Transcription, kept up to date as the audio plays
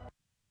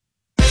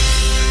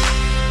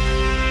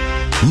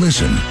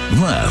Listen,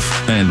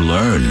 laugh, and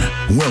learn.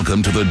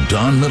 Welcome to the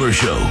Don Miller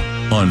Show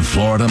on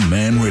Florida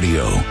Man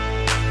Radio.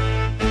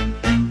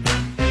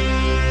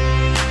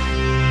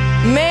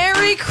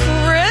 Merry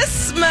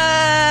Christmas,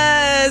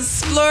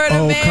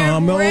 Florida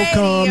Man Radio. Oh,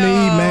 come,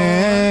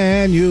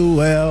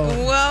 Emmanuel.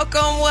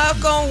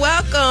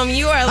 Welcome.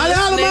 You are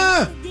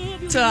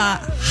listening to a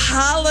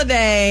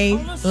holiday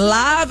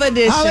live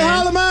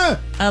edition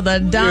of the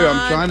Don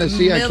I'm trying to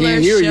see. Miller I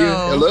can't hear Show. you.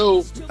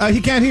 Hello? He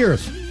can't hear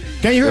us.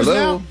 Can you hear us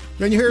now?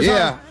 Can you hear us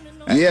now?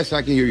 Yes,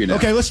 I can hear you now.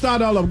 Okay, let's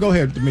start all over. Go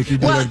ahead,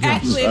 Demica. Well,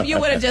 actually, if you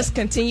would have just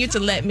continued to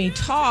let me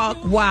talk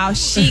while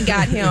she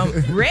got him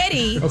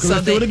ready. Okay,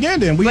 let's do it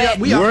again then. We are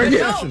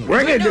professional.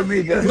 Work it,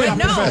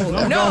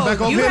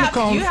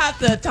 Demica. You have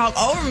to talk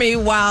over me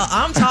while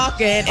I'm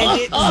talking, and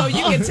so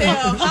you can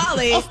tell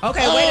Holly,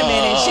 okay, wait a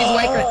minute, she's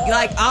waking.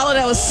 Like, all of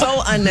that was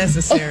so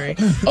unnecessary.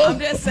 I'm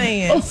just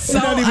saying, so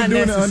We're not even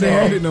doing it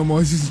underhanded no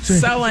more. It's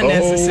just so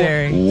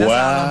unnecessary. That's all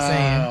I'm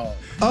saying.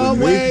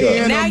 Away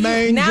in a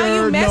manger. Now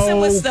you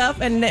messing with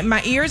stuff, and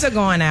my ears are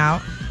going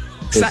out.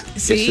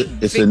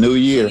 It's a new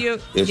year.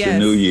 It's a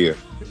new year.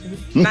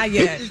 Not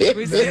yet.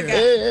 We still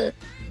got.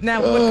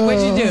 Now,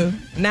 what'd you do?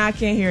 Now I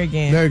can't hear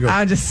again. There you go.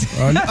 I'll just.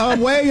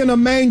 Away in a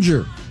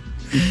manger.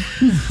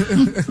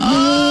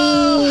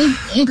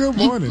 Good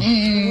morning.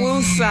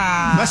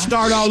 Woosah. Let's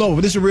start all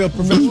over. This is a real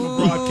professional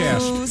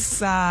broadcast.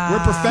 Woosah.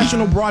 We're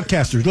professional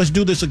broadcasters. Let's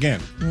do this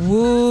again.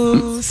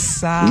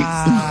 Woosah.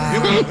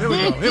 Here we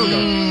go.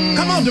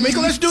 Come on,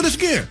 Demica. Let's do this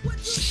again.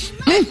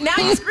 Now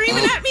you're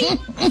screaming at me?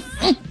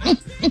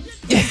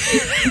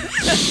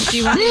 Do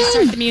you want me to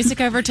start the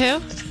music over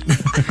too?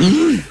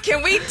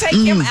 Can we take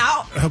him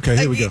out? Okay,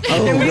 here we go.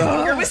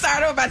 Can we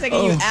start over by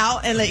taking you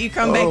out and let you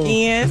come back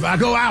in? If I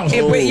go out,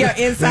 with your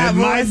inside that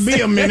might voice.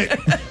 be a minute.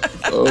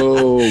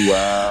 Oh,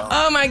 wow.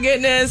 Oh, my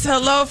goodness.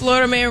 Hello,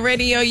 Florida Man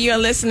Radio. You're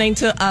listening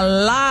to a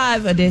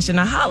live edition,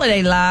 a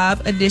holiday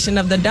live edition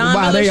of the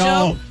Don Miller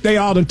Show. They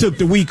all done took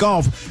the week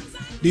off.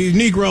 These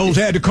Negroes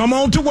had to come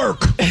on to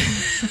work.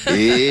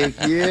 Heck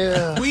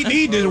yeah. We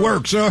need this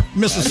work, sir,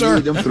 Mr. Sir.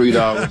 Need them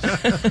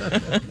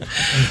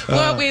 $3.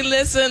 Well, we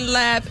listen,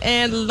 laugh,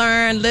 and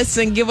learn.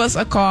 Listen, give us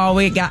a call.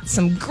 We got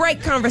some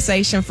great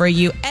conversation for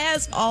you.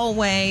 As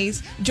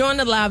always, join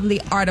the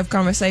lively art of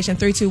conversation.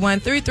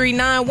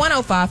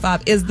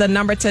 321-339-1055 is the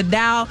number to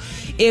dial.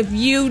 If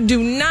you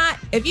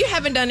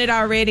haven't done it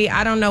already,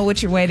 I don't know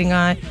what you're waiting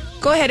on.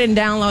 Go ahead and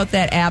download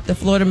that app, the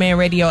Florida Man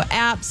Radio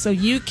app, so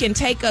you can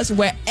take us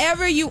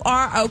wherever you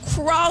are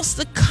across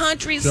the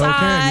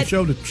countryside.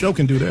 Show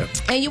can do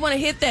that. And you want to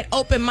hit that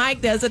open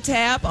mic, there's a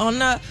tab on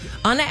the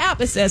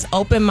app. It says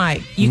open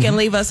mic. You can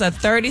leave us a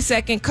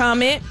 30-second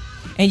comment,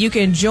 and you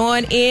can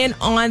join in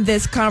on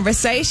this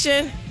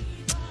conversation.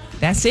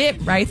 That's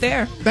it right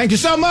there. Thank you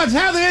so much,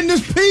 Heather, in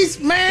this piece,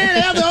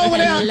 man. Heather over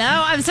there.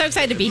 Hello, I'm so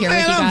excited to be here with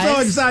you guys. I'm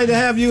so excited to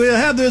have you here.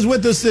 Heather is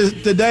with us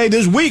today,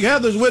 this week.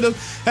 Heather's with us.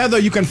 Heather,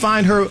 you can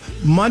find her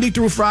Monday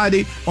through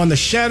Friday on the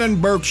Shannon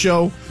Burke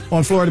Show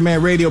on Florida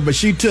Man Radio, but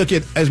she took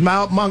it, as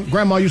my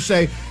grandma used to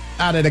say,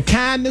 out of the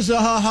kindness of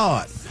her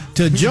heart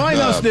to join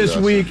us this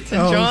week.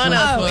 Join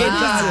us.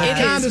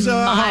 It is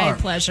my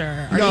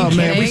pleasure. Are you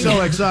man, kidding? we're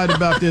so excited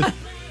about this.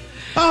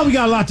 Oh, we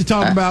got a lot to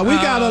talk about. We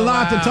got a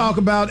lot to talk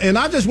about, and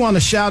I just want to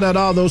shout out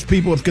all those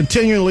people who have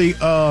continually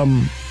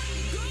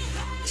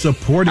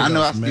supported us, I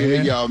know I still hear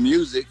man. y'all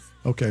music.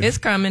 Okay. It's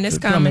coming, man. She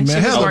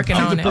was working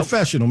on it.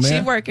 Professional, man.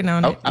 She's working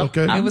on it.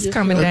 Okay. It was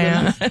coming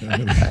down.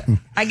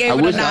 I gave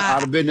it a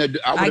nod.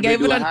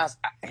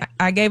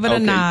 I gave it a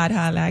nod,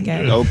 Holly. I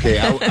gave it.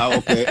 Okay,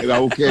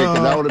 because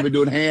I would have been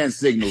doing hand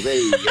signals. There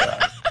you go.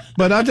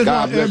 But I just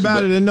want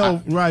everybody to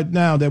know right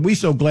now that we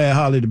so glad,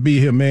 Holly, to be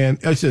here, man.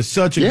 It's just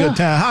such a good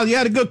time. Holly, you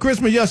had a good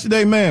Christmas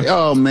yesterday, man.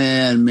 Oh,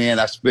 man.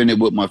 I spent it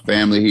with my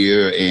family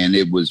here, and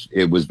it was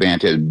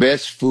fantastic.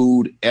 Best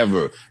food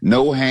ever.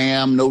 No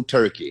ham, no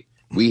turkey.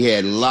 We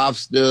had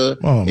lobster,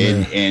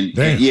 and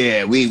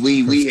yeah, we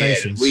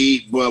had,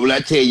 well, I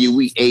tell you,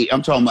 we ate, I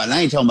ain't talking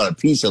about a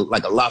piece of,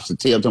 like a lobster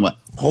tail, I'm talking about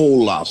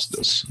whole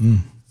lobsters.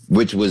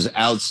 Which was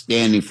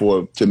outstanding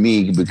to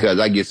me because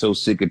I get so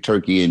sick of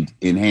turkey and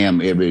ham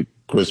every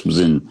Christmas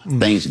and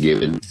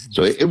Thanksgiving.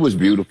 So it was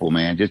beautiful,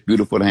 man. Just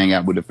beautiful to hang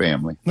out with the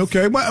family.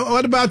 Okay.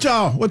 What about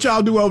y'all? What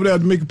y'all do over there,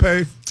 Demica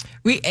Paige?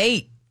 We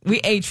ate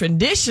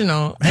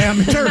traditional ham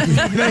and turkey.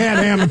 They had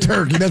ham and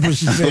turkey. That's what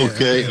she said.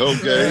 Okay.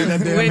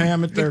 That damn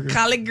ham and turkey.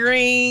 Collard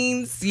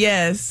greens.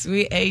 Yes,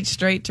 we ate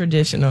straight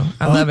traditional.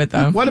 I love it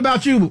though. What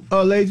about you,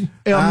 lady?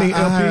 LP?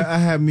 I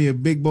had me a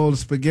big bowl of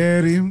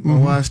spaghetti. I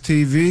watched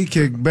TV,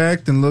 kicked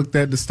back, and looked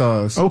at the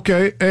stars.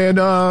 Okay, and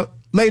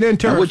late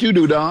intern. What you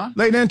do, Don?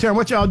 Late intern.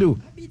 What y'all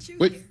do? I beat you.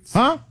 Wait.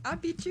 Huh? I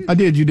beat you. I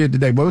did. You did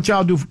today. But what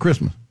y'all do for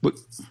Christmas?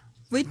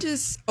 We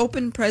just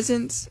opened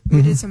presents.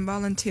 We did some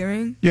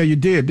volunteering. Yeah, you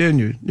did, didn't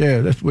you?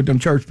 Yeah, that's what them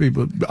church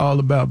people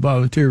all about,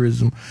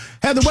 volunteerism.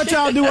 Heather, what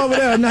y'all do over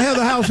there in the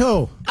Heather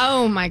household?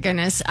 Oh, my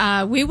goodness.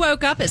 We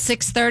woke up at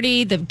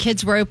 6:30. The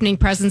kids were opening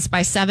presents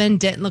by 7.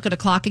 Didn't look at a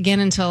clock again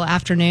until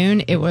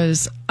afternoon. It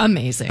was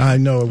amazing. I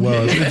know it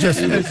was. It's just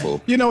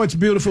beautiful. You know, it's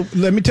beautiful.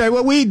 Let me tell you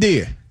what we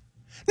did.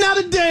 Not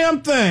a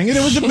damn thing. And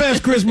it was the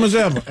best Christmas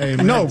ever.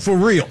 Amen. No, for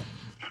real.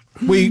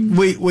 We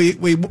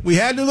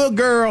had the little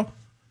girl,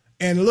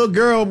 and the little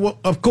girl,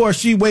 of course,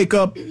 she wake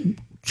up.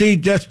 She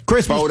just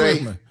Christmas. 4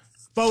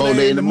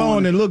 days in the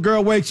morning. Little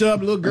girl wakes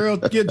up. Little girl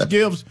gets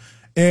gifts,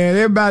 and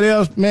everybody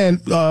else,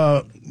 man,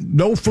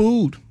 no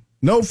food.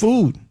 No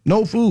food.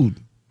 No food.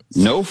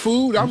 No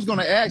food? I was going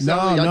to ask.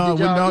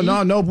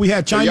 No. We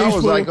had Chinese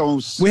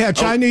food. We had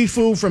Chinese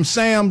food from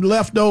Sam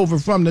left over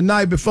from the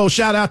night before.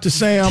 Shout out to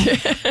Sam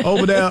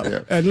over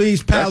there at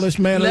Lee's Palace,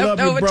 man. I love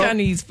you, bro.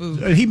 Chinese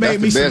food. He made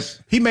me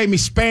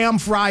spam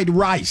fried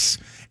rice.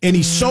 And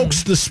he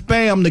soaks the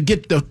spam to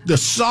get the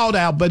salt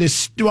out, but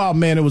oh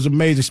man, it was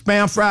amazing.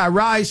 Spam fried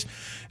rice.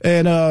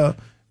 And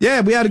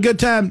yeah, we had a good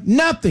time.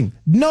 Nothing.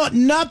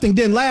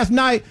 Then last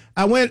night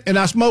I went and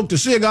I smoked a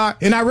cigar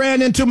and I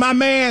ran into my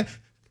man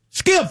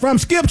Skip from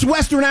Skip's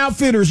Western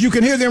Outfitters. You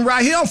can hear them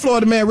right here on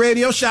Florida Man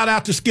Radio. Shout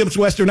out to Skip's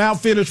Western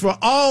Outfitters for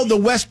all the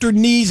Western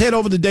needs. Head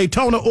over to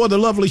Daytona or the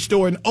lovely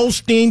store in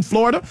Osteen,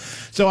 Florida.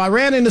 So I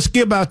ran into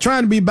Skip. I was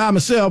trying to be by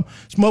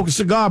myself, smoke a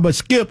cigar, but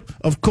Skip,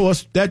 of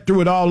course, that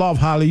threw it all off,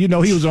 Holly. You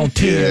know, he was on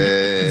 10.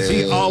 Yeah.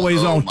 He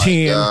always on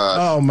 10.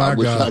 God. Oh, my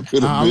God. I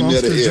could have been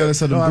there to hear.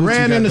 I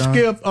ran into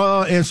Skip,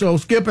 and so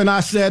Skip and I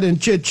sat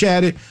and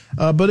chit-chatted.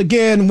 But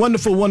again,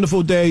 wonderful,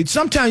 wonderful day.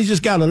 Sometimes you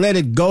just got to let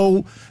it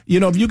go. You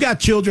know, if you got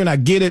children, I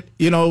get it,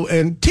 you know,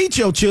 and teach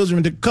your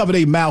children to cover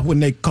their mouth when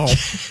they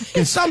cough.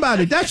 And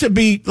somebody, that should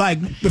be like,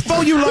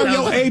 before you learn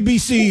your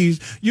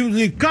ABCs,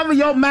 you cover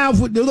your mouth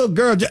with the little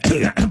girl,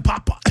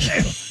 Papa.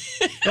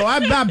 So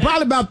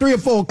probably about 3 or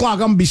 4 o'clock, I'm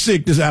going to be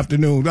sick this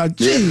afternoon. Like,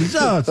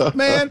 Jesus,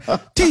 man.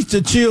 Teach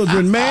the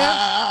children,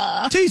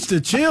 man. Teach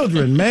the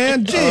children,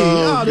 man. Gee,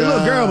 the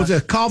little girl was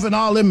just coughing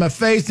all in my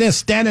face, then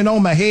standing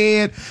on my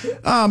head.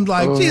 I'm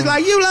like, she's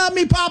like, you love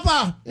me,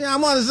 Papa? Yeah, I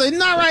want to say,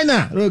 not right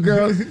now, little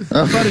girl.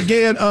 But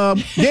again,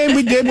 then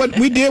we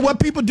did what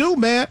people do,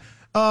 man.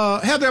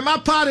 Heather, am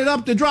I potted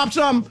up to drop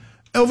something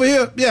over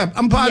here? Yeah,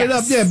 I'm potted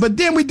up. Yeah, but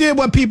then we did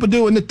what people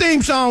do. And the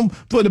theme song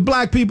for the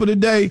black people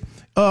today,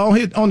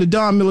 on the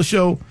Don Miller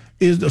Show,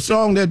 is the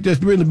song that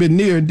just really been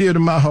near and dear to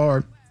my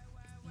heart.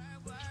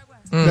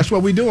 That's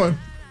what we doing.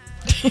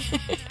 Can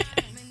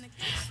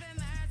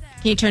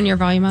you turn your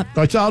volume up?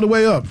 It's all the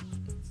way up.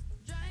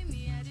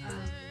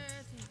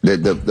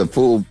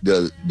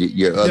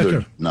 Your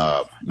other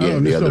knob. Yeah,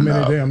 there's so many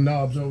knob. damn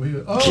knobs over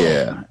here. Oh,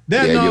 yeah.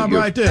 That knob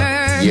right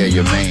there. Yeah,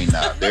 your main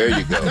knob. There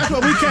you go. That's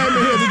what we came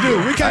in here to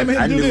do. We came here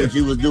to do this. I knew what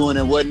you was doing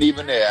and wasn't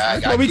even there.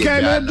 That's what we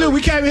came here to do.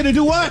 We came here to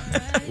do what?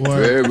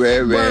 Work. That's what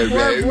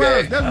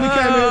we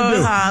came here to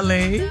do.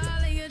 Holly.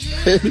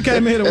 We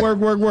came here to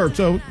work.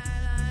 So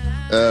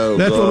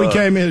that's what we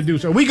came here to do.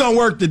 So we gonna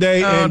work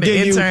today. And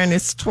the intern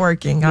is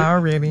twerking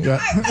already.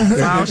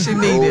 That's all she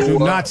needed. Do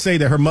not say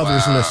that her mother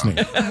is listening.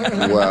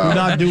 Wow. Do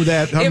not do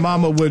that. Her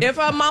mama would. If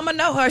her mama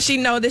know her, she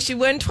know that she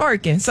wouldn't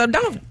twerking. So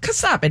don't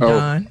stop it,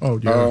 Don.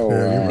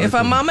 If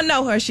her mama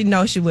know her, she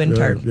know she wouldn't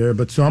twerk. Yeah,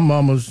 but some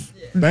mamas.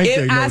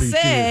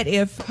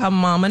 If her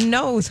mama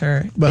knows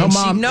her, but her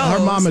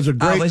mom is a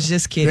great. I was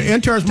just kidding. The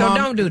intern's mom.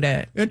 Don't do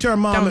that. Intern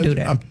mom. Don't do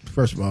that.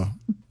 First of all.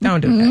 Don't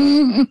do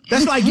that.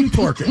 That's like you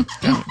twerking.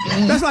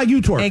 That's like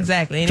you twerking.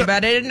 Exactly.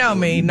 Anybody that know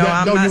me, I'm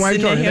not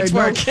sitting in here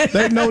twerking.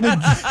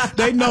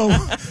 They know.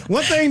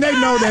 One thing they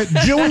know that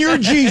Junior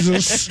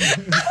Jesus.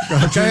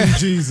 Okay?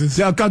 Jesus.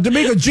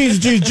 Demica Jesus.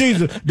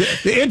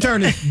 The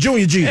intern is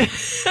Junior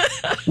Jesus.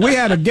 We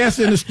had a guest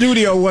in the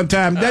studio one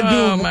time.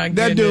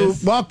 That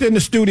dude walked in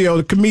the studio,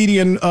 the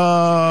comedian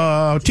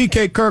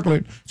T.K.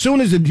 Kirkland. Soon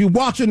as he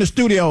walks in the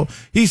studio,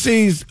 he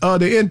sees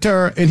the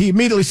intern and he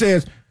immediately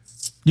says,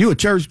 "You a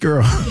church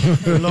girl."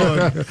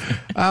 Lord.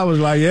 I was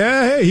like,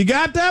 yeah, hey, he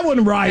got that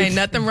one right. Ain't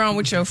nothing wrong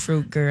with your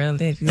fruit, girl.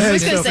 I was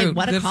going to say,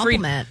 what a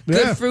compliment.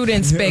 Good fruit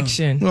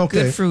inspection. Yeah.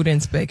 Okay. Good fruit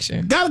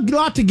inspection. Got a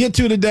lot to get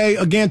to today.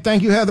 Again,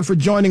 thank you, Heather, for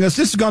joining us.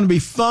 This is going to be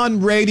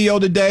fun radio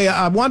today.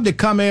 I wanted to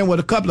come in with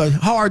a couple of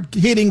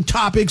hard-hitting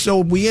topics, so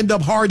we end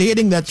up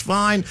hard-hitting. That's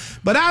fine.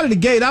 But out of the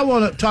gate, I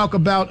want to talk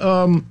about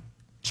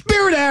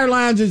Spirit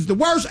Airlines is the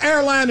worst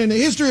airline in the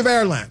history of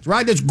airlines,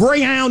 right? There's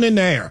Greyhound in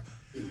the air.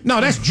 No,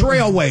 that's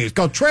Trailways,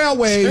 because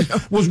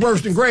Trailways was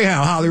worse than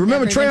Greyhound, Holly.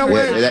 Remember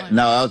Trailways?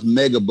 No, that was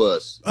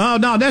Megabus. Oh,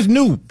 no, that's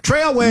new.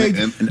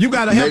 Trailways, you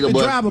got to help the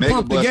driver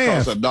pump the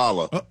gas. Megabus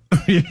costs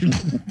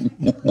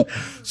 $1.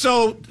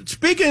 So,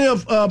 speaking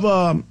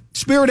of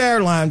Spirit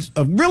Airlines,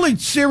 a really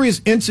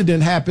serious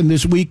incident happened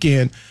this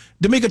weekend.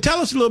 Demica, tell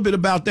us a little bit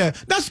about that.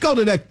 Let's go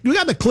to that. We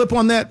got the clip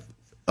on that?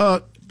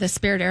 The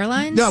Spirit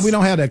Airlines? No, we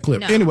don't have that clip.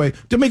 No. Anyway,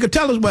 Demica,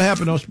 tell us what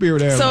happened on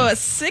Spirit Airlines. So a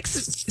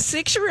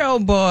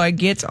six-year-old boy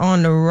gets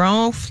on the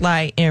wrong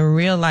flight in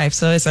real life.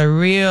 So it's a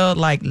real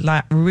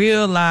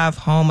live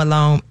Home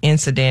Alone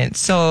incident.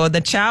 So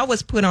the child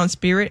was put on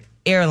Spirit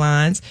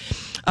Airlines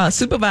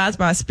supervised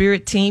by a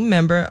spirit team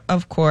member,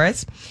 of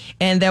course.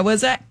 And there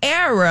was an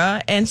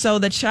error, and so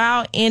the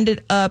child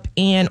ended up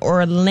in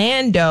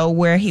Orlando,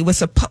 where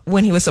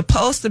when he was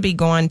supposed to be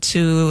going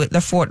to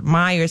the Fort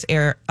Myers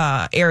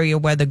area,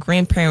 where the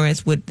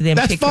grandparents would then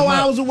pick him up. That's 4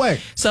 hours away.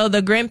 So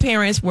the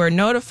grandparents were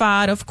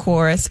notified, of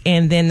course,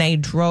 and then they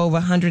drove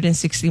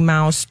 160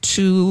 miles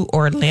to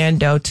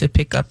Orlando to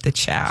pick up the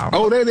child.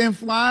 Oh, they didn't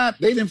fly.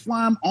 They didn't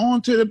fly him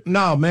onto the.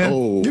 No, man.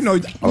 Oh.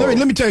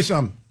 Let me tell you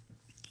something.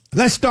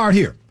 Let's start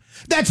here.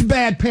 That's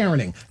bad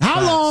parenting.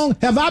 How long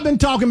have I been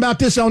talking about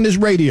this on this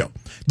radio?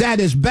 That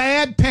is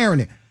bad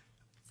parenting.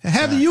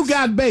 Heather, you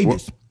got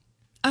babies.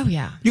 Oh,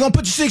 yeah. You gonna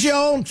put your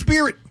 6-year-old on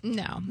spirit?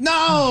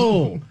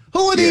 No. Who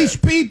are these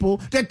people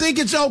that think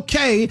it's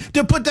okay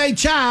to put their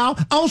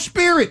child on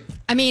spirit?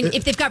 I mean,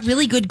 if they've got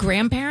really good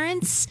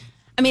grandparents,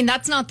 I mean,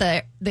 that's not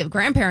the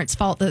grandparents'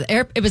 fault.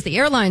 It was the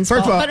airline's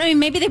fault. But I mean,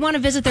 maybe they want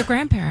to visit their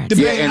grandparents.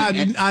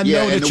 I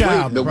know the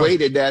child. The way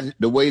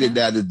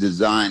that is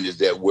designed is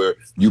that where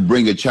you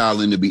bring a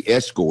child in to be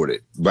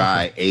escorted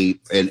by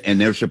and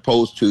they're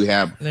supposed to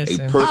have a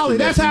person. Holly,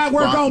 that's how it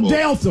works on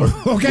Delta.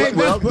 Okay,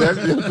 well,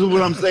 that's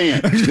what I'm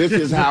saying. This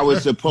is how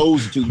it's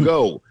supposed to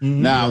go.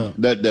 Now,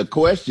 the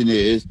question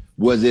is,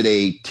 was it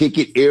a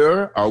ticket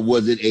error or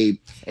was it a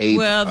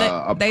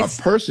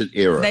person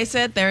error? They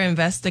said they're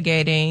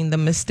investigating the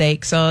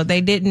mistake, so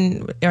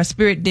our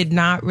Spirit did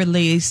not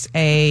release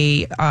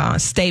a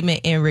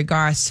statement in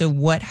regards to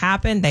what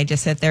happened. They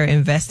just said they're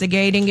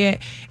investigating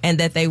it and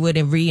that they would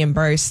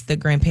reimburse the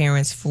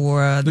grandparents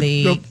for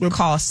the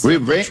costs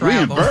of the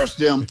travel. Reimburse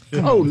them?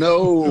 Oh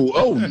no!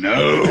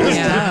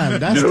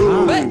 That's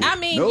time. But I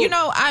mean,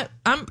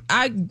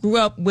 I grew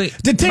up with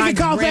the ticket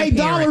cost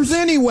 $8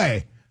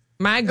 anyway.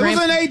 It was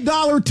an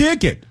 $8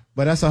 ticket.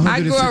 But that's 160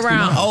 I grew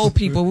around miles. old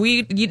people.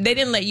 They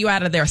didn't let you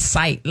out of their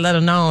sight, let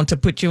alone to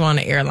put you on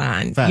the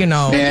airline. Facts.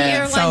 The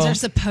airlines are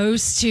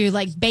supposed to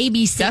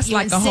babysit. That's you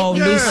like and a sit whole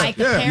with new- you like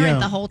a parent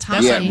the whole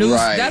time.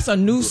 That's a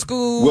new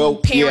school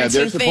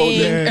parenting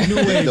thing. New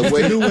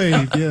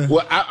wave. Yeah.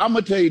 Well, I'm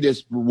gonna tell you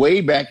this.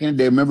 Way back in the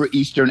day, remember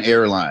Eastern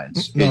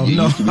Airlines? No,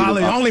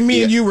 Holly, only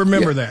me and you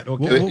remember that.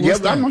 Okay,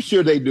 I'm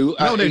sure they do.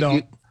 No, they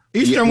don't.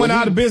 Eastern went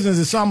out of business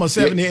in summer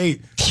 '78.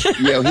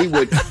 Yeah, he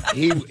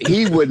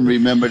wouldn't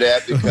remember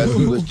that because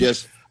he was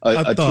just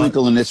a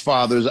twinkle in his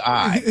father's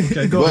eye.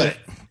 Okay, go ahead.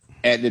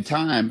 At the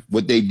time,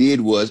 what they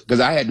did was, because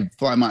I had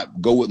to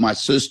go with my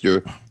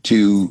sister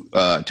to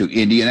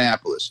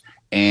Indianapolis,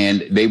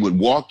 and they would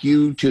walk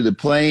you to the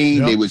plane.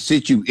 Yep. They would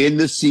sit you in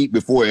the seat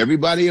before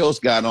everybody else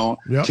got on.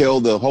 Yep. Tell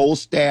the whole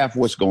staff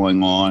what's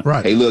going on.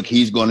 Right. Hey, look,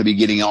 he's going to be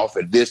getting off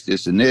at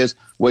this, and this.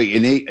 Wait,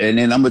 and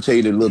then I'm gonna tell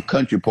you the little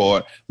country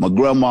part. My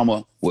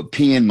grandmama would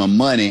pin my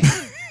money.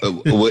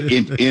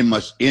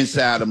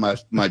 Inside of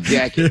my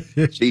jacket,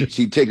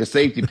 she'd take a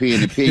safety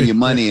pin and pin your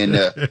money in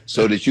there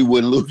so that you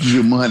wouldn't lose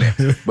your money.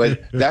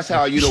 But that's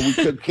how we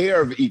took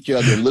care of each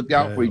other and looked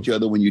out for each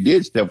other when you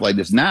did stuff like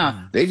this.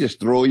 Now they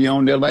just throw you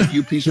on there like you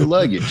a piece of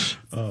luggage.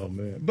 Oh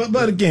man!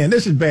 But again,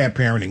 this is bad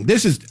parenting.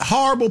 This is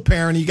horrible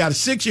parenting. You got a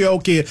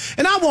 6-year-old kid,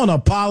 and I want to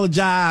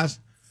apologize.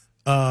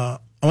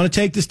 I want to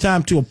take this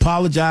time to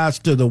apologize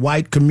to the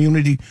white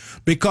community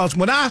because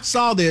when I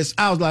saw this,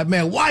 I was like,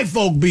 man, white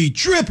folk be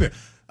tripping.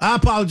 I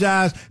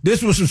apologize.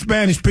 This was some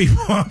Spanish people.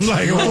 I'm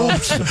like,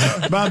 oops.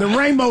 By the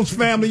Ramos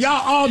family.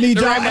 Y'all all need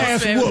y'all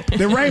ass whooped.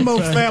 The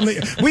Ramos family.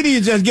 We need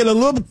to just get a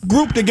little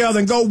group together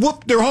and go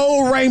whoop their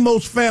whole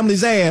Ramos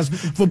family's ass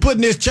for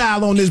putting this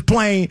child on this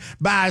plane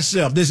by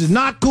itself. This is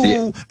not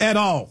cool at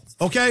all.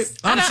 Okay?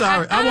 I'm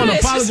sorry. I want to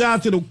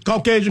apologize to the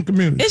Caucasian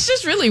community. It's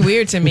just really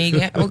weird to me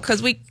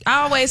because I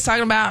always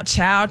talking about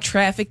child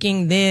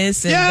trafficking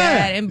this and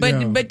that.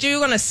 But you're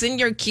going to send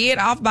your kid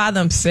off by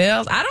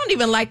themselves. I don't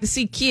even like to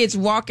see kids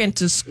walk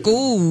into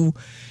school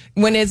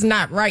when it's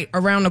not right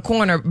around the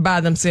corner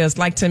by themselves.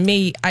 Like, to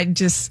me,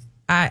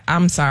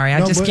 I'm sorry.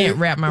 I just can't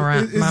wrap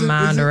my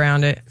mind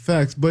around it.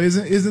 Facts. But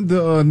isn't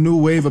the new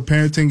wave of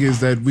parenting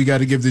is that we got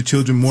to give the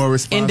children more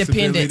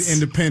responsibility?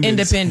 Independence.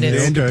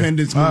 Okay.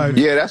 Independence. Right.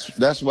 Yeah,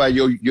 that's why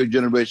your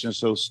generation is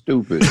so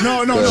stupid.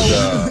 No.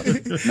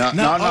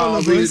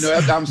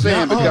 I'm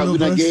saying because we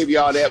done gave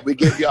y'all that. We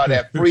give y'all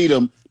that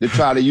freedom to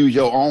try to use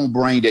your own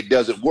brain that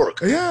doesn't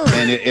work. Yeah.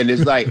 And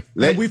it's like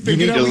you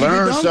need to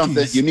learn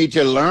something. You need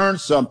to learn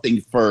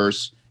something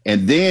first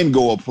and then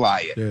go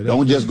apply it. Yeah,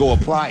 Don't just go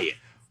apply it.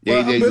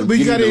 But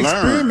you got to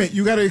experiment.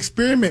 You got to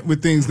experiment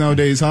with things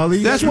nowadays, Holly.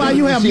 That's why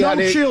you have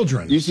no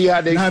children. You see how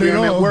the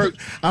experiment works?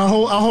 Our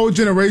whole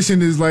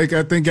generation is like,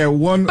 I think, at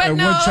one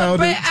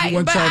child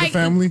a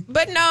family.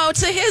 But no,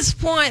 to his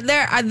point,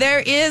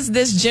 there is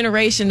this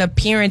generation of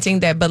parenting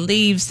that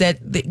believes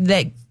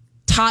that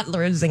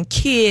toddlers and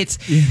kids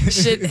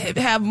should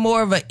have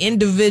more of an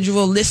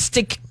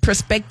individualistic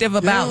perspective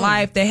about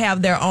life. They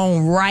have their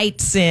own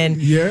rights and all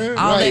right.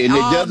 that, And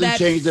it all doesn't that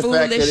change the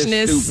fact that it's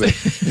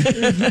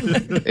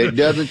stupid. It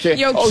doesn't change.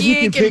 Your you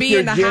kid can pick be your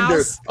in the gender.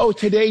 house. Oh,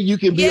 today you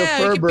can be a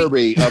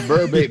Furburby, a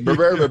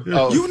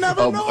Burberry. You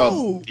never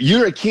know.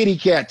 You're a kitty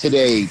cat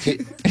today.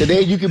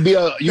 Today you can be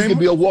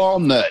a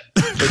walnut.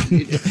 That's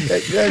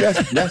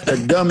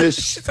the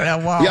dumbest.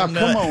 Yeah,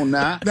 come on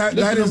now.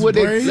 That is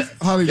brave,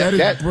 Holly. That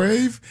is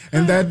brave,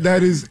 and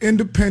that is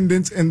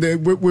independence, and that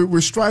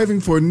we're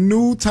striving for a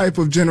new type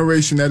of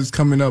generation that is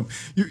coming up.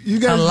 You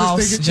guys a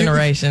lost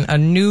generation, a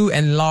new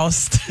and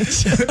lost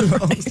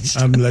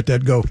generation. I'm gonna let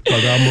that go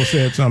because I almost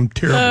said something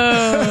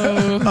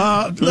terrible.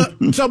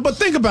 But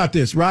think about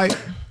this, right?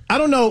 I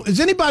don't know. Has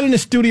anybody in the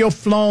studio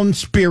flown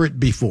Spirit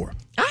before?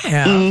 I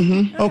have.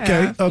 Mm-hmm.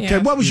 Okay. Yeah.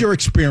 What was your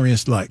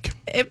experience like?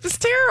 It was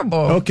terrible.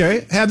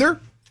 Okay, Heather.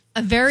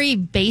 A very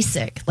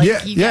basic.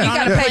 You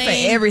got to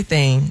pay for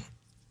everything.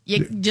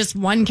 Just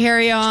one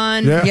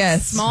carry-on. Yeah.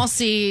 Yes. Small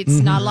seats.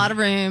 Not a lot of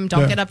room.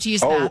 Don't get up to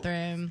use the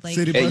bathroom. Hey,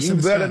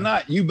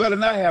 you better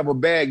not have a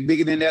bag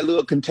bigger than that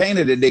little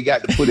container that they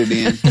got to put it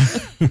in,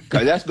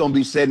 because that's going to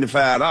be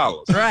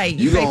 $75. Right.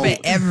 You pay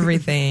for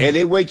everything. And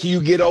they wait till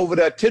you get over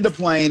there to the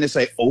plane and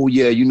say, "Oh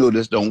yeah, you know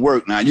this don't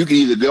work." Now you can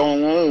either go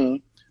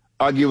on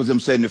or give them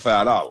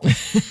 $75.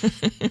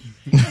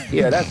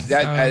 Yeah,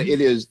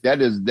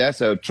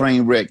 that's a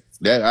train wreck.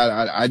 That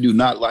I do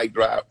not like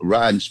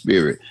riding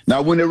Spirit.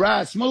 Now, when they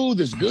ride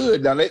smooth, it's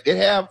good. Now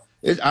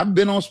I've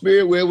been on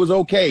Spirit where it was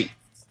okay,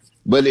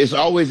 but it's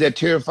always that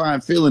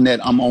terrifying feeling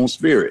that I'm on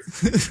Spirit.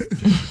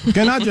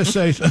 Can I just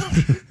say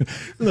something?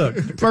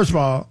 Look, first of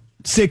all,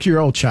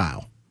 6-year-old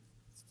child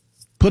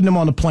putting him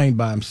on the plane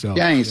by himself.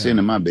 Yeah, I ain't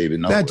sending my baby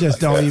nowhere. That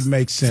just don't even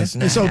make sense.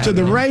 And so to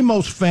the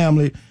Ramos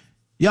family,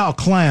 y'all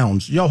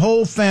clowns. Your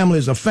whole family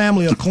is a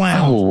family of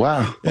clowns. Oh,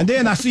 wow. And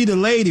then I see the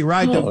lady,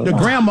 right? The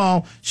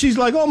grandma. She's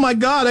like, oh, my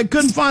God, I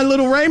couldn't find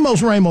little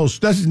Ramos.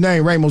 That's his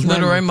name, Ramos.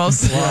 Little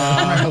Ramos.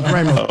 Wow.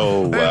 Ramos.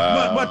 Oh,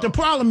 wow. But the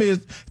problem is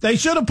they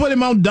should have put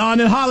him on Don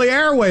and Holly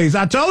Airways.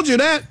 I told you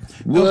that.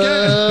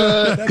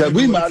 What? Because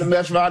we might have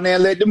messed around there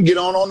and let them get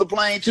on the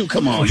plane, too.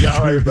 Come on,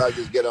 y'all. Everybody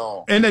just get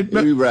on. And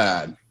we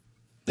ride.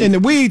 And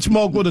the weed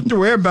smoke would have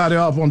threw everybody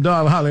off on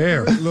Don Holly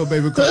Air. Little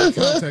baby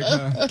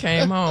contact.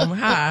 Came home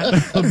high.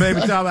 Little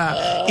baby talking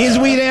about, is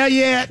we there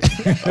yet?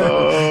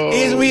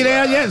 Is we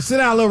there yet? Sit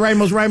down, little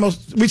Ramos.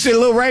 We see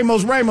little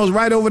Ramos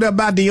right over there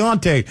by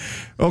Deontay.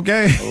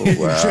 Okay? Oh,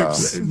 wow.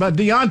 But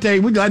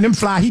Deontay, we let him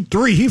fly. He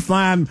 3. He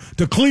flying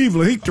to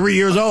Cleveland. He 3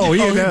 years old.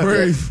 He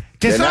brave.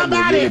 Can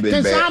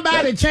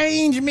somebody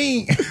change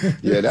me?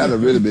 Yeah, that'd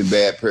have really been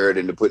bad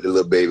parenting to put the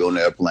little baby on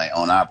our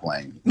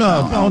plane. No,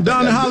 on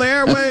Don and Holly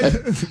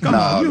Airways? Come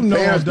on, you know.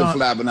 Parents can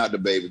fly, but not the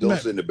baby. Don't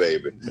send the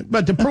baby.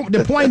 But the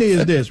point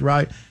is this,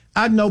 right?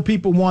 I know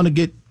people want to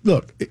get,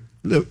 look,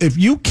 if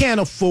you can't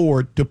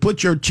afford to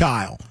put your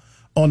child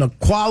on a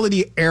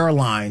quality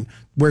airline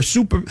where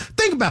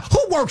think about who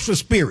works for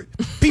Spirit.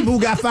 People who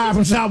got fired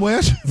from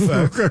Southwest.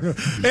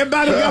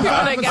 Everybody got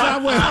fired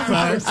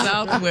from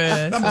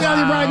Southwest. I'm telling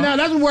you right now,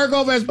 that's work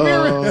over at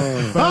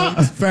Spirit.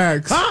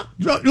 Facts.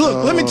 Look,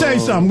 let me tell you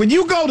something. When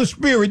you go to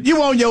Spirit,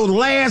 you on your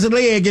last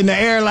leg in the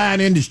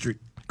airline industry.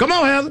 Come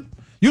on, Heather.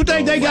 You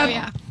think they got?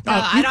 Yeah. No,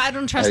 I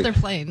don't trust their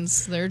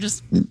planes. They're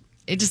just.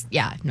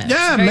 Yeah,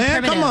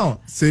 man, come on.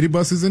 City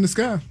buses in the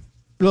sky.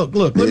 Look,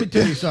 let me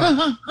tell you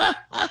something.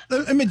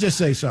 Let me just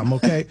say something,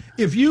 okay?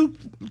 If you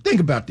think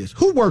about this,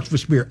 who works for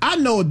Spirit? I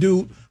know a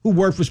dude who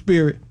worked for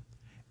Spirit,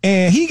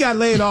 and he got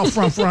laid off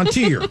from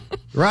Frontier,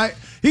 right?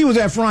 He was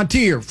at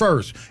Frontier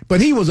first, but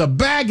he was a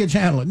baggage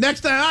handler.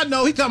 Next thing I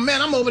know, he told me,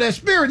 man, I'm over at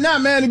Spirit now,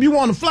 man. If you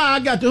want to fly, I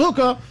got the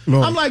hookup.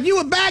 Lord. I'm like, you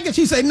a baggage?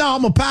 He said, no,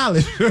 I'm a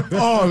pilot.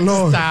 Oh,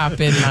 Lord. Stop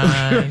it,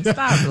 man. Stop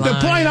lying. The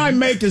point I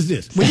make is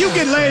this. When you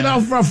get laid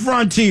off from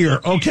Frontier,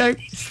 okay?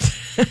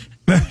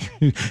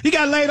 He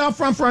got laid off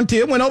from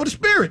Frontier, went over to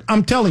Spirit.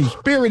 I'm telling you,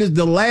 Spirit is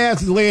the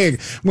last leg.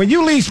 When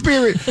you leave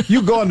Spirit,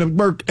 you going to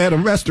work at a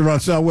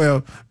restaurant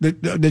somewhere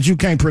that you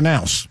can't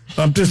pronounce.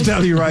 I'm just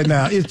telling you right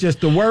now, it's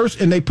just the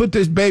worst. And they put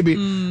this baby,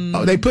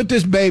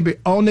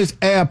 on this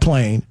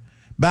airplane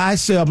by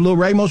itself. Little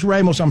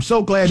Ramos. I'm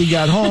so glad he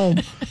got home.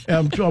 I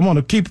want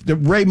to keep the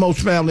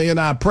Ramos family in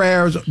our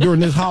prayers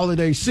during this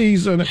holiday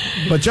season.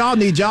 But y'all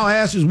need y'all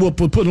asses whooped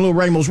for putting little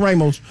Ramos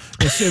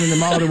and sending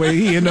him all the way.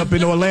 He ended up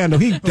in Orlando.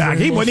 He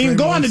wasn't even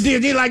going to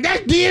Disney. He's like,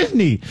 that's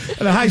Disney.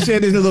 And I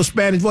said in a little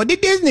Spanish voice,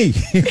 Disney.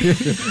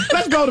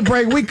 Let's go to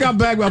break. We come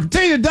back. We'll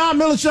continue the Don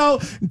Miller Show.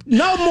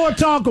 No more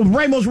talk of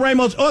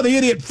Ramos or the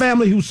idiot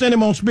family who sent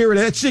him on Spirit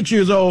at 6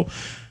 years old.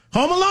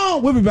 Home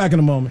Alone. We'll be back in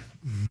a moment.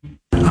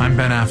 I'm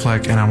Ben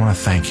Affleck, and I want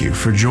to thank you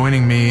for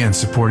joining me and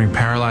supporting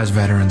Paralyzed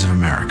Veterans of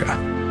America.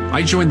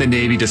 I joined the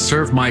Navy to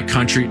serve my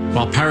country.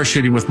 While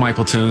parachuting with my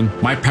platoon,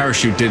 my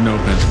parachute didn't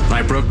open, and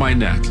I broke my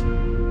neck.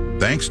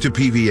 Thanks to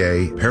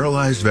PVA,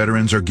 paralyzed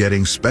veterans are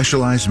getting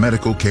specialized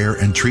medical care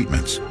and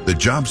treatments, the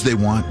jobs they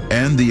want,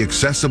 and the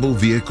accessible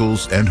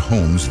vehicles and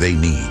homes they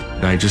need.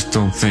 I just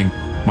don't think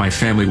my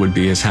family would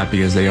be as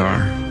happy as they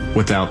are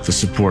without the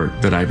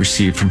support that I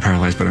received from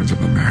Paralyzed Veterans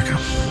of America.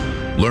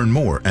 Learn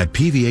more at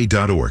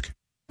PVA.org.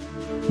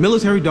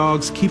 Military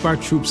dogs keep our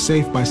troops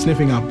safe by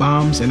sniffing out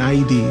bombs and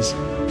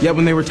IEDs, yet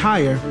when they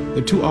retire,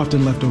 they're too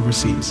often left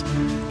overseas.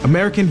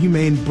 American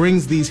Humane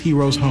brings these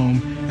heroes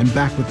home and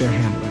back with their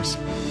handlers.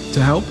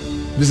 To help,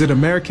 visit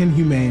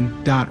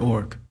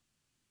AmericanHumane.org.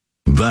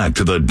 Back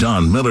to the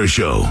Don Miller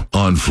Show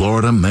on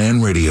Florida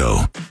Man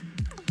Radio.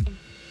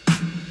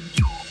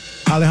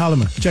 Holly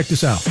Holloman, check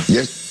this out.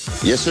 Yes,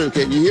 sir.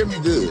 Can you hear me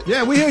good?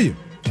 Yeah, we hear you.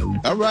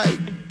 All right.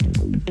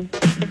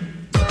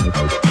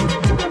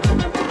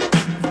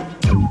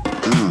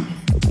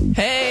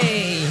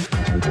 Hey.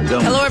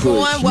 Hello,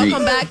 everyone.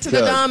 Welcome back to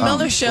the Don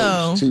Miller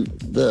Show. To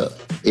the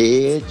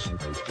edge.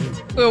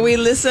 Where we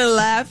listen,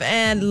 laugh,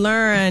 and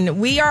learn.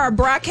 We are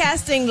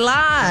broadcasting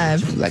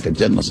live. Like a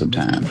jungle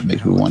sometimes. It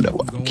makes me wonder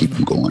why I keep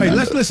them going. Hey,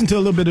 let's listen to a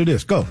little bit of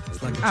this. Go.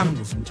 That's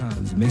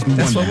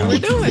what we're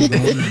doing.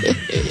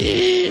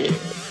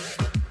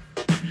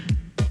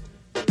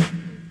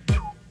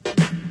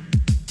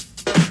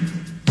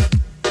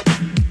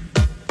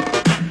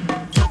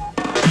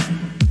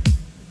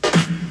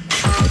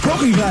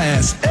 Broken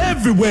glass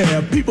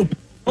everywhere. People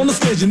on the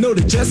stage, you know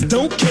they just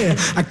don't care.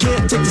 I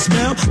can't take the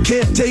smell,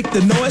 can't take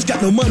the noise.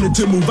 Got no money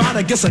to move out,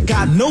 I guess I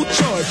got no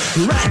choice.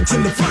 Rats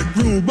in the front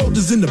room,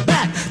 roaches in the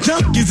back,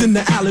 junkies in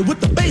the alley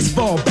with the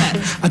baseball bat.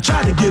 I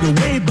tried to get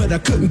away, but I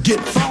couldn't get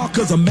far,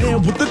 cause a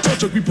man with a tow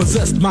truck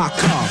repossessed my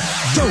car.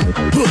 Don't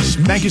push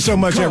me. Thank you so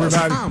much,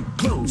 everybody.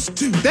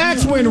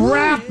 That's when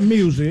rap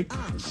music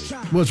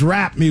was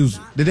rap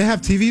music. Did they have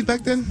TVs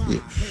back then?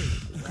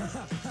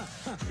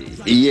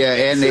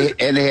 Yeah, and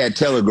they had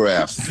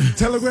telegraphs.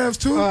 Telegraphs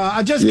too.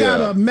 I just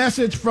got a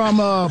message from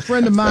a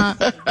friend of mine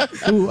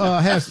who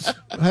has a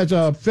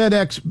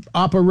FedEx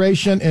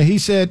operation, and he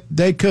said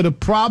they could have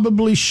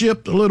probably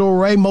shipped little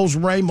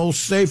Ramos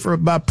safer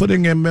by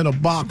putting him in a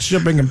box,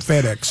 shipping him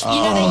FedEx.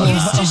 You know, they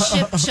used to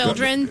ship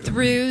children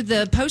through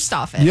the post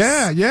office.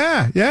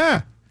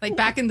 Yeah. Like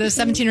back in the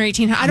 17 or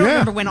 18, I don't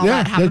remember when all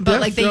that happened,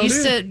 but like they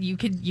used to, you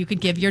could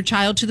give your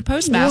child to the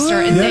postmaster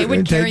and they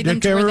would carry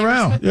them to where they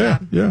around.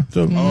 were.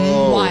 So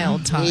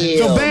wild time.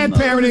 So bad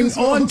parenting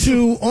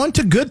on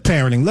to good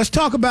parenting. Let's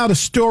talk about a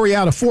story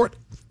out of Fort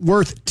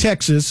Worth,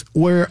 Texas,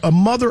 where a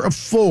mother of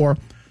 4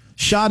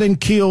 shot and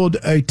killed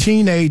a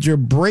teenager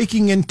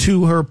breaking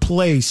into her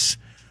place.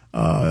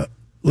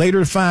 Later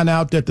to find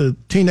out that the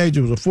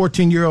teenager was a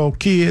 14-year-old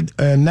kid,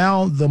 and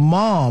now the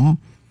mom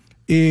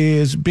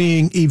is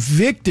being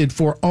evicted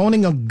for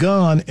owning a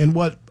gun in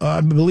what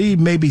I believe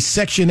may be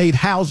Section 8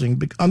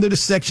 housing. Under the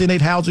Section 8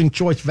 housing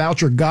choice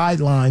voucher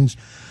guidelines,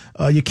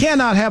 you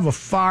cannot have a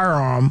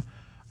firearm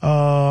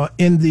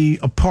in the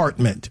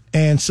apartment.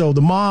 And so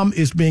the mom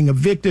is being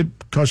evicted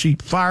because she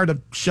fired a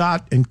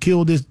shot and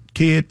killed this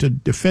kid to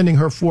defending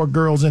her 4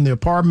 girls in the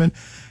apartment.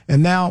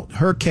 And now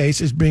her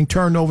case is being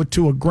turned over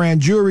to a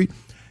grand jury.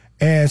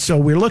 And so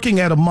we're looking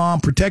at a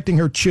mom protecting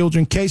her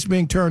children, case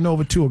being turned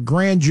over to a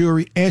grand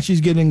jury, and she's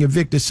getting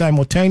evicted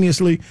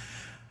simultaneously.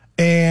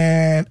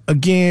 And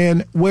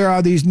again, where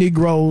are these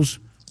Negroes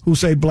who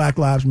say Black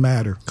Lives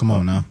Matter? Come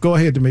on now. Go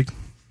ahead, Demica.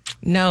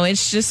 No,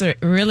 it's just a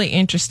really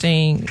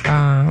interesting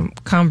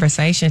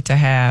conversation to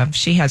have.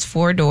 She has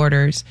 4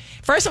 daughters.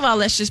 First of all,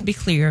 let's just be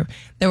clear.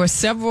 There were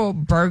several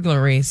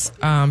burglaries,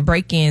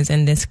 break-ins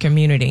in this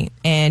community,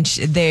 and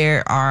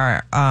there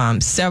are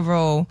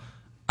several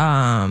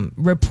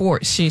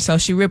reports.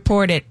 She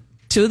reported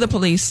to the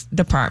police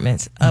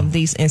departments of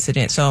these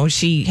incidents. So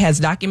she has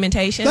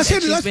documentation. Let's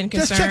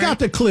check out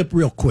the clip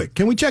real quick.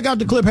 Can we check out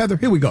the clip, Heather?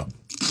 Here we go.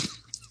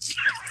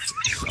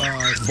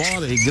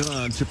 Bought a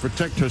gun to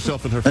protect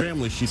herself and her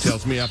family, she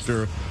tells me,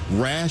 after a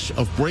rash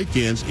of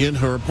break-ins in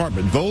her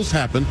apartment. Those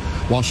happened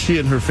while she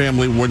and her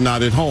family were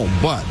not at home.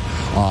 But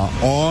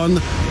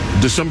on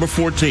December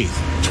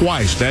 14th,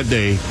 twice that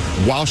day,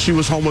 while she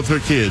was home with her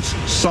kids,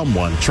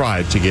 someone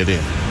tried to get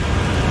in.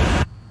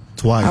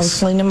 Twice. I was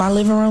cleaning my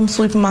living room,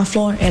 sweeping my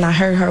floor, and I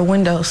heard her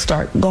window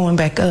start going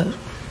back up.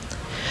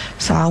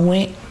 So I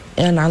went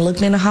and I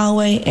looked in the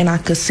hallway, and I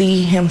could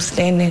see him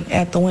standing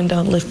at the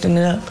window lifting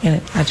it up,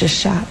 and I just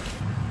shot.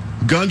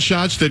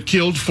 Gunshots that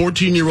killed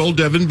 14-year-old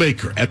Devin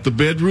Baker at the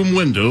bedroom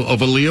window of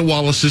Aaliyah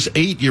Wallace's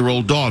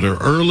 8-year-old daughter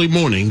early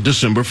morning,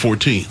 December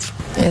 14th.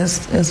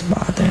 It's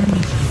bothering me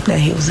that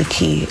he was a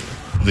kid.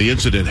 The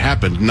incident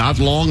happened not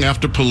long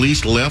after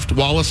police left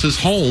Wallace's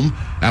home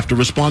after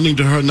responding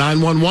to her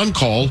 911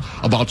 call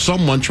about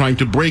someone trying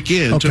to break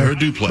into her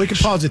duplex. We can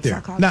pause it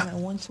there. Now,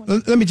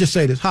 let me just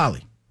say this,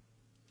 Holly.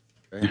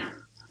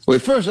 Well,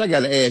 first I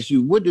got to ask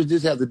you, what does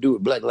this have to do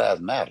with Black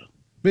Lives Matter?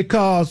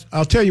 Because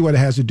I'll tell you what it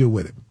has to do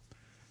with it.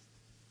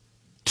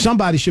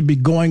 Somebody should be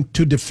going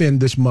to defend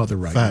this mother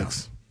right now.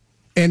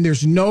 And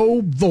there's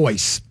no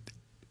voice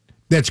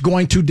that's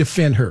going to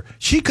defend her.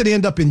 She could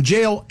end up in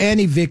jail and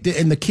evicted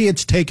and the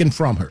kids taken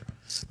from her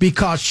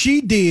because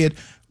she did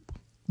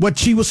what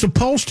she was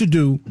supposed to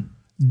do,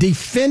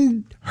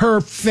 defend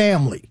her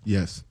family.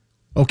 Yes.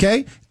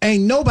 Okay?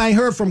 Ain't nobody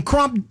heard from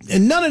Crump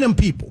and none of them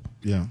people.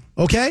 Yeah.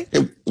 Okay?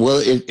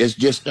 It's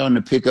just starting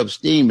to pick up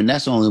steam, and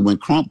that's only when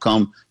Crump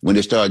come when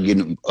they start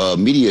getting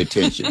media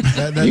attention.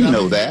 You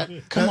know that.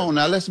 Come on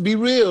now, let's be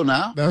real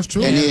now. That's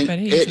true. But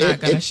he's not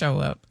going to show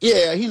up.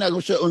 Yeah, he's not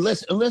going to show up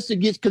unless it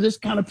gets, because it's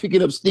kind of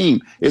picking up steam.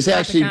 It's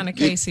actually the kind of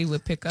case he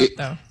would pick up,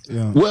 though.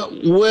 Yeah.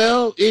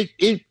 Well,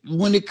 it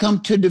when it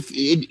comes to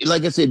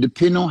like I said,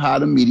 depend on how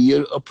the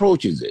media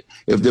approaches it.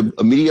 If the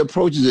media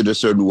approaches it a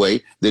certain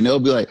way, then he'll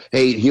be like,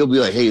 hey,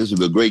 this is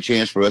a great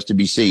chance for us to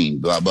be seen.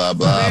 Blah blah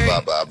blah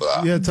blah blah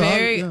blah. Yeah,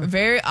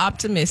 very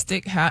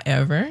optimistic.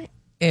 However,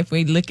 if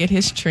we look at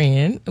his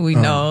trend, we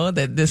know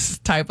that this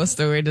type of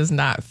story does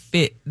not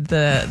fit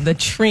the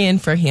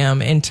trend for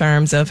him in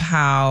terms of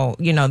how,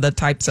 the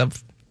types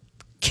of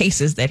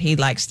cases that he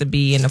likes to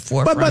be in the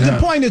forefront. But the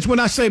point is, when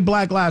I say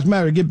Black Lives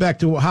Matter, get back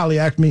to what Holly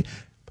asked me.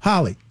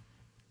 Holly,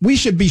 we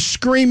should be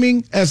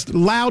screaming as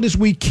loud as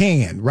we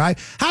can, right?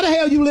 How the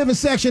hell you live in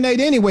Section 8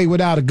 anyway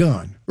without a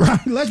gun, right?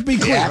 Let's be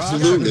clear. Yeah,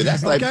 absolutely.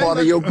 That's like part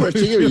of your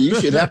criteria. You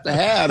should have to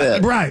have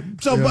that. Right.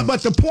 So,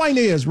 but the point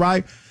is,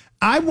 right,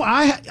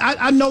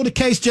 I know the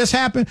case just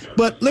happened,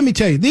 but let me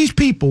tell you, these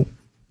people,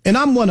 and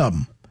I'm one of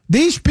them,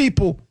 these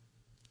people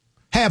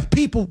have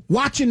people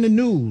watching the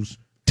news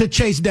to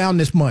chase down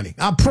this money.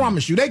 I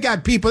promise you. They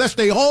got people, that's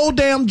their whole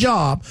damn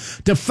job,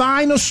 to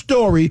find a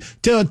story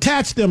to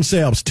attach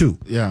themselves to.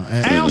 Yeah.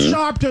 Al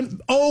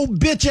Sharpton, old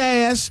bitch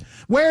ass,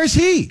 where is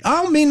he?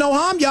 I don't mean no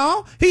harm,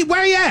 y'all.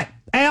 Where he at?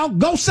 Al,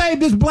 go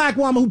save this black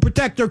woman who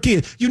protect her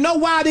kids. You know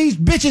why these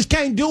bitches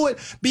can't do it?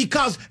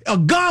 Because a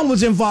gun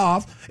was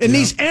involved, and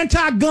these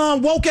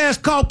anti-gun woke-ass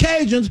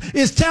Caucasians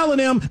is telling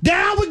them,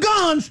 down with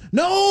guns.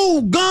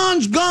 No,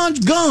 guns.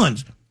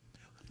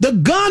 The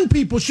gun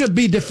people should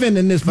be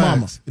defending this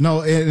mama.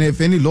 No, and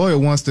if any lawyer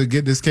wants to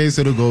get this case,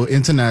 it'll go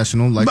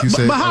international, like you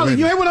said. But Holly,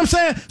 you hear what I'm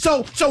saying?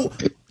 So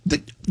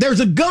there's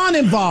a gun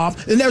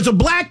involved, and there's a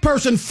black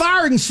person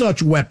firing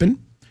such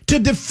weapon to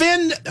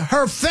defend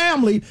her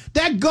family.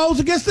 That goes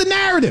against the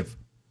narrative.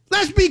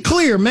 Let's be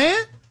clear, man.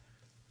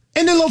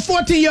 And the little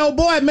 14-year-old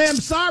boy, man, I'm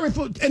sorry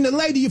and the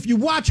lady, if you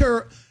watch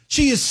her,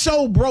 she is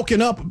so broken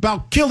up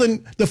about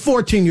killing the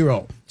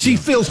 14-year-old. She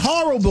feels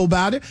horrible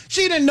about it.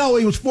 She didn't know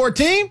he was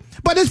 14,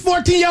 but this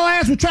 14-year-old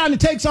ass was trying to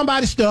take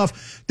somebody's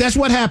stuff. That's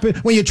what happened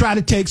when you try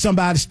to take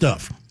somebody's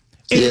stuff.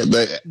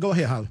 But go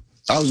ahead, Holly.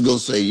 I was going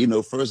to say,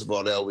 first of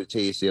all, they always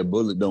tell you, a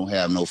bullet don't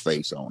have no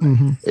face on it.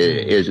 Mm-hmm.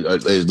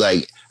 It's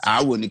like,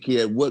 I wouldn't have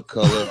cared what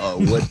color or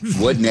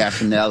what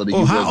nationality you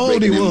was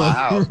breaking in my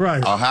house.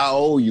 Right. Or how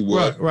old you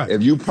were. Right.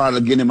 If you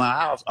probably get in my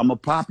house, I'm going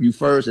to pop you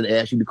first and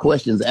ask you the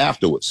questions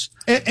afterwards.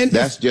 And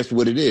that's just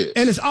what it is.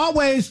 And it's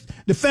always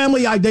the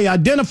family, they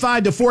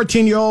identified the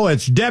 14-year-old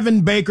as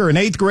Devin Baker, an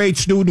 8th grade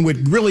student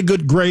with really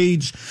good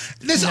grades.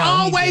 There's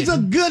always a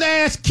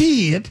good-ass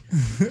kid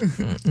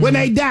when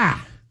they die.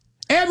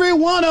 Every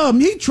one of them,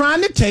 he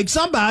trying to take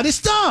somebody's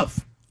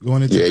stuff.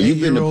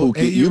 You've been to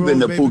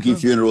Pookie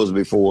funerals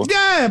before.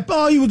 Yeah,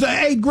 he was an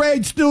 8th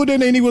grade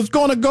student and he was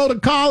going to go to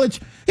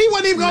college. He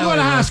wasn't even going to go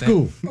to high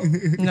school.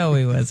 No,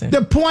 he wasn't.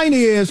 The point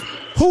is,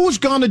 who's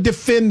going to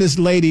defend this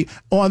lady?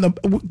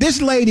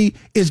 This lady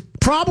is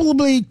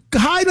probably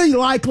highly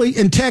likely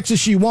in Texas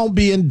she won't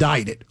be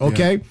indicted,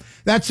 okay?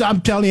 Yeah. I'm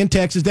telling you, in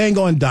Texas, they ain't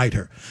going to indict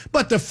her.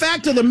 But the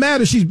fact of the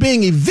matter, she's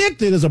being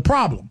evicted is a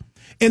problem.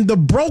 And the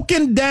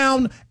broken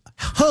down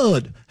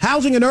HUD,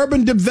 Housing and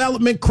Urban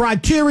Development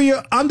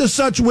criteria under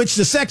such which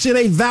the Section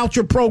 8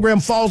 voucher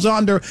program falls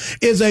under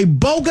is a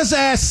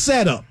bogus-ass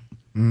setup.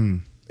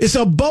 It's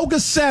a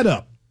bogus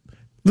setup.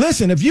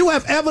 Listen, if you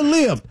have ever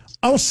lived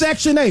on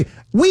Section 8,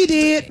 we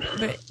did.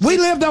 We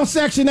lived on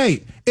Section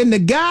 8. And the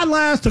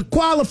guidelines to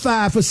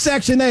qualify for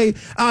Section 8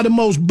 are the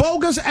most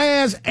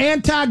bogus-ass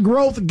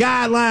anti-growth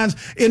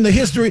guidelines in the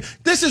history.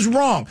 This is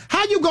wrong.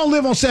 How you going to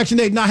live on Section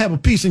 8 and not have a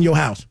piece in your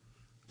house?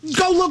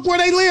 Go look where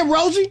they live,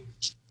 Rosie.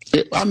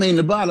 I mean,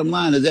 the bottom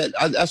line is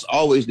that's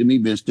always to me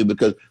been stupid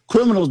because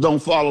criminals don't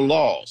follow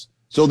laws,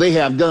 so they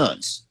have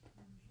guns.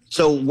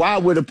 So why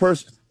would a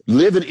person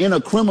living in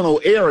a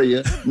criminal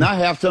area not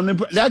have something?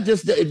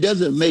 It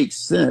doesn't make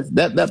sense.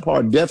 That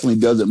part definitely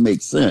doesn't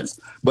make sense.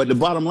 But the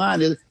bottom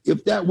line is,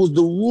 if that was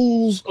the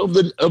rules of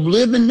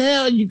living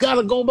there, you got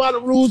to go by the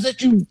rules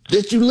that you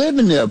live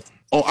in there.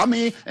 Oh, I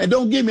mean, and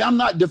don't get me, I'm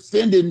not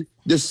defending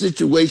the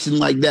situation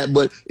like that.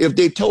 But if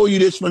they told you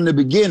this from the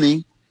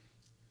beginning.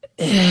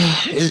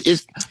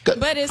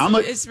 But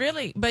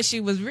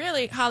she was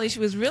really, Holly, she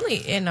was really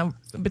in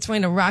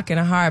between a rock and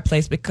a hard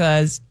place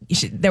because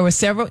there were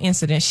several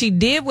incidents. She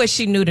did what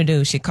she knew to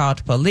do. She called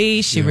the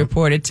police. She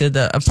reported to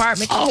the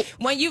apartment.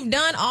 When you've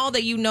done all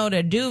that you know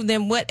to do,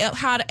 then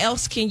how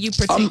else can you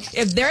protect?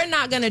 If they're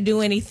not going to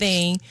do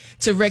anything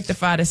to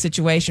rectify the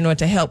situation or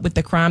to help with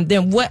the crime,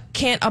 then what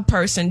can a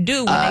person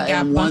do when they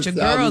got a bunch of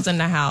girls in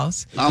the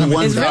house?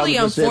 It's really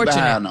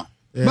unfortunate.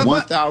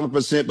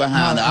 1,000%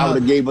 behind her. I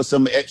would have gave her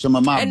some extra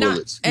of my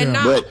bullets.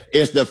 But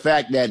it's the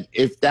fact that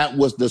if that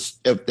was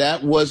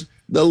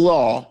the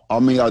law. I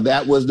mean, or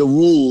that was the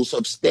rules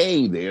of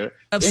staying there.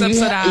 Of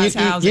subsidized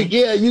housing.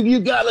 You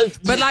gotta.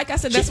 But like I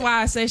said, that's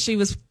why I said she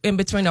was in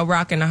between a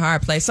rock and a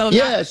hard place. So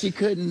she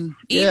couldn't.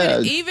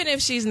 Even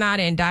if she's not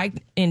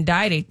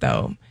indicted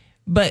though,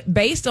 but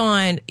based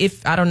on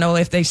I don't know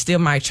if they still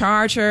might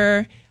charge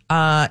her,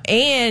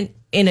 and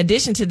in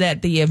addition to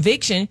that, the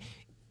eviction.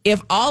 If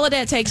all of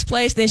that takes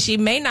place, then she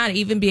may not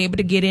even be able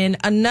to get in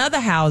another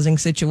housing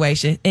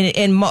situation.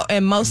 And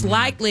most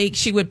likely,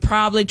 she would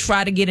probably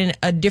try to get in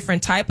a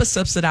different type of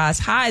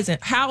subsidized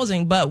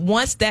housing. But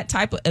once that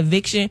type of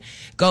eviction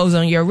goes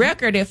on your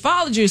record, it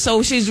follows you.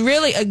 So she's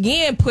really,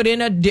 again, put in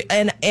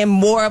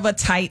more of a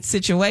tight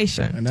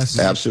situation. And that's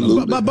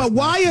absolutely. But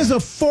why is a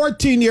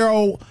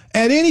 14-year-old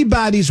at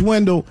anybody's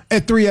window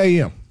at 3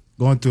 a.m.?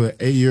 Going through an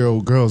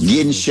 8-year-old girl's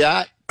getting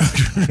shot?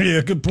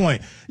 Yeah, good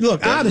point.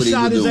 Look, I'd have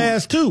shot his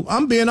ass too.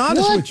 I'm being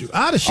honest with you.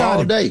 I'd have shot him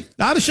all day.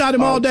 I'd have shot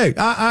him all day.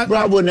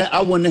 I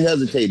wouldn't have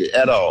hesitated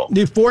at all.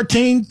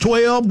 14,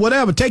 12,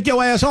 whatever. Take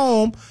your ass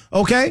home,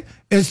 okay,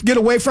 and get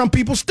away from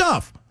people's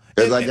stuff.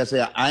 Like I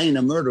said, I ain't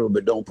a murderer,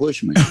 but don't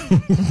push me.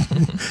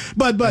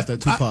 But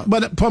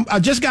I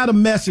just got a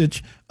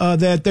message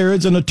that there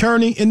is an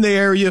attorney in the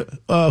area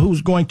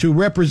who's going to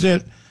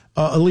represent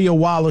Aaliyah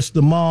Wallace,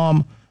 the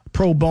mom,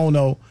 pro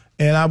bono.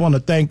 And I want to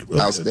thank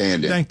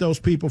those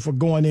people for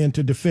going in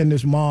to defend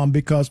this mom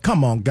because,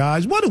 come on,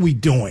 guys, what are we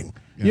doing?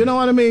 Yeah. You know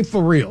what I mean?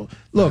 For real.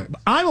 Look,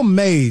 I'm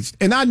amazed,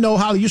 and I know,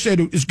 Holly, you said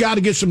it's got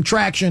to get some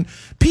traction.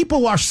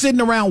 People are sitting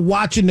around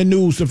watching the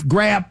news of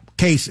grab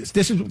cases.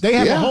 They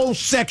have a whole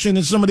section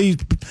in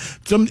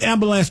some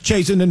ambulance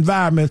chasing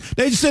environments.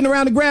 They just sitting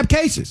around to grab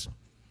cases.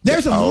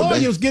 There's some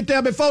lawyers get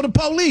there before the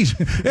police.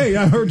 Hey,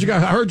 I heard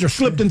you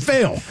slipped and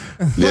fell.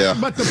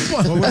 But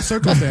what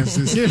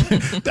circumstances?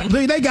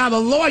 They got a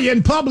lawyer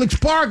in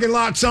Publix parking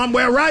lot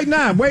somewhere right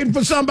now, waiting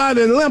for somebody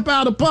to limp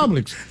out of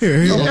Publix.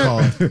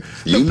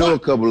 You know a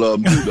couple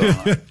of them.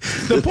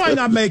 The point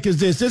I make is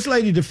this: this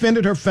lady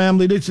defended her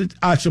family.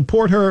 I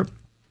support her.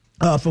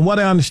 From what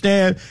I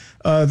understand,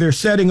 they're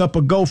setting up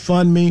a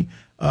GoFundMe.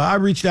 I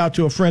reached out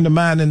to a friend of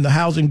mine in the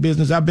housing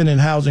business. I've been in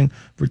housing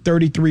for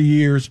 33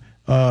 years.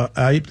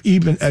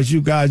 Even as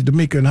you guys,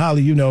 Demica and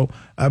Holly, you know,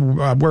 I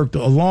worked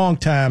a long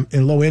time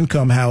in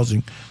low-income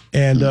housing.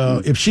 And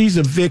if she's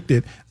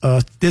evicted,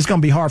 it's going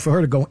to be hard for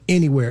her to go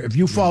anywhere. If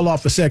you fall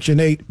off a Section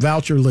 8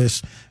 voucher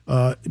list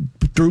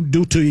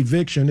due to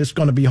eviction, it's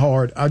going to be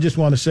hard. I just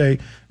want to say,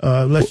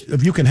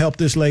 if you can help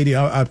this lady,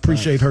 I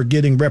appreciate her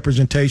getting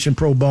representation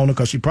pro bono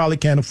because she probably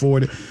can't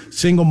afford it.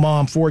 Single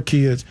mom, 4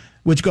 kids.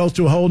 Which goes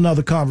to a whole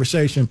nother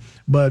conversation.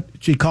 But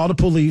she called the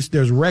police.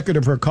 There's record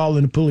of her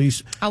calling the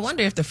police. I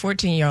wonder if the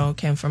 14-year-old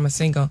came from a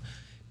single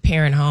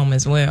parent home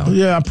as well.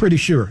 Yeah, I'm pretty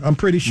sure.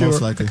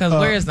 Most likely.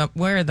 Because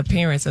where are the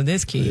parents of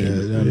this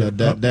kid?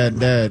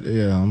 Dad.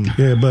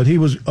 Yeah, but he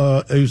was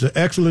an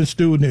excellent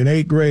student in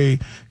 8th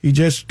grade. He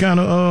just kind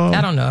of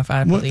I don't know if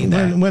I believe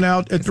that. Went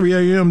out at 3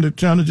 a.m. to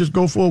trying to just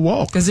go for a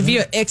walk. Because if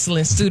you're an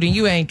excellent student,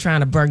 you ain't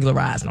trying to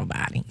burglarize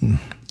nobody.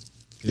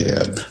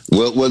 Yeah.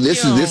 Well,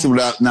 this is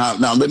without now.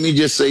 Let me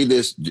just say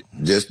this.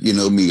 Just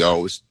me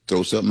always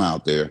throw something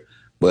out there.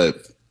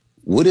 But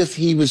what if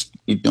he was,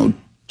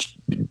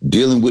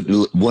 dealing with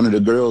one of the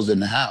girls in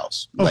the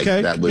house? Okay.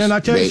 Like that was, can I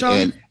tell you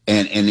something?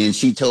 And then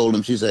she told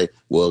him, she said,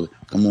 "Well,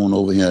 come on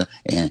over here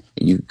and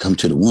you come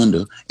to the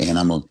window, and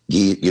I'm gonna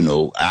get, and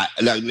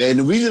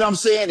the reason I'm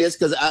saying this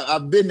because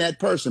I've been that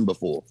person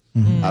before.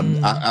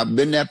 Mm-hmm. I've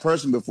been that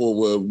person before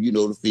where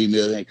the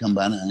female ain't come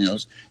by the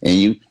house,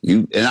 and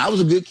and I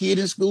was a good kid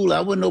in school.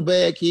 I wasn't no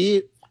bad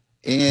kid,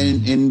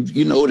 and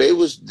they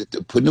was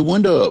putting the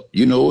window up,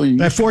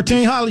 And at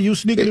 14, Holly, you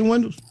sneaking in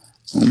windows.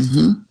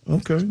 Mm-hmm.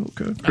 Okay.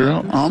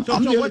 Girl, I'm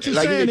so what you're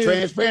saying is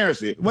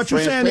transparency. What you're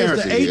saying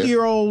is the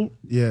 8-year-old.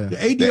 Yeah. The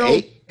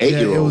 8-year-old.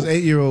 It was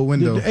 8-year-old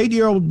window. The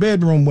 8-year-old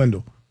bedroom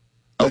window.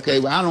 Okay,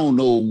 well, I don't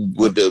know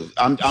what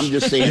I'm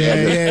just saying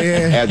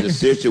as a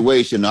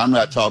situation. I'm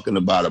not talking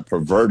about a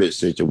perverted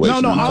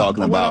situation. I'm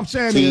talking about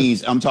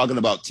teens. I'm talking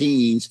about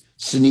teens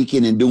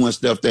sneaking and doing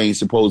stuff they ain't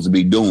supposed to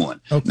be doing.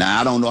 Okay. Now,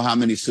 I don't know how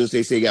many sisters.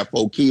 They say they got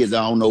 4 kids.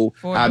 I don't know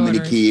how many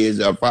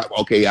kids.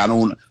 Okay, I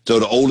don't. So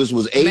the oldest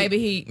was 8.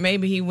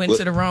 Maybe he went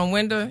to the wrong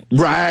window.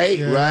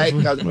 Right. I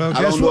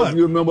don't know if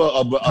you remember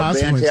a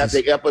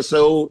fantastic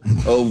episode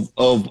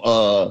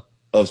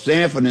of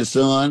Sanford and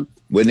Son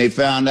when they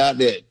found out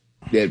that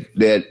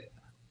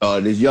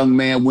this young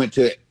man went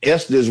to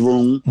Esther's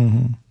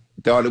room,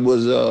 thought it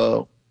was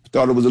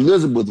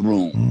Elizabeth's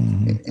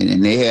room,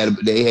 and they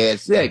had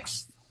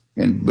sex.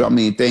 And I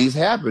mean, things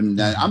happen.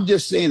 Now, I'm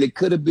just saying it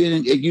could have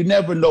been. You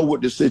never know what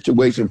the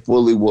situation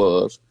fully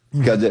was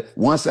because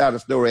one side of the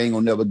story ain't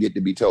gonna never get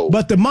to be told.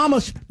 But the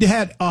mama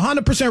had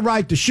 100%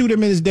 right to shoot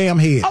him in his damn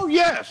head. Oh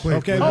yes.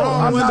 Okay.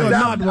 Wrong window,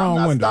 not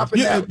wrong window.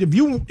 If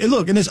you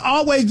look, and it's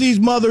always these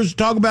mothers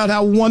talk about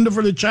how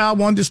wonderful the child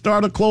wanted to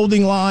start a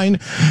clothing line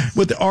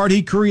with the art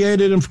he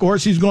created. And of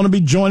course, he's going to be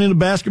joining the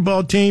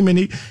basketball team,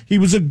 and he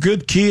was a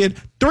good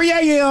kid. 3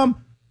 a.m.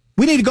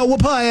 We need to go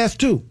whoop her ass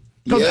too.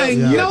 Because ain't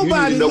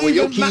nobody leaving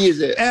your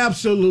kids at.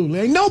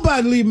 Absolutely. Ain't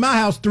nobody leaving my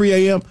house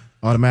 3 a.m.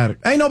 Automatic.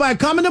 Ain't nobody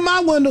coming to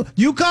my window.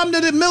 You come to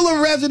the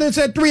Miller residence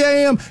at 3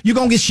 a.m., you're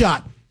going to get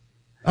shot.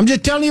 I'm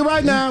just telling you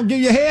right now, give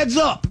your heads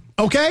up,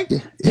 okay?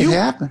 It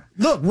happened.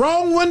 Look,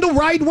 wrong window,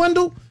 right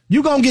window,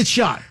 you going to get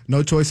shot.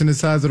 No choice in the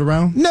size of the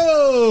round?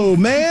 No,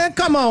 man.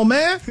 Come on,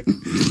 man.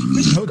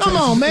 Come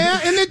on,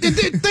 man. And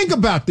think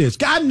about this.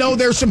 I know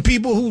there's some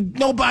people who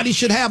nobody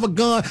should have a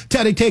gun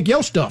till they take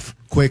your stuff.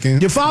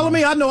 Quicken. You follow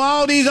me? I know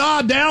all these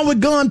down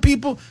with gun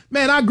people.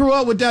 Man, I grew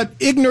up with that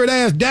ignorant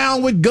ass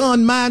down with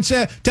gun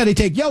mindset till they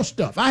take your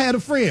stuff. I had a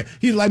friend.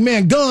 He's like,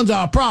 man, guns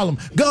are a problem.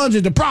 Guns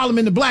is the problem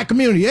in the black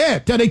community. Yeah,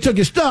 till they took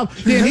his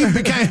stuff. Then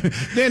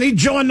he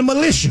joined the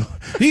militia.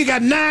 He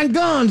got 9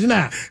 guns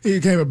now. He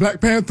became a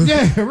Black Panther.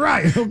 Yeah,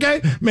 right.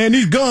 Okay? Man,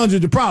 these guns are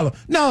the problem.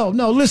 No,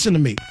 listen to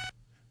me.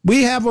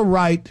 We have a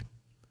right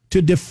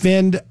to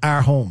defend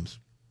our homes.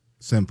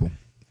 Simple.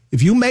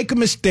 If you make a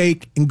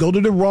mistake and go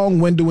to the wrong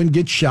window and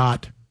get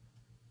shot,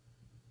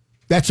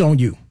 that's on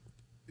you.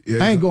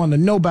 Yeah. I ain't going to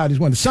nobody's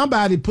window.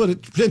 Somebody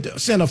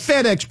sent a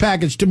FedEx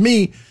package to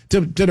me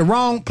to the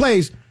wrong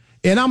place,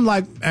 and I'm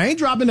like, I ain't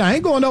dropping that. I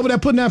ain't going over there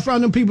putting that in front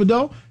of them people,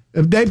 though.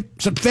 If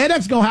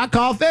FedEx I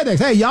call FedEx.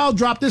 Hey, y'all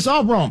dropped this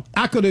off wrong.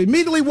 I could have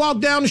immediately walked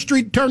down the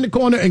street, turned the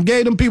corner, and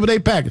gave them people their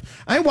package.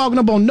 I ain't walking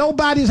up on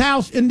nobody's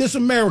house in this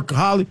America,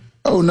 Holly.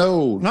 Oh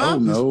no! Huh? Oh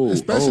no!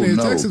 Especially in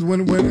Texas,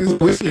 when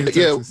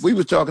we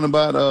were talking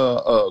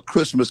about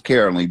Christmas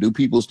caroling. Do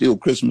people steal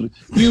Christmas?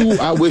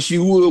 I wish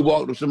you would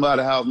walk to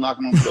somebody's house,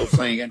 knocking on the door,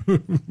 singing.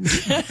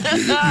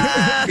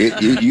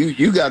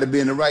 You got to be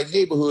in the right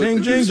neighborhood.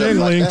 Jing, jing,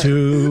 jingling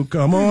too.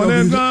 Come on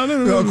and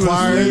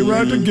choir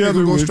right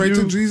together. Go straight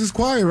to Jesus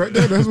choir right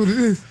there. That's what it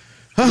is.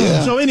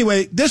 Yeah. So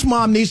anyway, this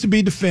mom needs to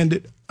be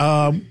defended.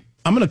 I'm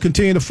going to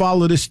continue to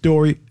follow this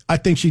story. I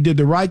think she did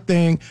the right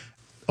thing.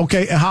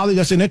 Okay, and Holly,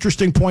 that's an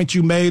interesting point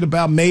you made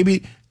about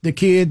maybe the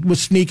kid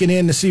was sneaking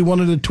in to see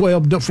one of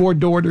the 4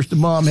 daughters the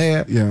mom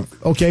had. Yeah.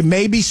 Okay,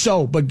 maybe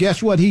so, but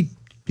guess what? He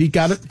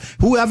got it.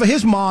 Whoever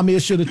his mom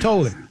is should have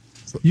told him.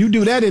 You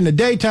do that in the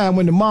daytime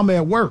when the mama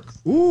at work.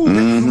 Ooh,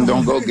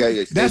 don't go get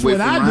it. That's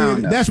when I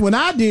did it. That's when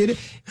I did it.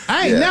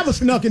 I ain't never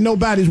snuck in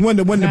nobody's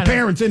window when the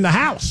parents in the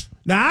house.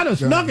 Now, I done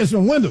snuck in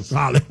some windows,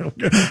 Holly.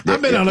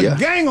 I've been on a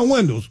gang of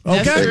windows.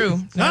 Okay? That's true.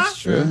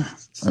 That's true.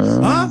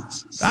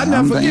 I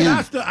never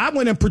forget. I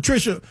went in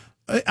Patricia.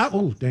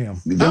 Oh,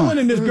 damn. I went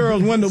in this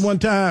girl's window one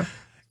time,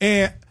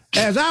 and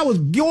as I was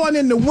going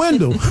in the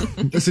window,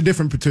 it's a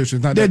different Patricia.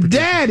 Not the that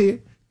Patricia.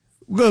 daddy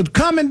was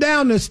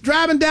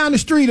driving down the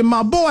street, and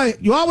my boy,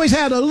 you always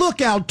had a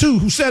lookout, too,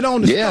 who sat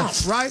on the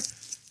stump, right?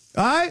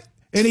 All right?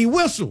 And he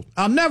whistled.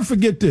 I'll never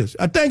forget this.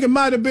 I think it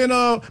might have been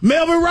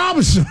Melvin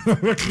Robinson.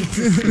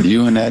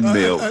 You and that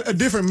Melvin. A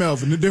different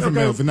Melvin.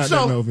 Melvin, not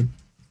that Melvin.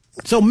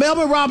 So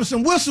Melvin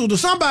Robinson whistled, or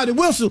somebody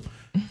whistled,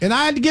 and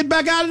I had to get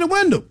back out of the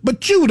window.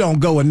 But you don't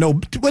go and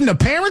know when the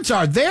parents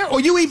are there,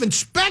 or you even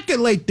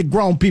speculate the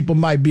grown people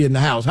might be in the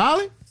house,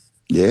 Holly?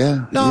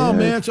 Yeah. No,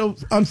 man. So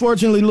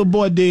unfortunately, little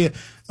boy did.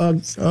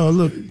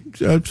 Look,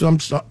 I'm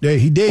sorry.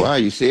 He did. Wow,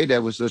 you said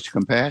that with such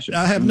compassion.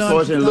 I have none.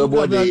 Unfortunately, little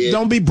boy did.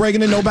 Don't be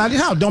breaking in nobody's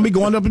house. Don't be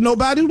going up in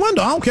nobody's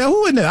window. I don't care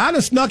who in there. I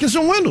done snuck in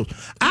some windows.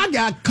 I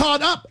got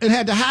caught up and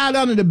had to hide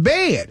under the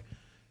bed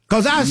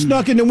because I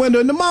snuck in the window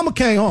and the mama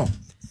came home.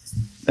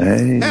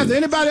 Hey. Has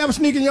anybody ever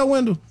sneak in your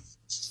window?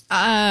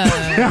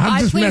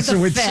 I plead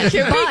the fifth.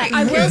 But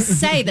I will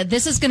say that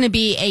this is going to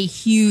be a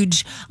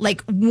huge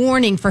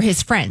warning for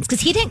his friends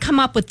because he didn't come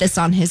up with this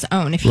on his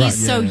own. If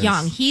he's so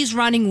young, he's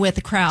running with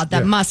a crowd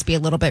that must be a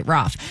little bit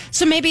rough.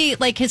 So maybe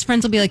his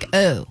friends will be like,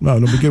 "Oh, no,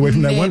 get away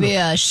from that window. Maybe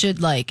I should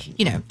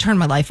turn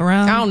my life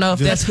around." I don't know if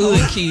that's hood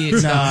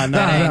kids.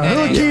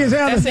 Hood kids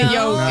that's in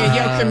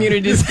your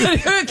community.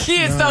 Hood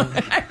kids don't.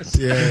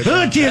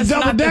 Hood kids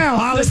double down,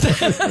 Holly.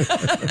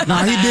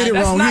 Nah, he did it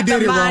wrong.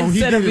 He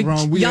did it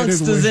wrong.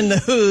 Youngsters in the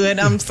hood.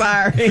 I'm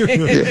sorry.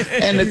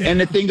 and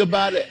the thing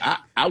about it,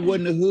 I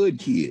wasn't a hood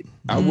kid.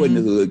 I wasn't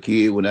a hood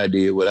kid when I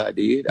did what I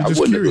did. I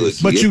wasn't a hood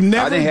kid. But you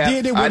never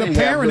did it with a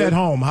parent at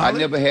home, Holly. I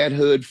never had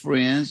hood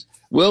friends.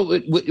 Well,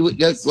 you really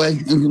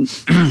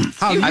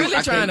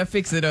trying to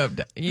fix it up.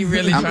 You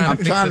really trying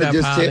to fix it up,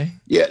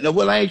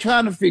 Holly. I ain't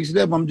trying to fix it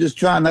up. I'm just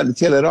trying not to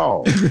tell it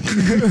all.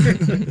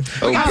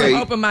 Okay.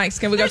 Open mics.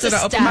 Can we go to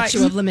the open mics?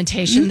 Statute of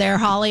limitation there,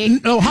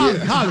 Holly. No,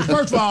 Holly.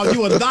 First of all,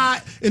 you a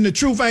lie, and the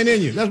truth ain't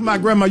in you. That's my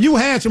grandma. You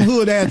had some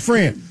hood ass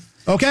friend.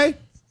 Okay.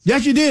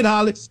 Yes, you did,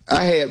 Holly.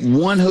 I had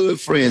one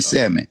hood friend,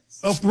 Sammy.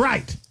 Oh,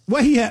 right.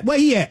 Where he at?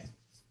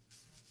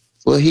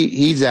 Well,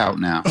 he's out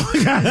now.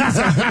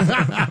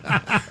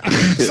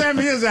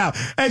 Sammy is out.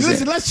 Hey,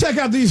 listen, let's check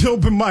out these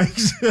open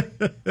mics.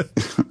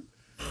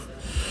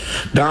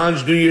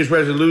 Don's New Year's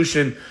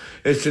resolution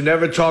is to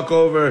never talk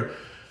over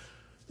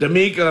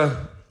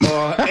Demica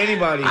or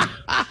anybody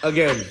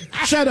again.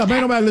 Shut up.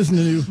 Ain't nobody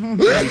listening to you.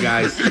 Hey,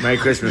 guys. Merry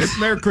Christmas.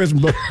 Merry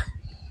Christmas, bro.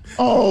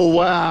 Oh,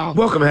 wow.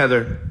 Welcome,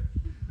 Heather.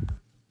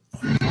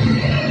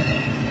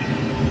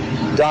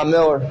 Don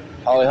Miller,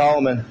 Holly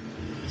Holloman.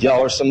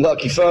 Y'all are some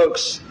lucky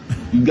folks.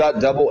 You got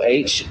Double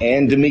H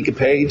and Demica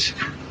Paige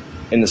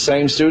in the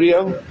same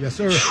studio? Yes,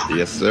 sir.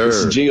 Yes, sir.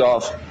 It's G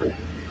off.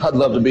 I'd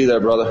love to be there,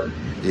 brother.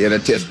 Yeah, the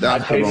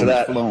I'd pay for testosterone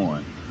that. is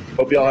flowing.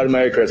 Hope y'all had a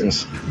Merry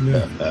Christmas.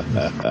 Yeah.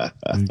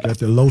 He got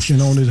the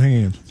lotion on his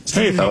hands.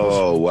 Hey, fellas.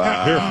 Oh, wow.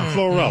 Pat here from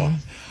Florella.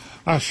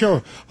 I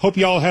sure hope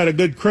y'all had a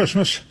good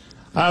Christmas.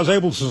 I was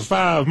able to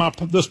survive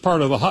this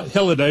part of the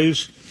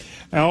holidays.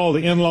 And all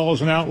the in-laws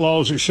and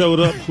outlaws that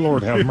showed up,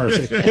 Lord have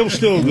mercy. It was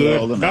still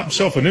good. Got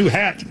himself a new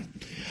hat.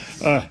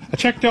 I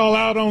checked y'all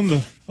out on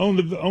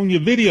your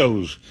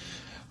videos.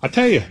 I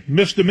tell you,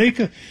 Miss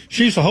Demica,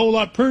 she's a whole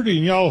lot prettier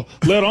than y'all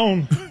let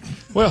on.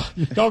 Well,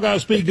 y'all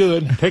guys be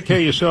good. Take care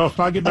of yourself.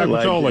 I'll get back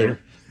with y'all later.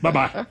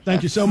 Bye-bye.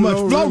 Thank you so much.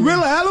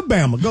 Florilla,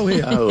 Alabama. Go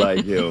ahead. I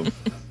like you.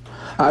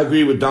 I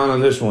agree with Don on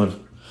this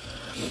one.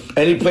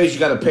 Any place you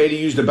got to pay to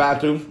use the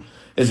bathroom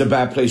is a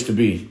bad place to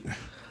be.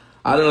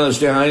 I don't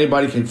understand how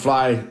anybody can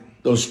fly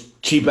those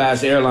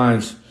cheap-ass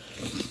airlines.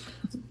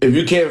 If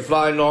you can't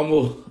fly a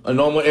normal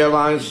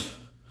airlines,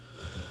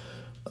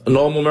 a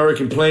normal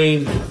American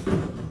plane,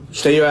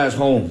 stay your ass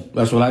home.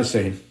 That's what I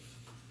say.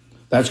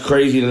 That's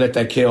crazy to let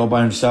that kid all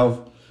by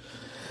himself.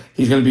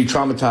 He's going to be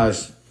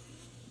traumatized.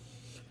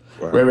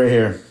 Wow. Right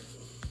here.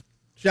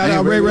 Shout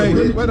out Ray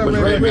Ray. What up,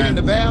 Ray Ray? In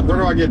the bathroom? Where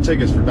do I get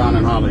tickets for Don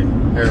and Holly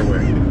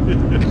Airway?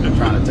 I'm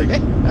trying to take a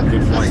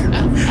good flight.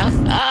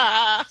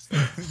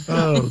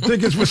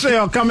 Tickets for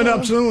sale coming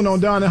up soon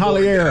on Don and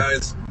Holly Air.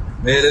 Guys,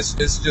 man, it's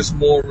just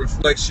more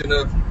reflection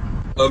of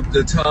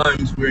the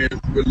times we're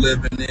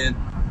living in.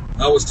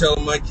 I was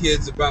telling my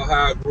kids about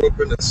how I grew up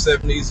in the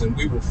 70s and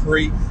we were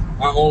free.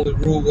 Our only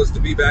rule was to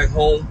be back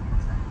home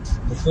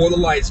before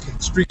the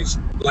street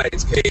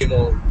lights came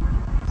on.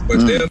 But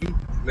them,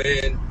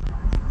 man,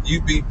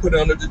 you'd be put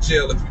under the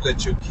jail if you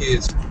let your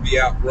kids be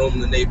out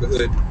roaming the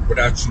neighborhood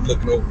without you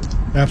looking over.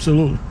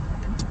 Absolutely.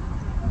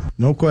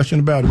 No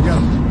question about it.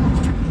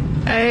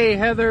 Hey,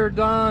 Heather,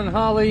 Don,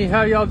 Holly,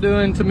 how y'all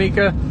doing?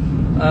 Tamika.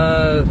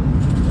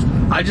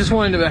 I just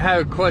wanted to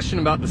have a question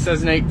about the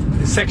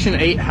Section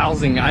 8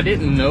 housing. I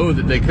didn't know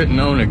that they couldn't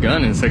own a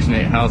gun in Section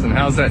 8 housing.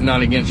 How's that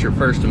not against your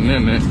First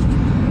Amendment?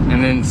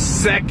 And then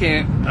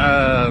second,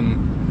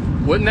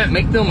 wouldn't that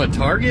make them a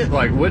target?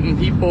 Like, wouldn't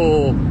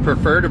people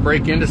prefer to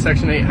break into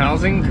Section 8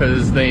 housing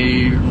because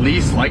they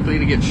least likely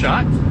to get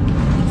shot?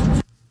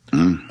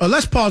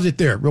 Let's pause it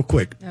there real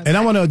quick. Okay. And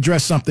I want to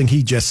address something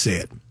he just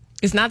said.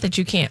 It's not that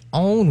you can't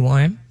own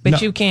one,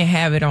 but you can't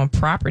have it on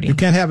property. You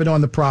can't have it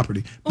on the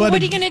property. Well, what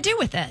are you going to do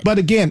with it? But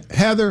again,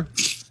 Heather,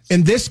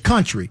 in this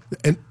country,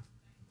 and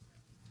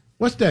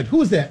what's that?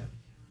 Who is that?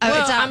 There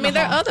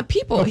are other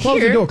people here.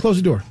 Close the door. Close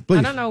the door, please.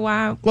 I don't know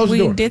why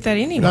we did that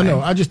anyway.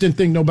 No, I just didn't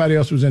think nobody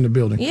else was in the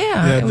building.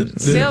 Yeah,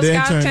 sales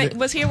guy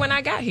was here when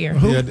I got here.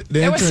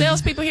 There were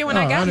salespeople here when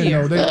I got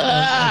here.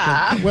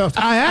 Well,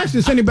 I asked,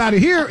 is anybody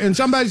here? And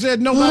somebody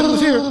said nobody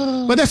was here.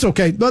 But that's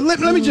okay. But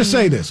let me just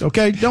say this,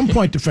 okay? Don't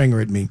point the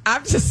finger at me.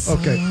 I'm just...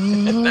 Okay.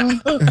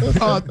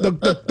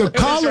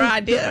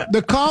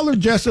 The caller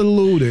just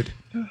alluded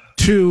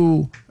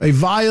to a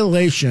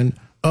violation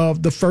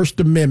of the First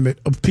Amendment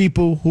of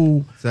people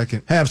who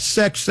have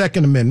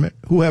Second Amendment,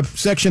 who have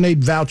Section 8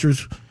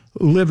 vouchers,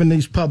 who live in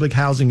these public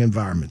housing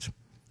environments.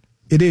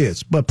 It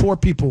is. But poor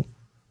people,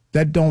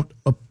 that don't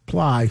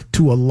apply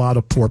to a lot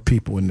of poor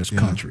people in this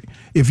country.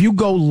 If you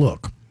go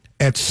look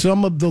at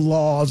some of the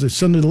laws and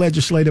some of the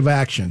legislative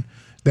action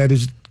that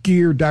is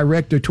geared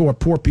directed toward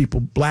poor people,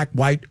 black,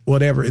 white,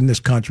 whatever, in this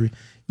country,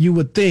 you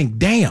would think,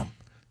 damn,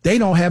 they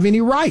don't have any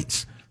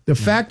rights. The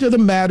fact of the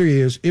matter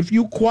is, if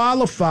you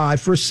qualify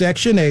for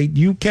Section 8,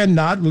 you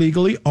cannot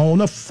legally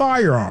own a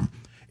firearm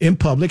in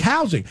public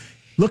housing.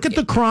 Look at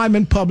the crime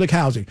in public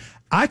housing.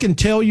 I can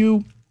tell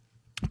you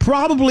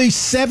probably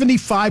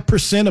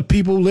 75% of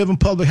people who live in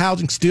public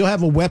housing still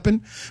have a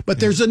weapon. But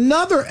there's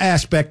another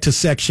aspect to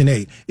Section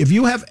 8. If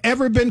you have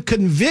ever been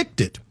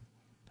convicted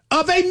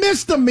of a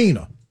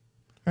misdemeanor,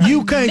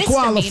 you can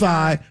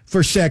qualify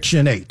for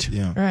Section 8.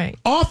 Yeah. Right.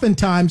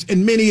 Oftentimes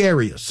in many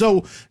areas.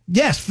 So,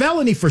 yes,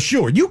 felony for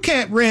sure. You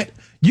can't rent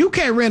there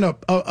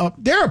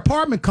are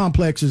apartment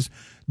complexes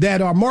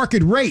that are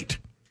market rate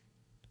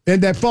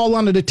and that fall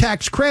under the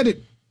tax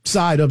credit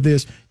side of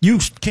this. You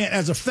can't,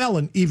 as a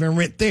felon, even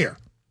rent there.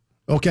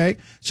 Okay,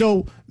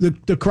 so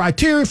the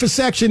criteria for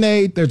Section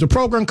 8, there's a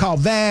program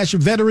called VASH,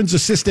 Veterans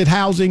Assisted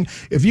Housing.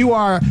 If you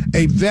are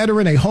a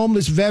veteran, a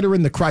homeless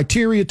veteran, the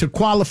criteria to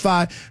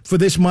qualify for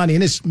this money,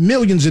 and it's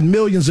millions and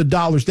millions of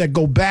dollars that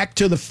go back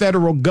to the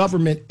federal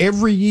government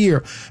every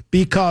year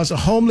because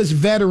homeless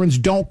veterans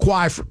don't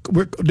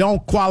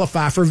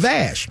qualify for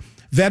VASH,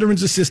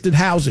 Veterans Assisted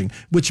Housing,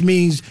 which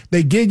means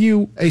they give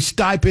you a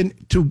stipend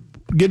to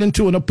get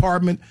into an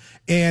apartment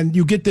and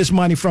you get this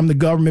money from the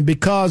government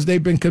because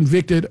they've been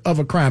convicted of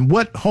a crime.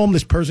 What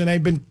homeless person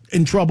ain't been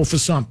in trouble for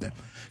something?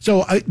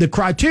 So the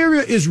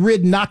criteria is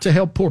written not to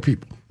help poor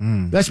people.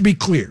 Let's be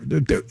clear.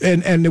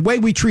 And the way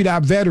we treat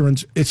our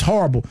veterans, it's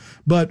horrible.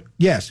 But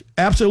yes,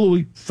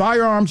 absolutely,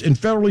 firearms in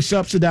federally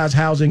subsidized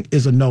housing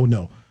is a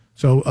no-no.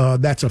 So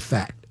that's a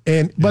fact.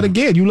 But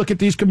again, you look at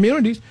these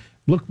communities,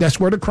 look, that's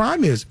where the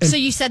crime is. And so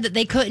you said that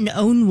they couldn't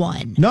own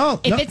one.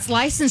 No. If it's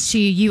licensed to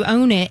you, you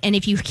own it. And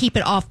if you keep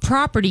it off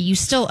property, you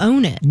still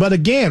own it. But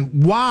again,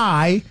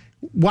 why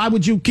why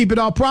would you keep it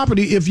all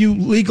property if you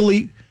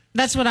legally?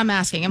 That's what I'm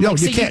asking. I'm No,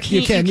 like, you can't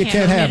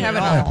have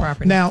it on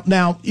property.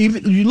 Now,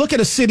 even you look at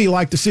a city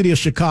like the city of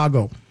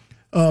Chicago.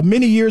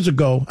 Many years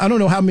ago, I don't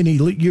know how many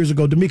years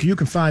ago, Demica, you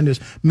can find this.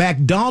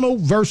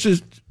 McDonald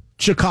versus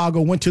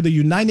Chicago went to the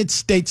United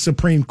States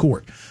Supreme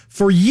Court.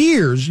 For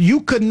years,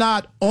 you could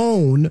not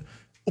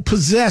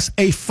possess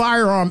a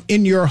firearm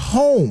in your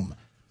home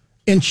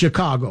in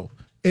Chicago.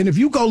 And if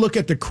you go look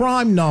at the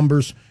crime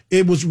numbers,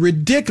 it was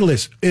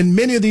ridiculous in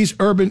many of these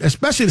urban,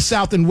 especially the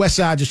south and west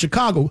sides of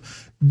Chicago.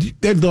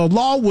 The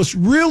law was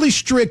really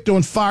strict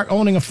on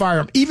owning a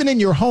firearm, even in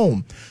your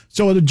home.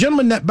 So the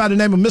gentleman by the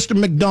name of Mr.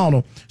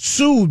 McDonald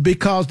sued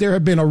because there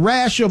had been a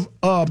rash of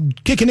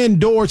kicking in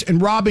doors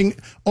and robbing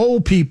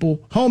old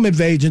people, home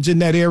invasions in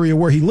that area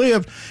where he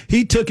lived.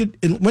 He took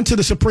it went to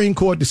the Supreme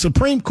Court. The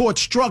Supreme Court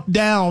struck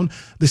down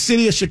the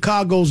city of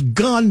Chicago's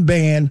gun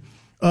ban.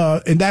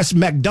 And that's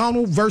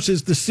McDonald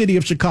versus the city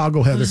of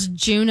Chicago, Heather. It was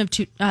June of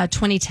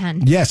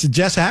 2010. Yes, it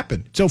just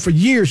happened. So for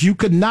years, you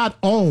could not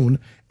own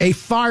a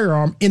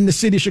firearm in the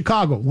city of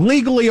Chicago,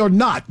 legally or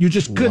not. You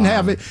just couldn't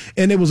have it,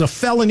 and it was a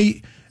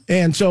felony.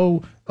 And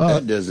so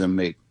that doesn't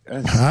make.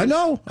 I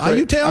know.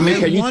 You tell me.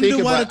 Can you wonder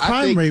think why about, the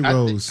crime rate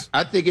rose.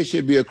 I think it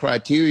should be a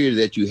criteria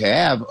that you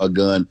have a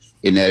gun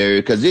in that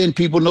area, because then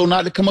people know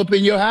not to come up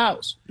in your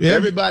house. Yeah.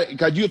 Everybody,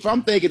 because if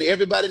I'm thinking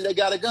everybody that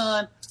got a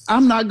gun,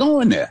 I'm not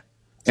going there.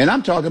 And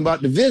I'm talking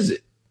about the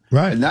visit,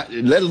 right? And not,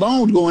 let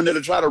alone going there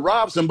to try to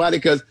rob somebody,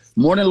 because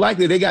more than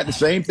likely they got the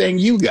same thing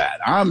you got.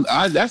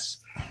 I just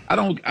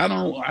don't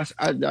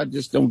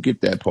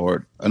get that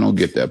part. I don't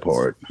get that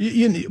part.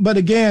 But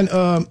again,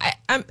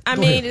 I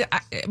mean,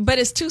 but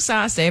it's two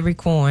sides to every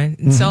coin.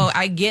 Mm-hmm. So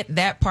I get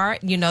that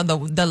part. You know,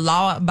 the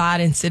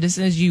law-abiding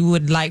citizens, you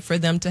would like for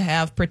them to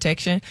have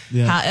protection.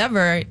 Yeah.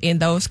 However, in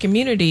those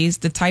communities,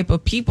 the type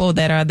of people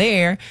that are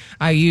there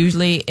are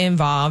usually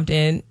involved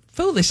in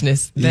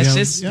foolishness.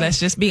 Let's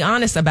just be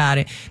honest about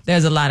it.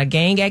 There's a lot of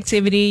gang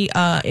activity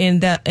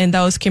in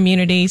those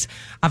communities.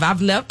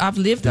 I've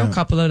lived in a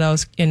couple of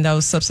those in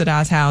those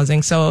subsidized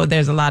housing. So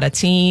there's a lot of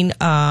teen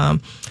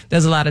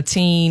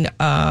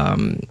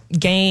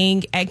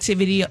gang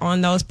activity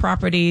on those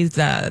properties.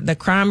 The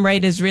crime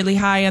rate is really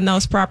high on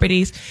those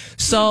properties.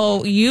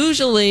 So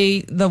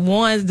usually the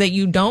ones that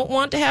you don't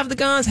want to have the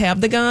guns,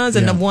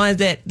 and the ones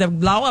that the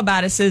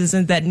law-abiding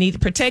citizens that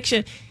need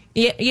protection,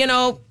 you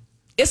know,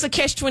 it's a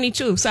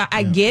catch-22. So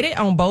I get it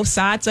on both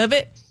sides of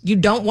it. You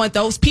don't want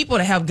those people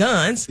to have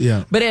guns.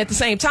 Yeah. But at the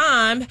same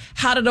time,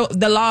 how do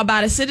the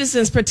law-abiding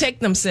citizens protect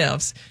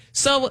themselves?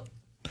 So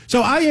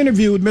I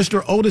interviewed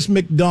Mr. Otis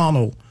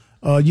McDonald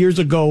years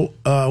ago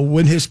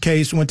when his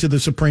case went to the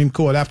Supreme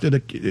Court after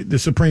the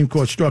Supreme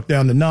Court struck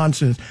down the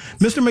nonsense.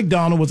 Mr.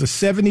 McDonald was a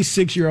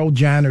 76-year-old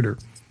janitor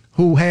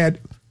who had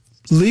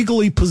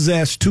legally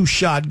possessed 2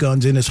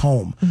 shotguns in his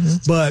home. Mm-hmm.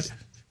 But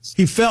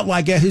he felt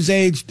like at his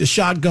age, the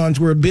shotguns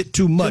were a bit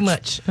too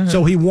much. Uh-huh.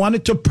 So he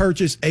wanted to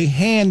purchase a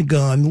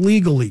handgun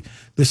legally.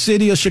 The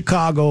city of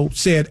Chicago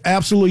said,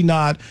 absolutely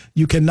not.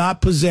 You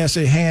cannot possess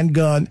a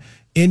handgun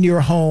in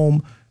your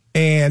home.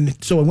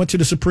 And so it went to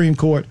the Supreme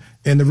Court,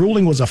 and the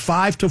ruling was a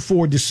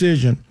 5-4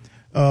 decision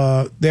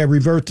that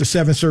reversed the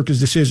Seventh Circuit's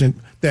decision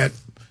that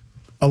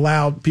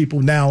allowed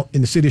people now in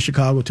the city of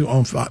Chicago to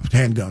own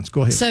handguns.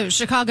 Go ahead. So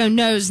Chicago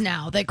knows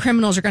now that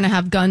criminals are going to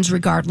have guns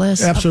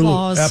regardless of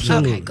laws.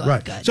 Absolutely. Okay, good,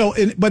 right. good. So,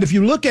 but if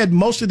you look at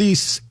most of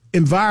these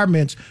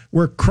environments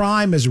where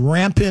crime is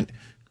rampant,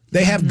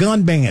 they have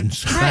gun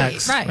bans. Right.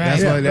 That's why.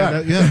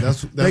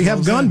 That's they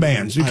have gun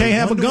bans. You can't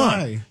have a gun.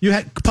 Why. You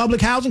have public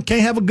housing,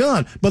 can't have a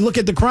gun. But look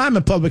at the crime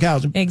in public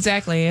housing.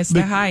 Exactly, it's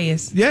the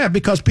highest. Yeah,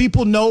 because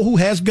people know who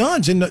has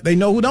guns and they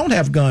know who don't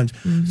have guns.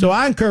 Mm-hmm. So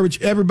I encourage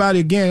everybody.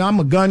 Again, I'm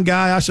a gun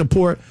guy. I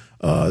support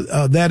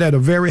that at a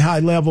very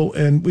high level,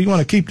 and we want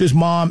to keep this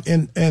mom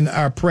in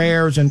our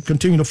prayers and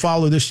continue to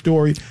follow this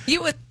story.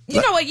 You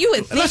know what you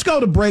would think? Let's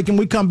go to break, and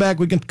we come back.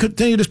 We can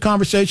continue this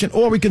conversation,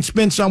 or we can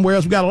spend somewhere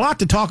else. We've got a lot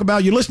to talk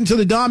about. You're listening to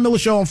the Don Miller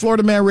Show on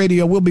Florida Man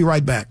Radio. We'll be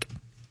right back.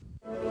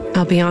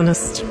 I'll be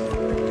honest,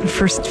 the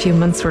first few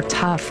months were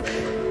tough.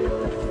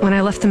 When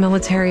I left the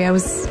military, I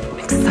was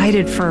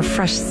excited for a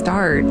fresh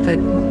start,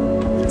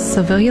 but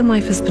civilian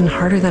life has been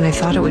harder than I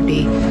thought it would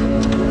be.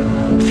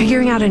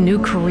 Figuring out a new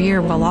career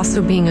while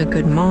also being a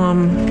good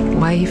mom,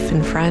 wife,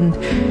 and friend.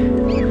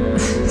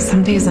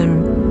 Some days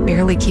I'm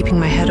barely keeping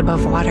my head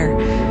above water.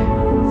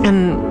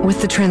 And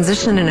with the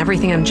transition and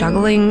everything I'm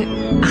juggling,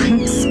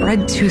 I'm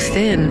spread too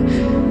thin.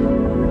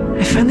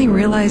 I finally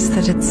realized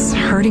that it's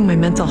hurting my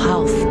mental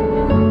health.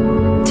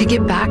 To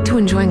get back to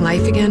enjoying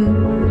life again,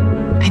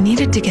 I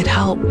needed to get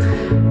help.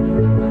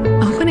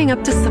 Opening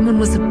up to someone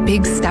was a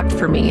big step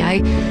for me.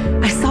 I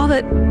saw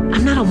that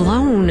I'm not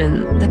alone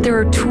and that there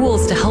are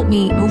tools to help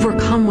me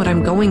overcome what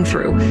I'm going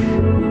through.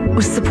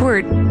 With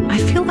support, I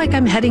feel like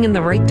I'm heading in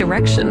the right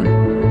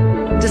direction.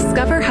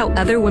 Discover how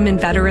other women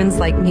veterans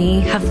like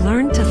me have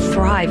learned to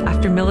thrive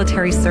after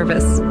military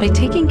service by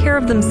taking care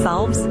of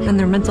themselves and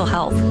their mental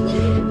health.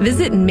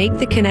 Visit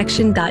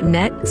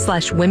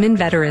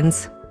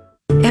maketheconnection.net/womenveterans.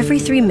 Every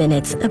 3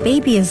 minutes, a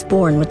baby is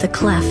born with a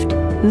cleft.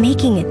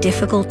 making it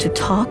difficult to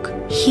talk,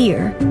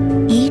 hear,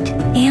 eat,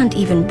 and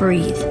even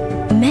breathe.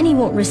 Many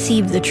won't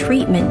receive the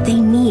treatment they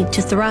need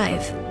to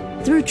thrive.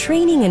 Through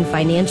training and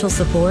financial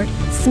support,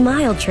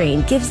 Smile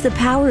Train gives the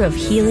power of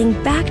healing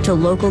back to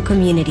local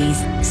communities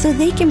so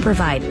they can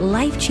provide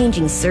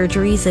life-changing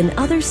surgeries and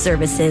other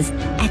services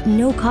at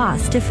no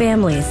cost to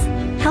families.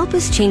 Help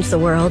us change the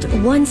world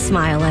one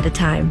smile at a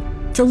time.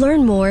 To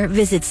learn more,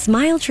 visit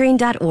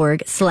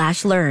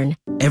smiletrain.org/learn.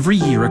 Every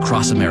year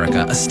across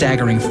America, a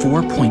staggering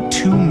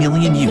 4.2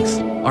 million youth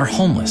are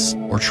homeless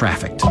or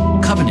trafficked.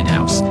 Covenant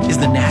House is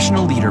the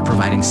national leader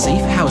providing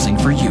safe housing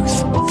for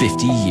youth,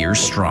 50 years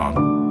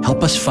strong.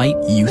 Help us fight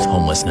youth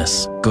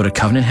homelessness. Go to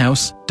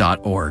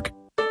covenanthouse.org.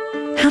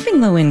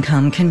 Having low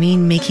income can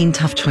mean making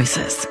tough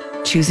choices.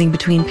 Choosing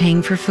between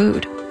paying for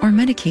food or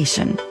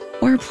medication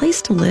or a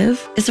place to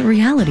live is a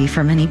reality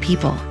for many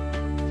people.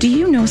 Do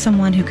you know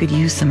someone who could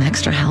use some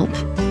extra help?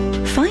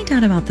 Find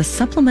out about the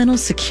Supplemental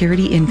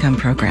Security Income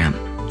Program,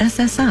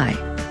 SSI,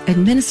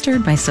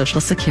 administered by Social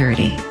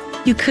Security.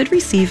 You could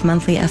receive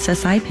monthly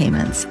SSI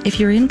payments if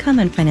your income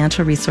and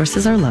financial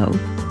resources are low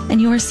and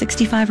you are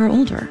 65 or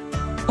older,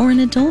 or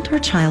an adult or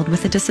child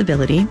with a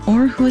disability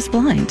or who is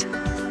blind.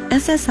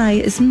 SSI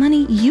is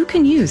money you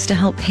can use to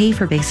help pay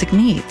for basic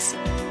needs,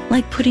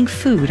 like putting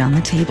food on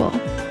the table,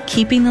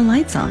 keeping the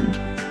lights on,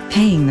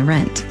 paying the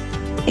rent.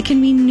 It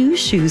can mean new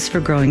shoes for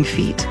growing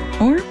feet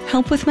or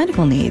help with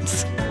medical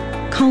needs.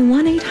 Call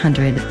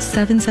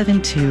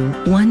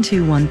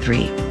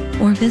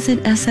 1-800-772-1213 or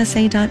visit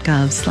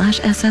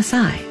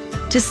ssa.gov/SSI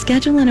to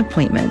schedule an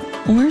appointment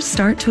or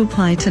start to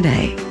apply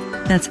today.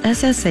 That's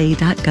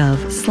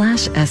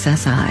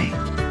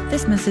ssa.gov/SSI.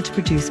 This message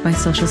produced by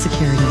Social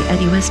Security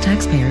at U.S.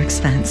 taxpayer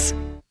expense.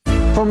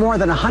 For more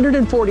than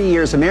 140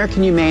 years,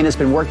 American Humane has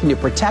been working to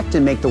protect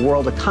and make the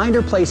world a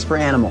kinder place for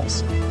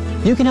animals.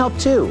 You can help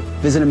too.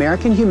 Visit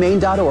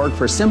AmericanHumane.org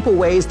for simple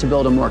ways to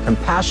build a more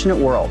compassionate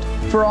world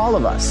for all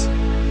of us.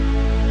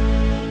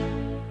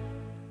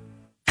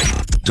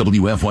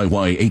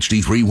 WFYY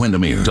HD3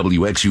 Windermere,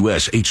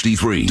 WXUS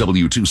HD3,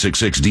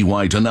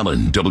 W266DY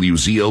Dunellen,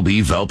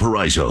 WZLB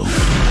Valparaiso,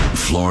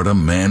 Florida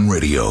Man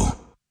Radio.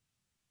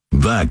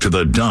 Back to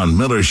the Don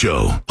Miller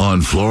Show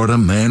on Florida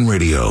Man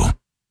Radio.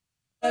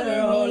 Let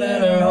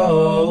her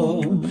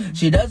ho.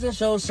 She doesn't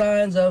show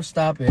signs of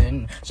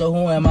stopping, so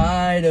who am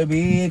I to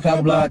be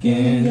cock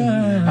blocking?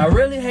 I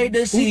really hate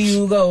to see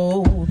you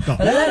go.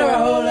 Let her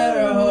ho, let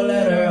her ho,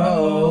 let her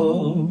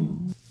ho.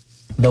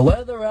 The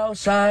weather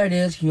outside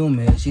is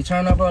humid. She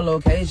turned up her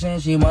location,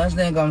 she must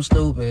think I'm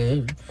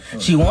stupid.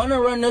 She wanna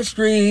run the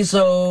street,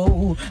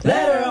 so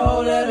let her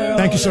ho, let her ho.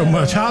 Thank you so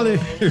much, Holly.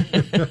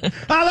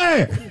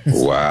 Holly!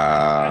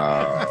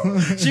 Wow.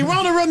 She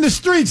wanna run the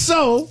street,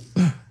 so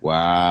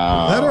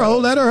wow. Let her ho,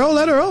 let her ho,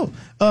 let her ho.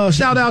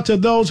 Shout out to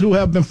those who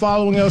have been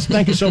following us.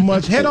 Thank you so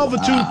much. Head over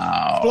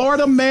to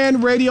Florida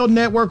Man Radio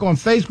Network on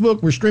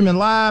Facebook. We're streaming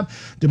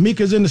live.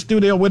 Demica's in the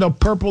studio with her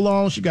purple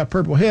on. She got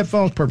purple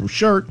headphones, purple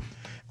shirt.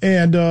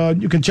 And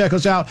you can check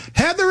us out.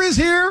 Heather is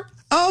here.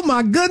 Oh,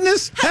 my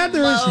goodness.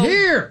 Heather is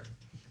here.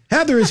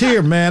 Heather is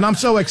here, man. I'm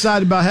so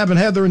excited about having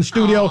Heather in the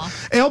studio.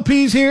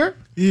 LP's here.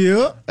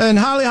 Yeah. And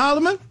Holly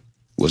Holloman.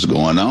 What's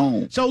going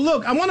on? So,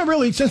 look, I want to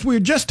really, since we were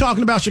just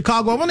talking about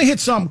Chicago, I want to hit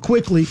something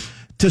quickly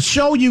to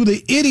show you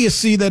the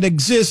idiocy that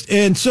exists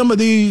in some of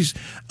these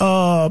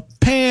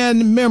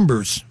PAN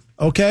members,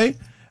 okay?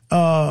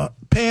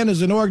 PAN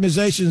is an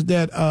organization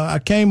that I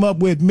came up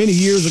with many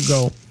years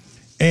ago,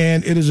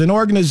 and it is an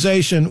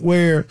organization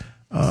where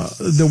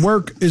the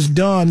work is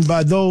done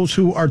by those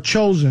who are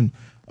chosen.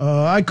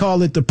 I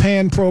call it the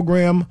PAN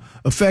program,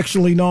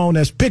 affectionately known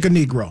as Pick a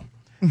Negro.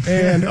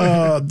 And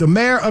the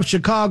mayor of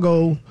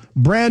Chicago,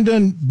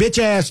 Brandon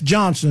bitch-ass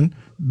Johnson,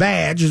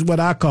 Badge is what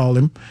I call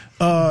him,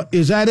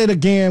 is at it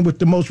again with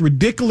the most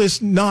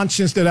ridiculous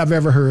nonsense that I've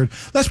ever heard.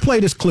 Let's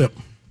play this clip.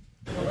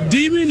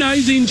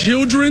 Demonizing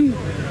children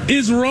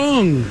is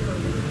wrong.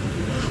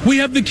 We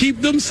have to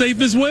keep them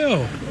safe as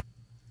well.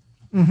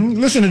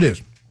 Listen to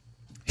this.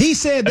 He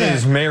said that. That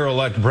is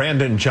Mayor-elect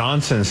Brandon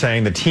Johnson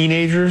saying the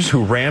teenagers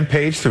who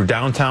rampaged through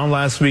downtown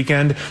last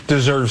weekend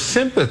deserve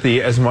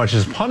sympathy as much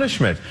as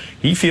punishment.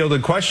 He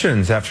fielded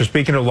questions after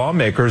speaking to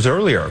lawmakers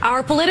earlier.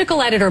 Our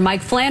political editor,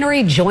 Mike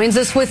Flannery, joins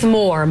us with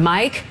more.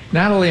 Mike?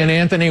 Natalie and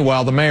Anthony,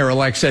 while the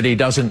mayor-elect said he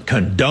doesn't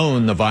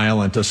condone the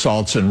violent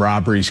assaults and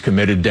robberies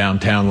committed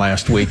downtown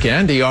last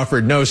weekend, he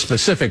offered no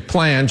specific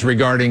plans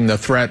regarding the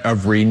threat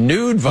of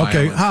renewed violence.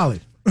 Okay,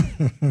 Holly.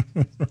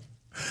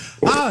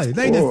 Holly,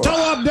 they just tore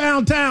up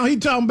downtown. He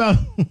talking about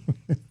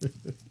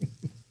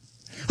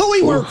who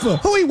he work for?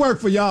 Who he work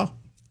for, y'all?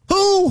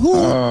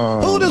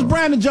 Who does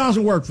Brandon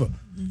Johnson work for?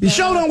 He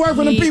sure don't work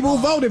for the people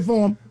who voted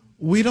for him.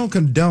 We don't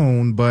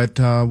condone, but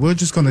we're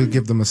just going to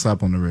give them a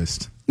slap on the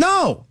wrist.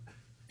 No.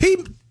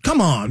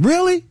 Come on,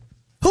 really?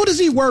 Who does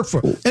he work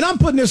for? And I'm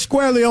putting this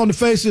squarely on the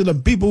face of the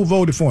people who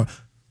voted for him.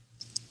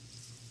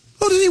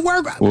 Who does he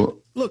work for?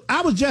 Look,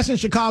 I was just in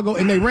Chicago,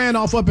 and they ran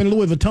off up in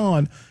Louis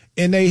Vuitton,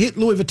 and they hit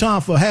Louis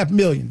Vuitton for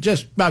 $500,000.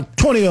 Just about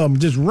 20 of them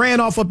just ran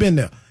off up in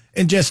there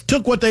and just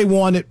took what they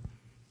wanted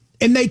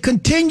And they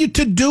continue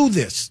to do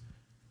this.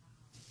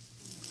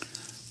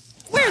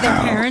 Where are their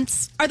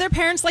parents? Are their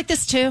parents like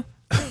this too?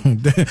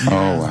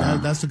 Wow.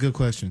 That's a good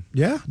question.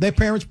 Yeah, their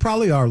parents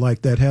probably are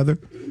like that, Heather,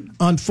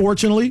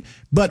 unfortunately.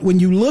 But when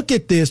you look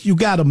at this, you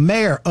got a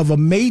mayor of a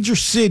major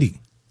city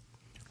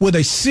with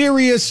a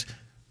serious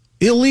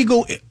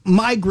illegal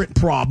migrant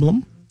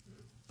problem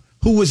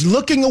who is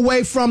looking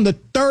away from the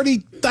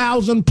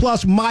 30,000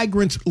 plus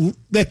migrants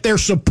that they're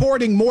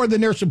supporting more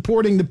than they're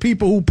supporting the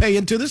people who pay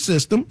into the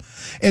system.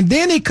 And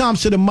then he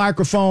comes to the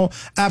microphone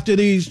after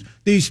these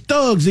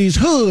thugs, these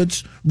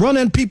hoods,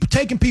 running people,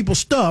 taking people's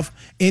stuff,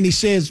 and he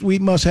says we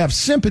must have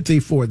sympathy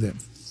for them.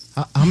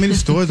 How many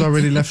stores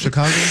already left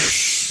Chicago?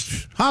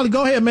 Holly,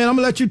 go ahead, man. I'm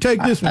going to let you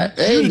take this one.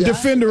 You're the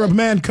defender of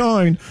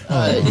mankind.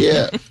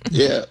 Yeah.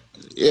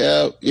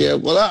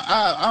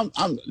 Well,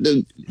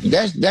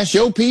 that's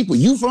your people.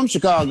 You from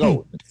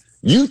Chicago.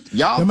 Y'all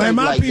think my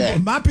like people,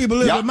 that. My people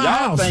live in my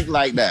house. Y'all think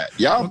like that.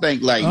 Y'all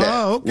think like that.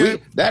 Oh,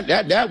 okay.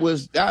 That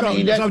was.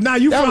 So now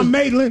you from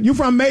Maitland? You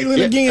from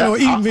Maitland again or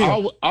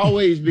Eatonville?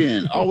 Always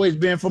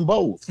been from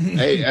both.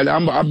 Hey, and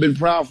I've been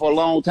proud for a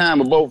long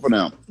time of both of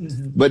them.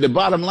 But the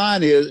bottom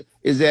line is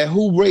that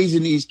who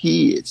raising these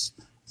kids?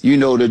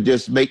 To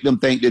just make them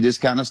think that this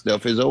kind of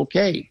stuff is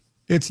okay.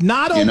 It's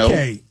not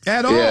okay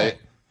at all. Yeah,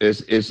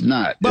 it's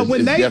not. But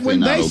when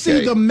they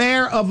see the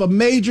mayor of a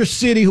major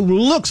city who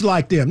looks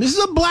like them, this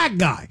is a black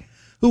guy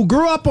who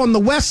grew up on the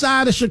west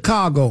side of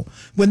Chicago.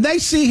 When they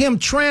see him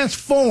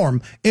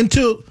transform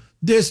into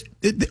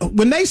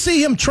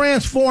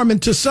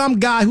some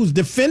guy who's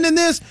defending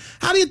this,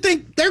 how do you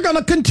think they're going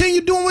to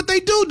continue doing what they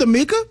do,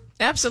 Demica?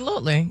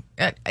 Absolutely.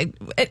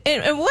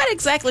 And what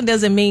exactly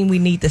does it mean we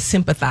need to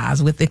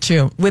sympathize with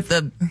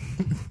the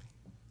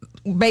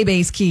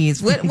baby's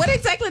kids? What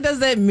exactly does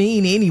that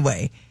mean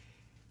anyway?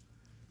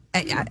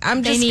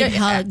 I'm just they need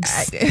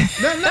hugs.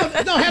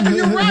 No, Heather,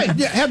 you're right.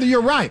 Yeah, Heather,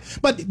 you're right.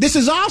 But this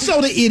is also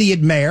the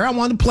idiot mayor. I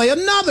want to play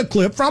another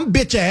clip from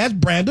bitch-ass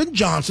Brandon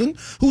Johnson,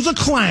 who's a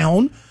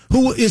clown,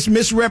 who is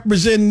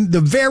misrepresenting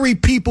the very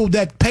people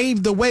that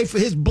paved the way for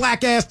his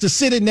black ass to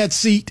sit in that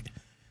seat.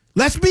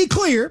 Let's be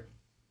clear.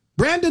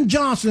 Brandon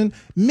Johnson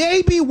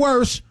may be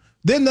worse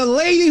than the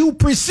lady who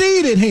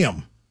preceded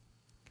him.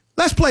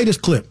 Let's play this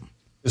clip.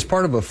 As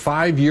part of a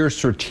 5-year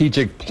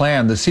strategic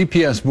plan, the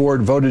CPS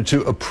board voted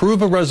to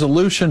approve a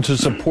resolution to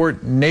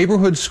support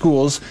neighborhood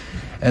schools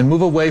and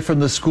move away from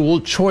the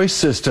school choice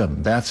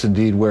system. That's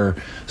indeed where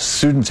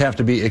students have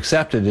to be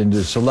accepted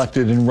into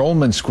selected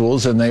enrollment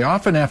schools, and they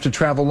often have to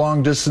travel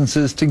long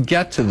distances to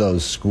get to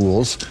those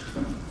schools.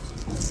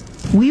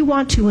 We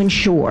want to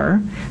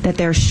ensure that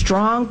there are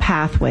strong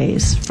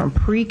pathways from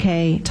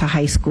pre-K to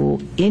high school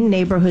in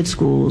neighborhood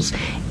schools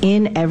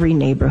in every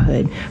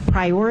neighborhood,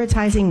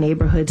 prioritizing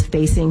neighborhoods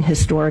facing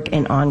historic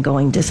and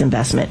ongoing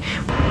disinvestment.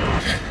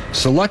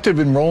 Selective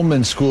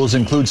enrollment schools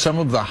include some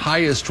of the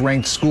highest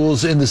ranked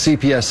schools in the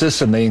CPS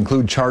system. They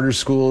include charter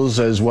schools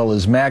as well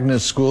as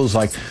magnet schools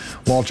like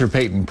Walter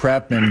Payton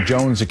Prep and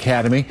Jones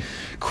Academy.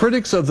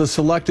 Critics of the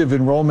selective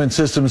enrollment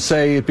system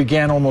say it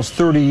began almost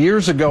 30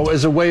 years ago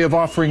as a way of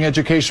offering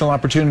educational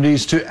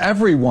opportunities to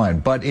everyone.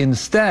 But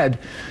instead,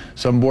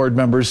 some board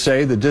members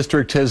say the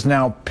district has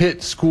now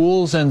pit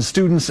schools and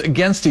students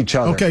against each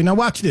other. Okay, now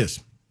watch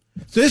this.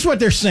 So this is what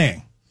they're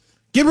saying.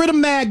 Get rid of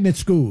magnet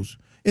schools.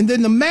 And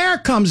then the mayor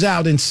comes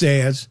out and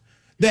says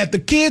that the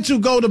kids who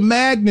go to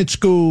magnet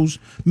schools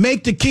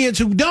make the kids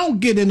who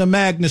don't get into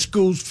magnet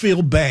schools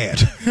feel bad.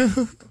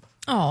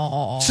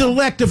 Aww.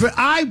 Selective.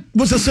 I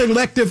was a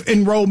selective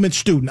enrollment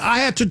student. I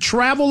had to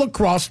travel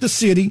across the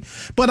city,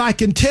 but I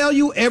can tell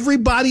you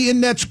everybody in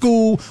that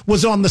school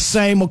was on the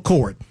same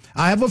accord.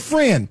 I have a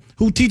friend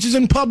who teaches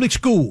in public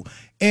school,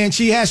 and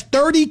she has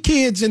 30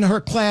 kids in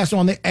her class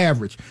on the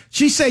average.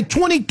 She say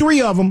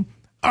 23 of them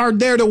are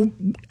there to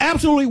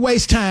absolutely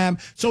waste time.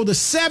 So the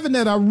 7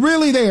 that are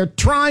really there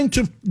trying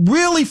to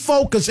really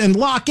focus and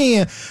lock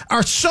in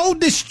are so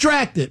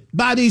distracted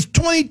by these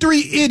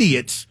 23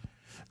 idiots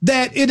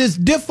that it is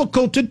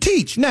difficult to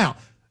teach. Now,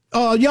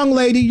 young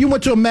lady, you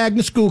went to a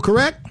magnet school,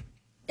 correct?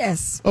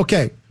 Yes.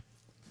 Okay.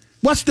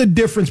 What's the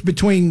difference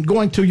between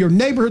going to your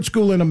neighborhood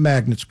school and a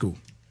magnet school?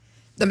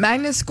 The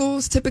magnet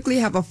schools typically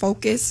have a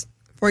focus.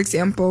 For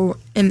example,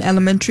 in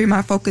elementary,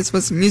 my focus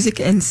was music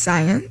and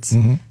science.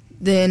 Mm-hmm.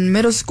 Then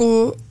middle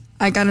school,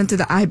 I got into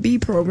the IB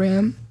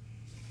program.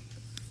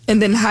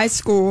 And then high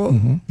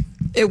school,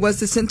 it was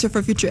the Center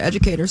for Future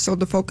Educators, so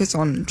the focus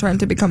on trying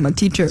to become a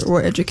teacher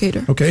or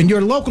educator. Okay, and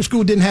your local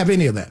school didn't have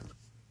any of that?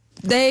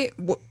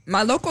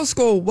 My local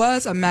school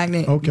was a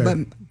magnet, but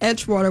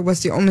Edgewater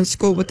was the only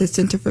school with the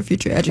Center for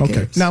Future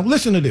Educators. Okay, now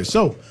listen to this.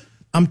 So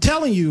I'm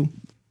telling you,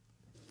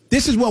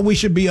 this is what we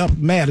should be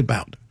mad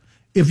about.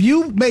 If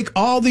you make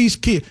all these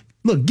kids,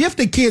 look,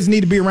 gifted kids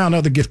need to be around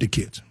other gifted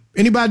kids.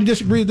 Anybody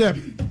disagree with that?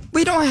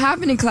 We don't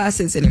have any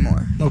classes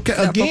anymore. Okay,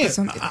 again,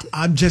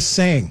 I'm just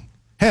saying,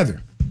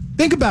 Heather,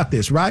 think about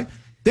this, right?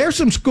 There's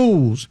some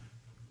schools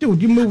Dude,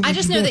 you move. I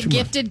just know that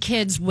gifted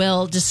kids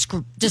will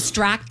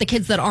distract the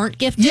kids that aren't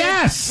gifted.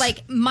 Yes.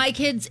 Like my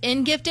kid's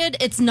in gifted,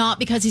 it's not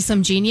because he's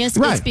some genius.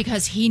 Right. It's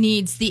because he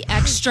needs the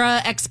extra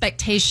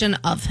expectation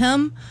of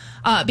him.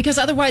 Because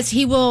otherwise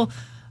he will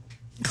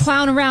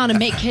clown around and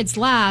make kids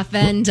laugh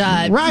and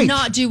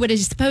not do what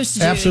he's supposed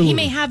to do. Absolutely. He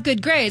may have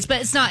good grades,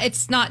 but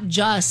it's not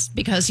just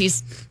because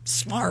he's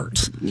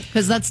smart,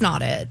 because that's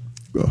not it.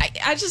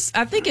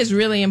 I think it's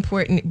really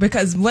important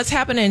because what's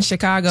happening in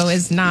Chicago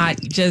is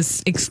not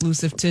just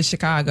exclusive to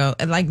Chicago.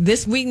 Like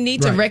this, we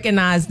need to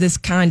recognize this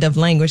kind of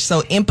language.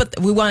 So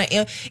we want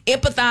to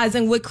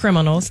empathizing with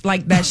criminals.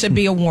 Like that should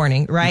be a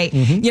warning, right?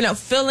 Mm-hmm. You know,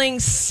 feeling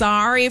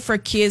sorry for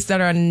kids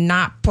that are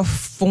not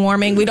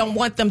performing. We don't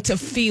want them to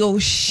feel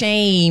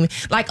shame.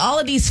 Like all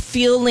of these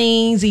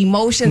feelings,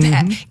 emotions,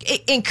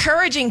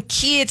 encouraging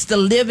kids to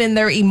live in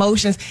their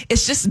emotions.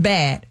 It's just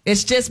bad.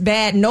 It's just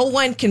bad. No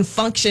one can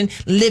function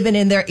living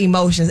in their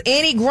emotions.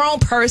 Any grown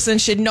person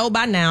should know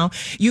by now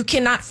you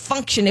cannot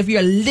function if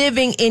you're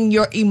living in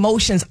your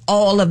emotions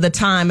all of the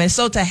time. And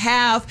so to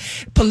have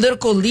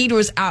political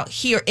leaders out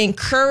here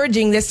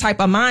encouraging this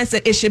type of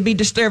mindset, it should be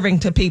disturbing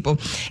to people.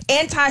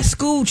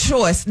 Anti-school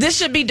choice. This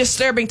should be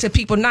disturbing to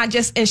people, not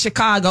just in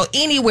Chicago,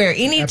 anywhere.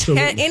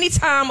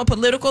 Anytime a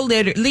political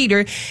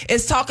leader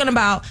is talking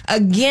about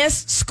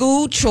against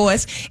school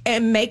choice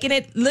and making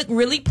it look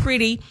really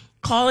pretty,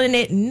 calling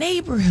it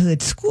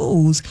neighborhood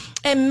schools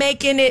and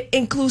making it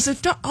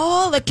inclusive to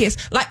all the kids.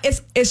 Like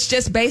it's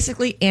just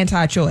basically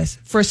anti-choice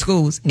for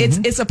schools.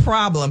 It's a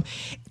problem.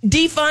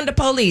 Defund the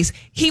police.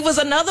 He was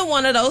another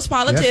one of those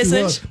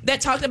politicians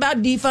that talked about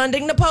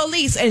defunding the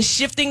police and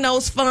shifting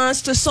those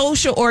funds to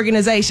social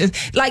organizations.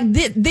 Like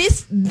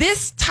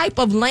this type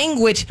of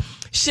language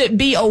should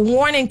be a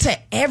warning to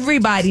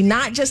everybody,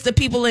 not just the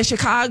people in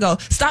Chicago.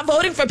 Stop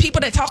voting for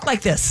people that talk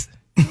like this.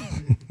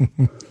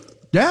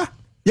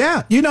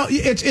 Yeah, you know,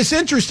 it's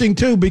interesting,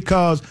 too,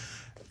 because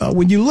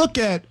when you look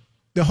at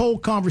the whole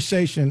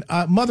conversation,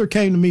 mother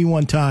came to me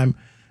one time.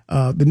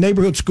 The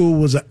neighborhood school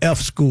was an F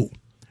school,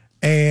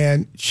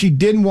 and she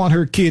didn't want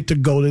her kid to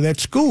go to that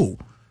school.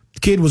 The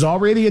kid was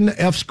already in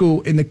the F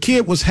school, and the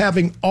kid was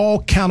having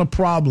all kind of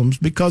problems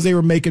because they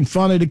were making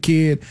fun of the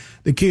kid.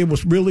 The kid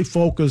was really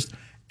focused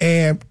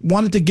and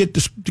wanted to get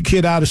the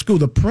kid out of school.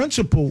 The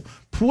principal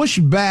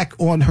pushed back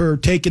on her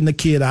taking the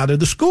kid out of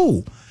the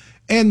school.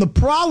 And the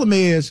problem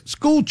is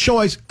school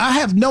choice. I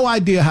have no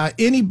idea how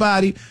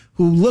anybody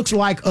who looks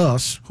like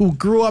us, who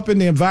grew up in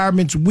the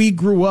environments we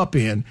grew up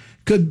in,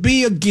 could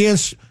be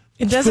against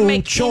it doesn't school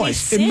make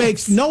choice. Any sense. It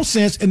makes no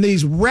sense. And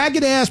these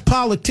ragged ass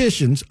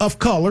politicians of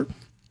color,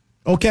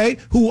 okay,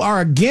 who are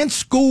against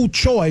school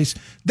choice,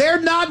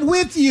 they're not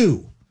with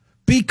you.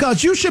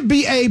 Because you should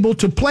be able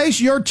to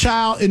place your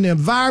child in the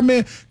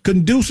environment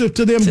conducive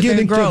to them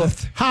getting to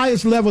the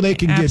highest level they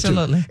can get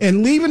to.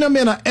 And leaving them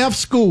in an F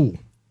school,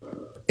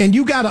 and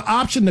you got an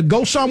option to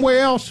go somewhere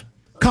else?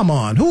 Come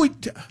on.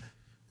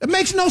 It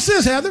makes no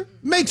sense, Heather. It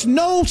makes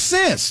no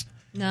sense.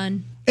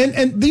 None.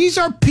 And these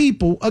are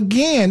people,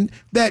 again,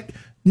 that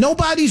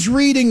nobody's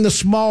reading the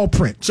small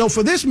print. So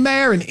for this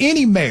mayor and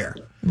any mayor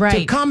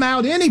to come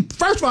out,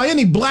 first of all,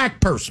 any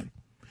black person,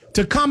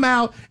 to come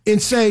out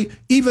and say,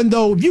 even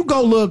though if you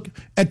go look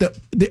at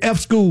the F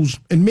schools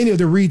in many of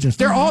the regions,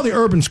 they're all the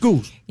urban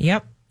schools.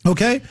 Yep.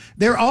 Okay?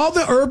 They're all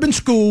the urban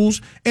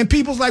schools, and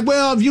people's like,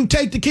 well, if you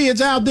take the kids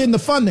out, then the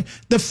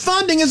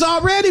funding has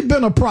already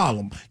been a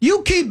problem.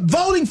 You keep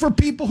voting for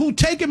people who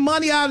taking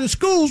money out of the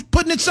schools,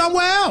 putting it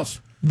somewhere else.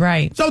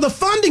 Right. So the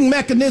funding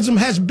mechanism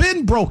has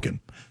been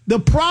broken. The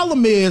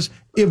problem is,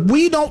 if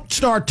we don't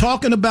start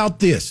talking about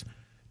this,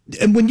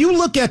 and when you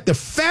look at the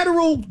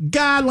federal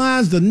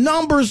guidelines, the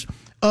numbers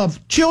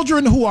of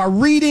children who are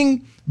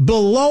reading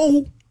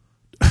below,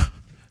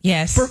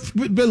 none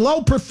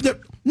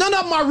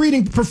of them are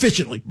reading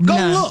proficiently. Go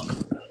look.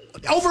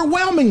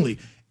 Overwhelmingly,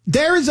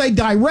 there is a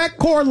direct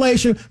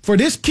correlation for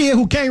this kid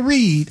who can't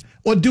read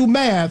or do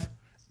math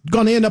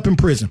going to end up in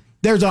prison.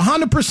 There's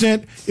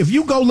 100%. If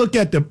you go look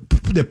at the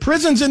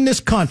prisons in this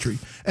country,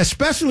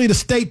 especially the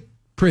state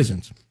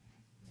prisons,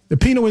 the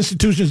penal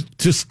institutions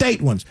to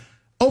state ones,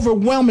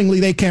 overwhelmingly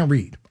they can't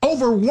read.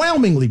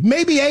 Overwhelmingly,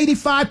 maybe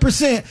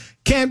 85%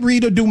 can't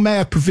read or do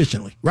math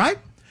proficiently, right?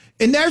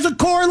 And there's a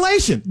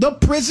correlation.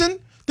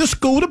 The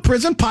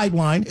school-to-prison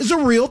pipeline is a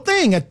real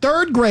thing. At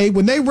third grade,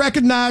 when they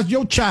recognize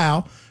your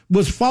child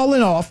was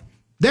falling off,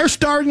 they're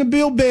starting to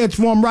build beds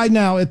for them right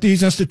now at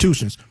these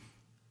institutions.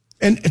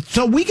 And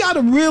so we got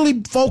to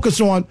really focus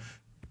on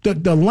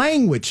the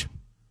language,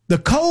 the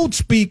code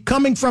speak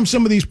coming from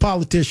some of these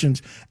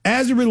politicians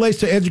as it relates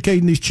to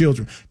educating these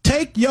children.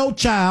 Take your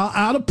child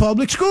out of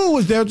public school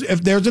if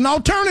there's an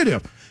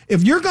alternative.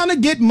 If you're going to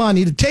get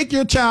money to take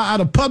your child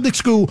out of public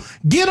school,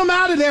 get them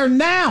out of there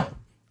now,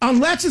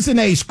 unless it's an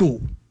A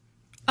school.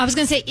 I was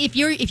going to say, if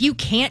you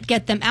can't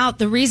get them out,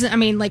 the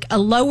reason, like a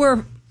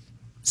lower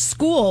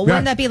school,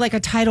 wouldn't that be like a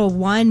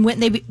Title I? Wouldn't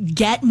they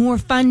get more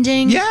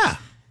funding? Yeah.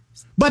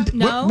 But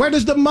where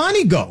does the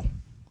money go?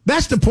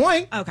 That's the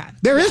point. Okay.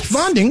 There is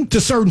funding to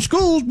certain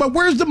schools, but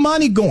where's the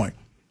money going?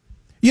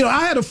 You know,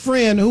 I had a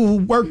friend who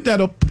worked at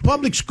a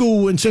public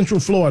school in Central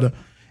Florida,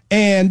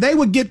 and they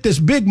would get this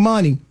big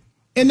money,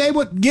 and they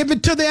would give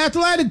it to the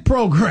athletic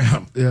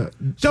program. Yeah.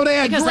 So they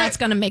had because that's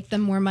going to make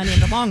them more money in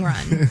the long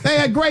run. They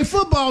had great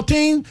football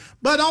team,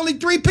 but only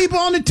 3 people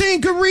on the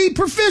team could read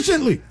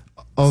proficiently.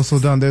 Also,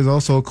 Don, there's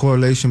also a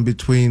correlation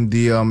between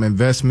the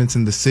investments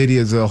in the city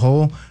as a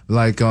whole,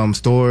 like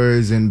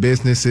stores and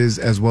businesses,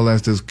 as well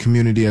as the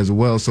community as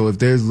well. So if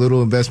there's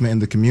little investment in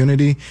the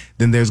community,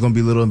 then there's going to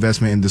be little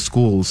investment in the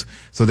schools.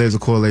 So there's a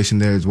correlation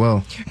there as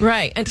well.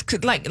 Right.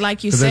 And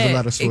like you said, there's a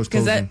lot of stores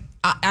closing.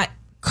 I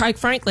quite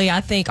frankly,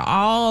 I think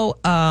all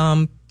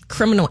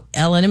criminal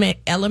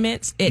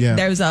elements,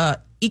 there's a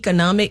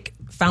economic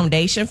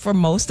foundation for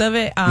most of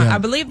it. I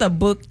believe the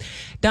book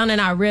Don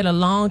and I read a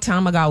long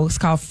time ago was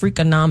called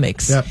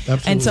Freakonomics. Yep,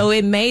 absolutely. And so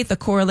it made the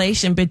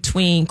correlation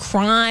between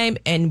crime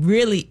and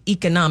really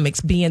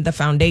economics being the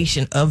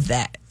foundation of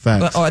that.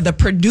 Facts. Or the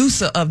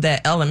producer of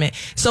that element.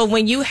 So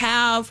when you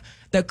have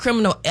the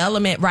criminal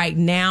element right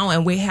now,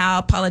 and we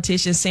have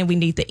politicians saying we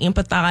need to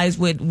empathize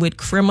with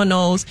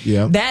criminals.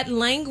 Yeah. That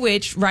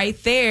language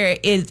right there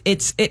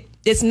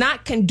it's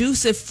not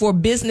conducive for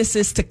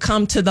businesses to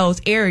come to those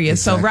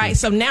areas. Exactly.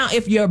 So now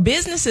if your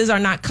businesses are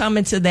not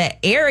coming to that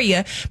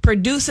area,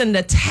 producing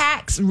the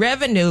tax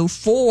revenue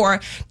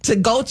to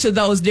go to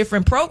those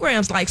different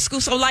programs like school.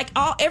 So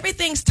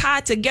everything's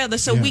tied together.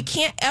 So we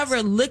can't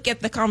ever look at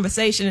the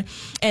conversation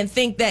and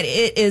think that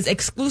it is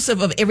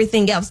exclusive of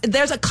everything else.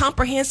 There's a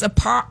comprehensive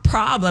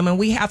problem, and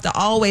we have to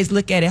always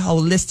look at it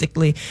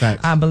holistically.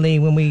 Facts. I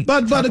believe when we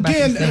But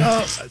again,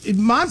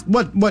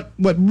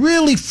 what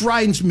really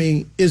frightens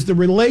me is the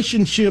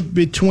relationship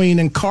between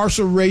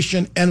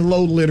incarceration and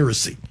low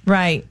literacy.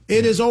 Right.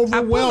 It is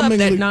overwhelmingly. I pulled up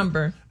that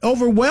number.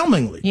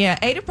 Overwhelmingly. Yeah,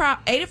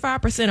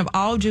 85% of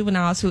all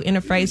juveniles who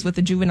interface with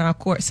the juvenile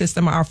court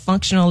system are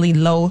functionally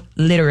low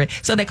literate.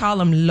 So they call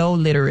them low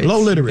literate.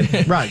 Low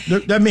literate, right.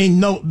 That means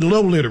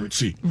low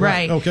literacy.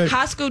 Right. Okay.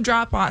 High school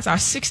dropouts are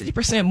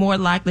 60% more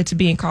likely to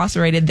be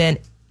incarcerated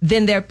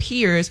than their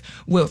peers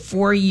with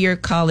 4-year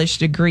college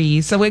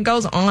degrees. So it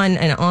goes on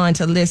and on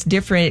to list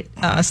different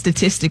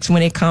statistics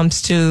when it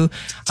comes to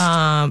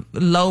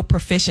low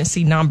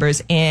proficiency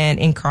numbers and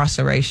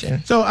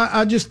incarceration. So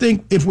I just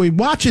think if we're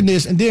watching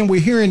this and then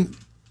we're hearing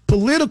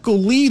political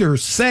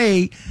leaders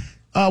say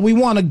we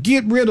want to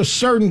get rid of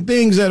certain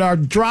things that are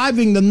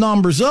driving the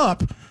numbers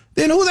up,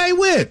 then who they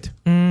with?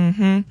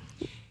 Mm-hmm.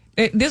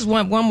 This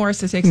one more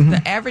statistic. Mm-hmm.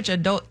 The average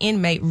adult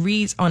inmate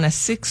reads on a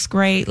 6th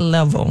grade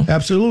level.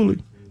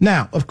 Absolutely.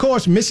 Now, of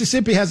course,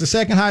 Mississippi has the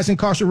second highest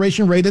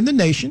incarceration rate in the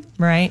nation.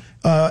 Right.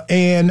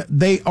 And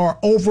they are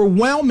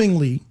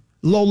overwhelmingly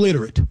low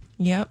literate.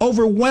 Yep.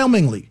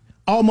 Overwhelmingly.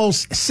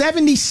 Almost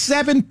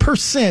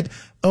 77%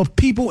 of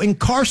people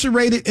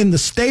incarcerated in the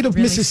state of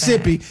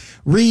Mississippi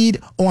read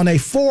on a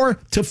 4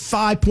 to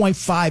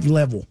 5.5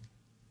 level.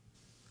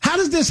 How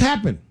does this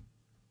happen?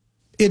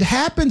 It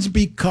happens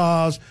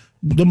because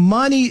the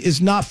money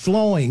is not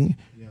flowing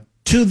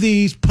to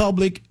these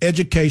public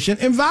education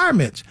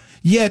environments.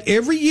 Yet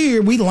every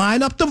year we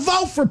line up to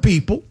vote for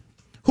people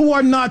who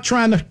are not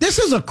trying to. This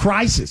is a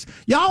crisis.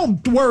 Y'all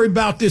worry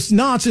about this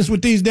nonsense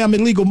with these damn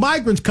illegal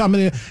migrants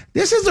coming in.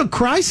 This is a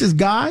crisis,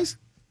 guys.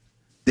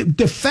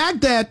 The fact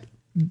that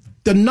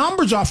the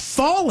numbers are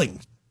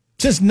falling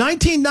since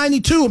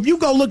 1992, if you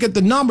go look at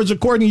the numbers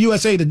according to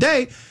USA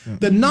Today,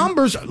 the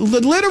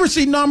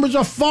literacy numbers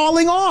are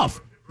falling off.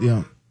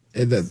 Yeah.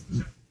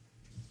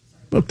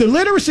 But the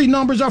literacy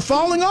numbers are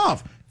falling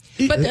off.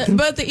 But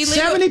the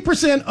illegal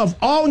 70% of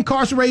all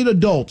incarcerated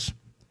adults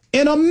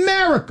in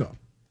America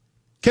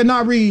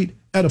cannot read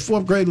at a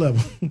 4th grade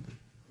level.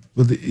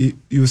 Well, you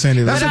were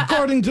saying that's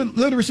according to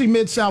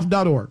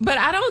literacymidsouth.org. But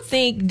I don't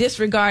think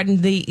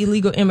disregarding the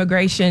illegal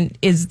immigration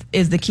is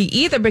the key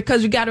either,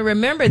 because you got to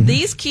remember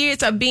these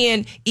kids are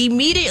being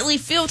immediately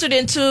filtered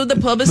into the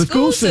public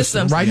school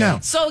system right now.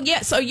 So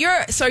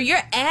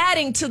you're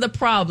adding to the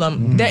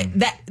problem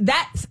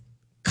that's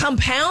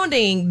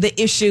compounding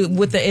the issue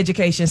with the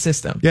education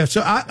system. Yeah, so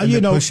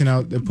they're pushing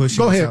out.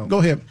 Go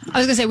ahead. I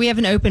was going to say we have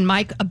an open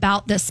mic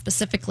about this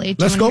specifically.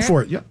 Let's go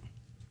for it. Yeah.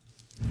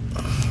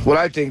 What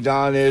I think,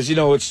 Don, is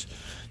it's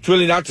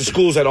really not the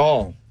schools at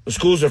all. The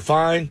schools are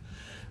fine.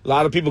 A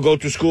lot of people go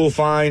through school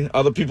fine.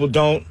 Other people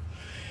don't.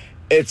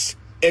 It's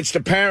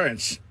the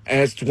parents,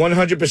 and it's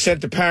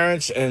 100% the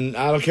parents. And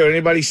I don't care what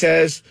anybody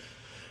says.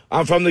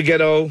 I'm from the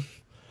ghetto.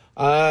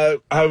 I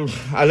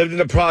lived in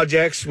the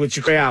projects, which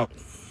you out.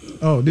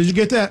 Oh, did you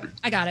get that?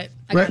 I got it.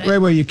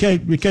 Ray, you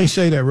can't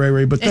say that,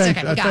 Ray. But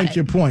I think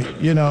your point.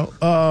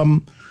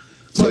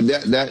 So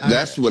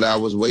that's what I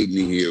was waiting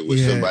to hear,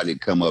 was somebody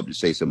come up to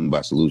say something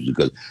about solutions,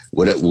 because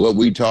what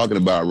we're talking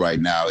about right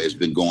now has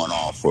been going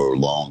on for a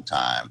long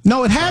time.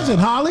 No, it hasn't,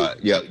 Holly.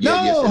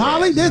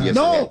 Holly. It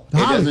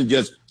doesn't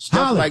just stuff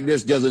Holly. like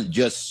this doesn't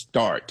just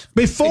start.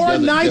 Before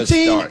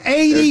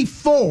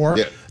 1984,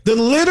 the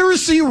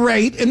literacy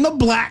rate in the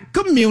black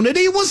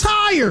community was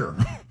higher.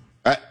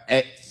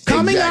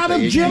 Coming out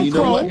of Jim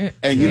Crow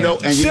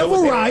and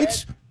civil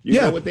rights. You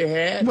know what they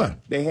had? What?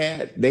 They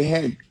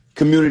had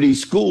community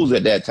schools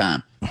at that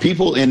time.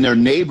 people in their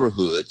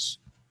neighborhoods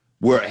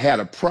had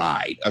a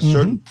pride, a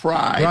certain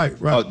pride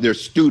of their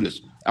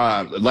students.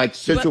 Like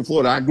Central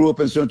Florida, I grew up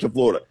in Central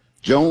Florida.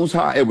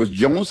 It was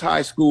Jones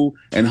High School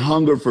and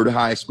Hungerford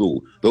High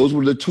School. Those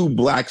were the two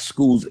black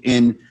schools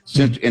in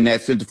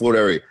that Central Florida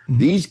area.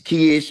 These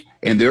kids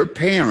and their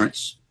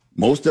parents,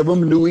 most of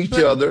them knew each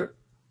other.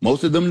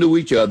 Most of them knew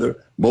each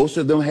other. Most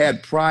of them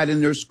had pride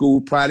in their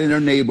school, pride in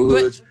their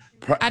neighborhoods.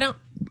 But I don't.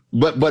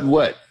 But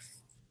what?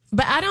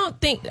 But I don't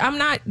think I'm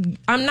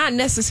not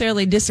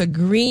necessarily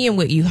disagreeing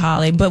with you,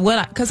 Holly. But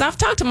because I've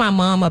talked to my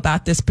mom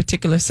about this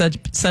particular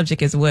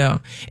subject as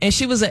well, and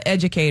she was an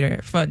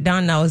educator.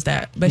 Don knows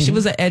that, but she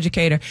was an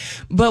educator.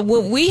 But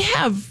what we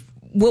have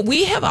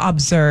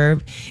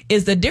observed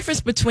is the difference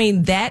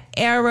between that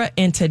era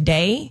and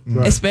today,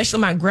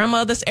 especially my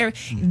grandmother's era.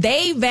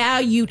 They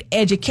valued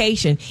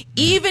education,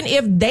 even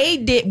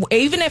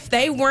if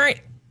they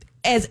weren't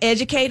as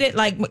educated.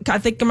 Like I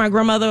think my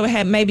grandmother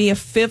had maybe a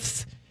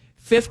fifth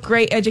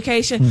grade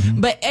education,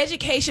 but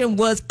education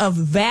was of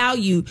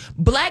value.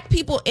 Black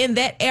people in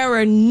that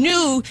era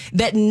knew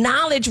that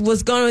knowledge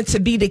was going to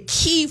be the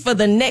key for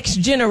the next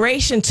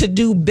generation to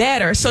do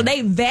better. So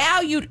they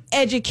valued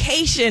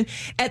education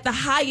at the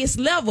highest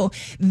level.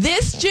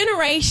 This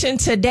generation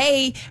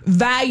today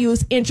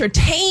values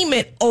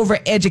entertainment over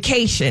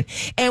education.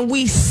 And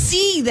we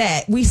see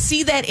that. We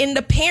see that in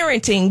the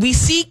parenting. We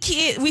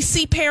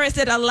see parents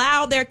that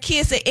allow their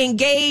kids to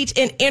engage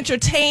in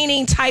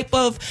entertaining type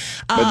of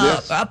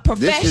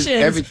professions.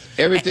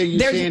 Everything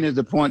you're saying is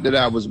the point that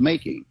I was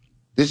making.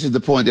 This is the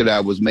point that I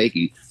was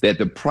making, that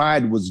the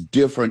pride was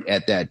different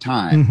at that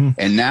time.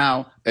 And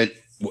now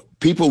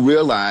people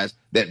realize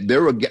that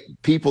there were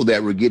people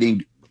that were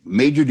getting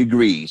major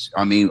degrees.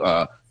 I mean,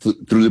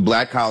 through the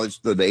black college,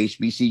 through the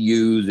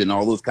HBCUs and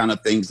all those kind of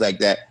things like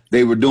that.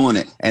 They were doing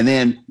it. And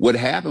then what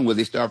happened was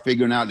they started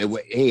figuring out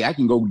that, hey, I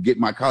can go get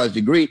my college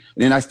degree,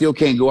 and then I still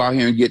can't go out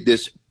here and get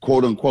this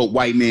quote unquote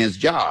white man's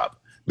job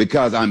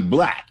because I'm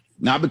black.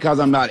 Not because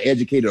I'm not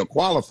educated or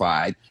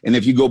qualified. And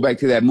if you go back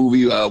to that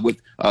movie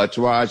with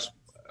Taraj,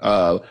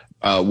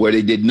 where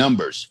they did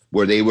Numbers,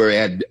 where they were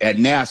at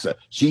NASA,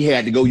 she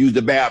had to go use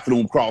the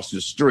bathroom across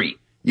the street.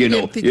 You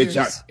know,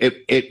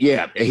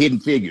 Hidden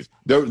Figures.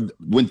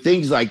 When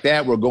things like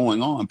that were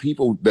going on,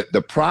 people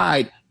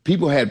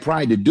had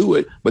pride to do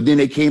it, but then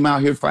they came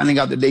out here finding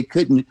out that they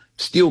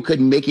still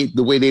couldn't make it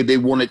the way they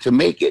wanted to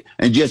make it,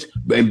 and just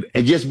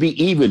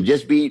be even,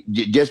 just be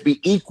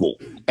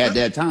equal at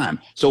that time.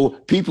 So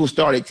people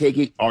started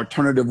taking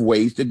alternative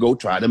ways to go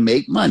try to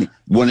make money.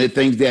 One of the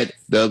things that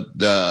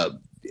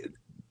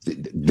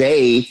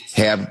they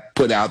have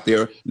put out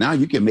there, now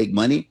you can make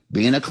money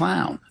being a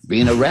clown,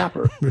 being a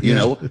rapper, going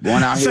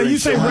out here. So you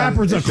say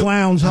rappers are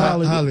clowns,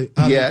 Holly?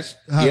 Yes.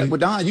 Holly. Yeah, but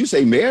Don, you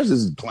say mayors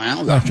is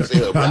clowns. I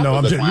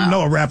know. You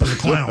know a rapper's a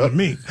clown with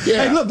me.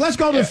 Yeah. Hey, look, let's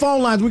go to the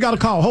phone lines. We got a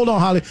call. Hold on,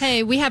 Holly.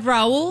 Hey, we have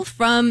Raul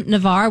from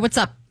Navarre. What's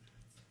up?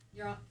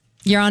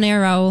 You're on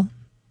air, Raul.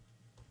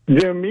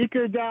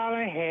 Demica,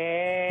 darling,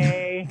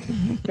 hey.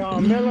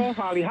 Don Miller,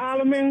 Holly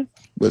Holloman.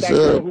 What's that up?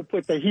 Girl who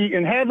put the heat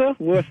in Heather.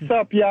 What's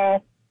up,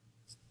 y'all?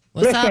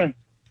 Listen,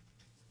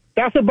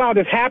 that's about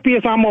as happy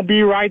as I'm going to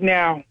be right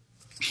now.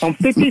 I'm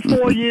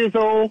 54 years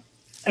old,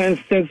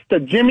 and since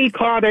the Jimmy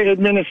Carter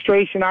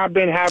administration, I've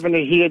been having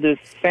to hear the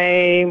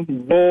same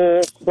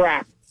bull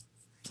crap.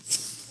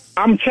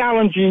 I'm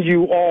challenging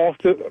you all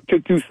to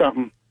do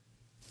something.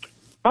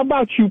 How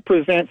about you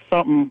present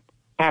something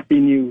happy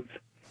news?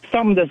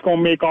 Something that's going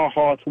to make our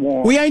hearts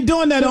warm. We ain't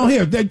doing that on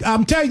here.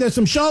 I'm telling you, there's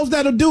some shows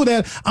that'll do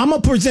that. I'm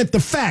going to present the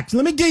facts.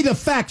 Let me give you the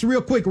facts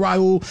real quick,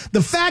 Raul.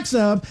 The facts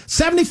of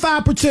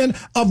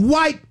 75% of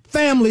white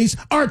families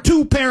are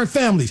two-parent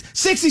families.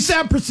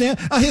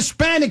 67% of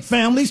Hispanic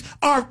families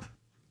are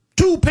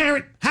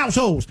two-parent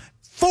households.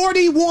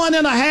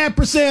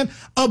 41.5%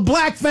 of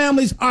black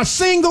families are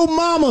single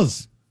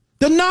mamas.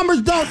 The numbers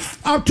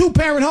are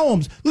two-parent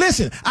homes.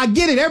 Listen, I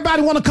get it.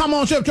 Everybody want to come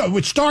on show,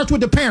 which starts with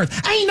the parents.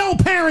 Ain't no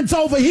parents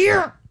over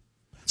here.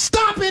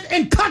 Stop it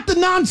and cut the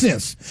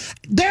nonsense.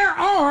 There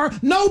are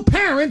no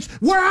parents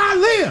where I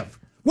live,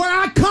 where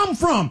I come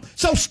from.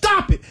 So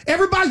stop it.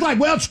 Everybody's like,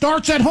 well, it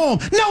starts at home.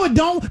 No, it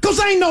don't,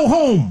 because ain't no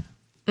home.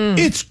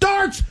 It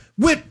starts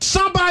with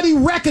somebody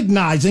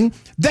recognizing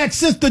that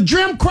since the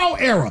Jim Crow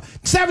era,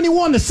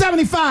 71 to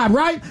 75,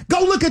 right? Go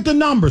look at the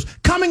numbers.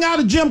 Coming out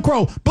of Jim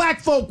Crow, black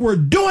folk were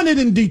doing it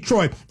in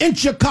Detroit, in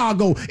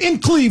Chicago, in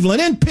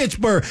Cleveland, in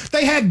Pittsburgh.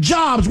 They had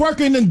jobs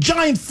working in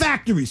giant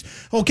factories,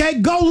 okay?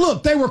 Go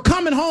look. They were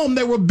coming home.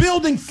 They were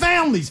building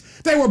families.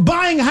 They were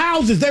buying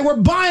houses. They were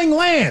buying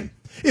land.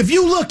 If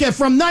you look at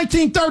from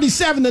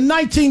 1937 to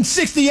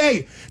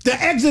 1968, the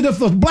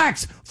exodus of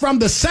blacks from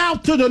the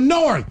south to the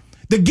north,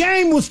 the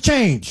game was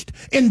changed.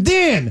 And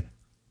then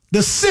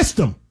the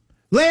system,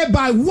 led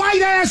by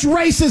white-ass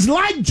racists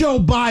like Joe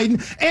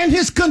Biden and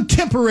his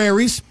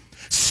contemporaries,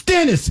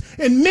 Stennis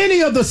and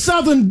many of the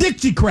Southern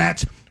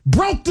Dixiecrats,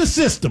 broke the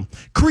system,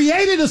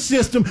 created a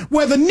system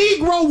where the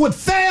Negro would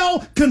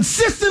fail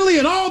consistently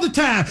and all the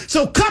time.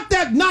 So cut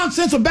that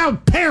nonsense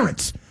about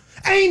parents.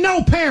 Ain't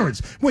no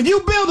parents. When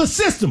you build a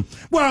system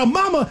where a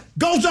mama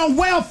goes on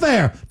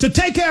welfare to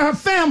take care of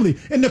her family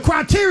and the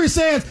criteria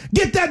says,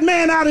 get that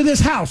man out of this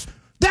house,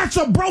 that's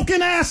a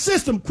broken-ass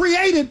system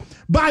created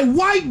by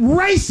white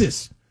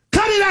racists.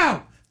 Cut it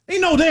out.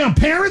 Ain't no damn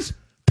parents.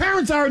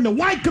 Parents are in the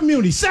white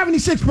community,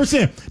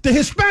 76%. The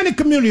Hispanic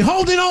community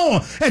holding on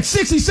at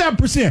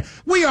 67%.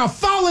 We are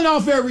falling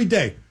off every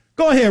day.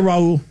 Go ahead,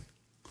 Raul.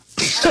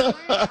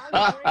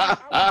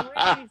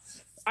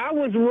 I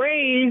was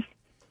raised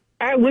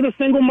with a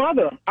single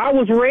mother. I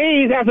was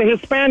raised as a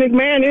Hispanic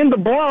man in the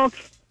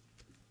Bronx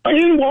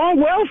on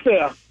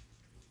welfare,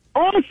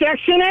 on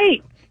Section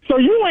 8. So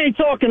you ain't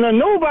talking to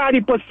nobody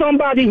but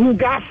somebody who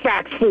got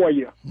facts for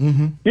you.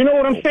 Mm-hmm. You know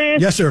what I'm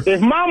saying? Yes, sir.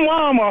 If my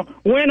mama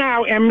went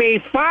out and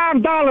made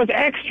 $5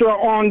 extra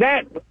on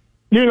that,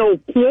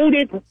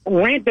 quoted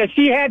rent that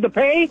she had to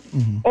pay,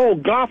 oh,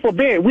 God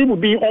forbid, we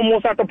would be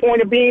almost at the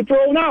point of being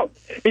thrown out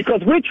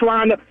because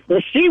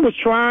she was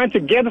trying to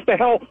get us the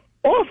hell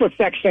off of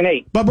Section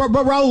 8. But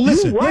Raul,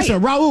 listen,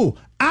 Raul,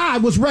 I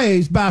was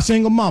raised by a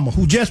single mama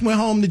who just went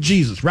home to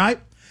Jesus, right?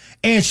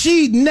 And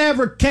she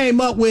never came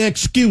up with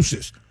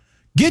excuses.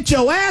 Get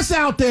your ass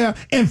out there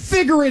and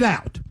figure it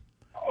out.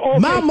 Okay,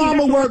 my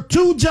mama worked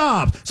 2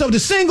 jobs. So the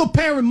single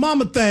parent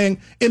mama thing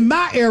in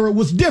my era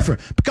was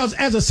different because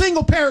as a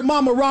single parent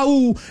mama,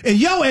 Raul, in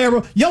your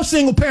era, your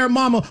single parent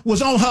mama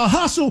was on her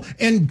hustle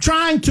and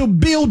trying to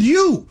build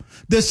you.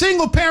 The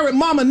single parent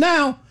mama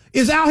now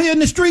is out here in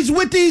the streets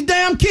with these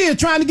damn kids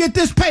trying to get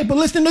this paper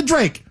listening to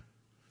Drake.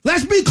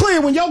 Let's be clear.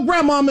 When your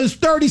grandmama is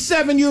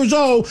 37 years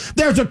old,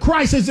 there's a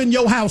crisis in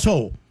your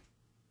household.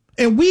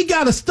 And we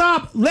got to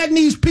stop letting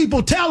these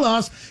people tell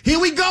us, here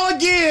we go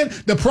again.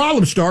 The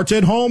problem starts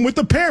at home with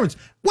the parents.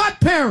 What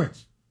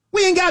parents?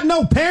 We ain't got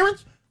no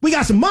parents. We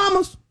got some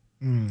mamas.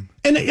 And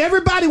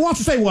everybody wants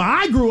to say, well,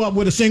 I grew up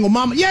with a single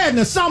mama. Yeah, in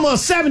the summer of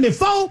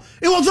 74,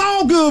 it was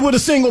all good with a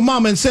single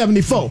mama in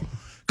 74.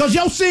 Because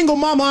your single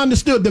mama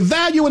understood the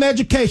value in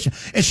education.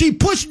 And she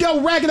pushed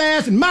your ragged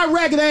ass and my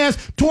ragged ass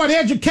toward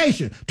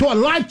education, toward a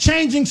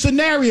life-changing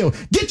scenario.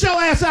 Get your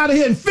ass out of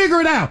here and figure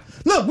it out.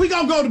 Look, we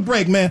going to go to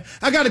break, man.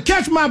 I got to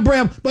catch my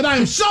breath, but I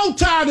am so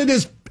tired of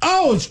this.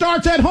 Oh, it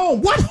starts at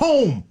home. What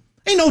home?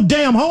 Ain't no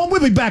damn home. We'll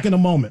be back in a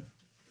moment.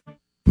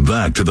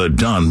 Back to the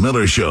Don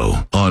Miller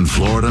Show on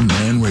Florida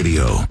Man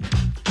Radio.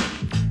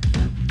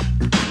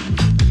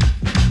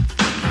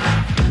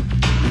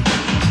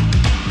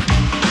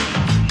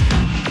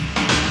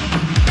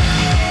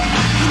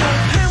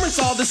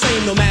 All the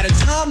same, no matter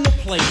time or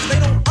place. They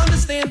don't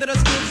understand that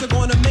us kids are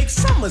going to make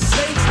some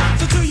mistakes.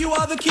 So to you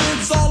other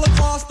kids all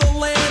across the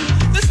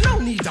land, there's no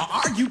need to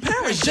argue.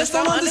 Parents just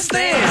don't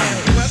understand.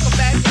 Welcome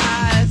back,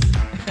 guys.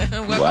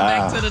 Welcome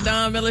back to the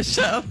Don Miller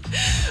Show.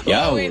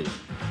 Yo.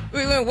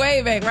 We went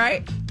way back,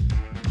 right?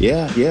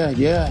 Yeah.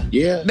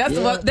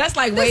 That's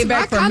like way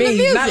back for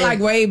me, not like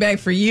way back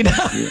for you.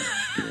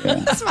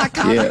 That's my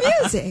kind of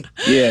music.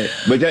 Yeah,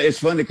 but it's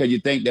funny because you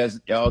think that's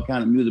all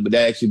kind of music, but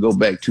that actually go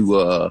back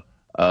to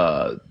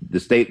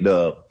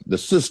the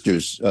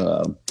sisters,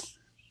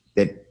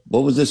 that,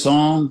 what was the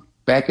song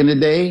back in the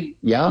day?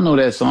 Y'all know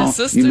that song. The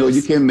Sisters? You know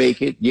you can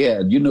make it.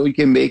 Yeah, you know you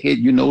can make it.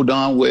 You know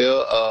darn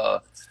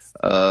well.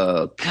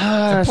 The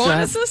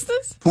Pointer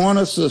Sisters?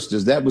 Pointer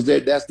Sisters.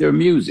 That's their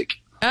music.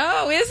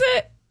 Oh, is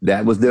it?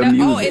 That was their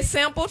music. Oh, it's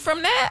sampled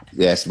from that?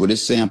 That's what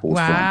it's sampled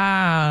from.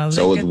 Wow.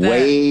 So it's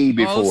way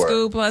before. Old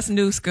school plus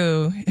new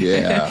school.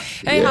 Yeah.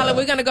 Hey, Holly,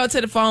 we're going to go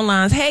to the phone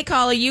lines. Hey,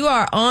 caller, you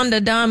are on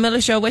the Don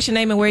Miller Show. What's your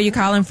name and where are you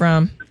calling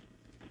from?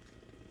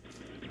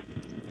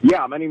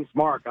 Yeah, my name's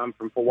Mark. I'm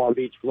from Fort Walton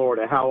Beach,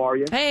 Florida. How are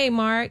you? Hey,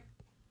 Mark.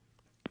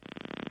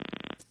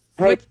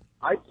 Hey,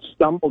 I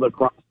stumbled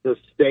across this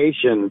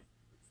station,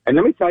 and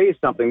let me tell you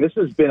something. This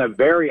has been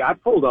I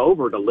pulled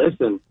over to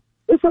listen.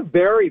 It's a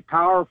very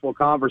powerful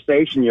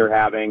conversation you're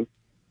having,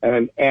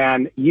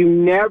 and you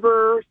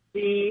never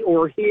see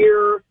or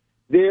hear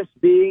this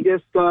being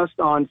discussed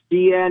on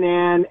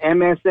CNN,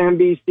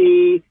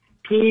 MSNBC,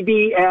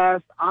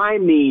 PBS, I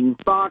mean,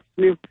 Fox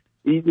News.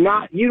 You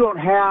don't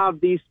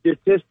have these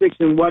statistics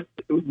and what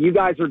you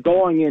guys are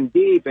going in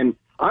deep. And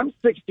I'm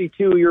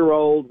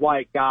 62-year-old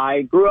white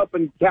guy, grew up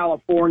in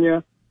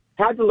California,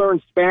 had to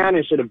learn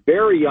Spanish at a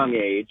very young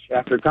age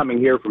after coming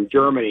here from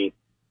Germany.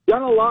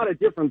 Done a lot of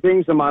different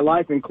things in my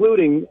life,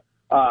 including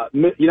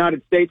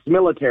United States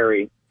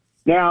military.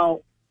 Now,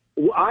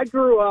 I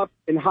grew up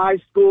in high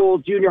school,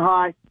 junior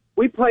high.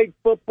 We played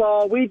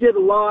football. We did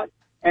a lot.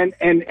 And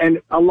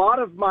a lot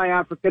of my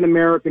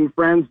African-American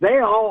friends, they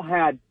all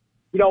had,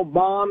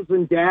 moms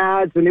and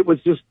dads. And it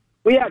was just,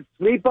 we had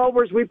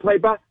sleepovers. We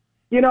played,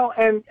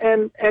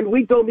 and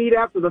we'd go meet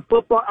after the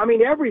football. I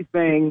mean,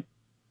 everything.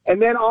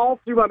 And then all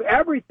through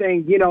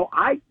everything,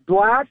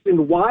 blacks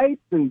and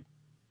whites, and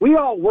we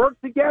all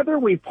worked together.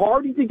 We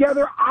partied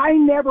together.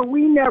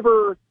 We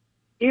never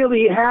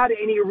really had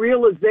any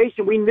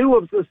realization. We knew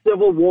of the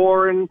Civil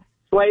War and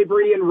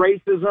slavery and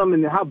racism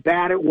and how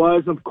bad it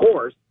was, of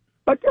course.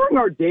 But during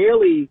our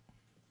daily,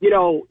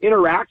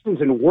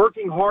 interactions and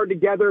working hard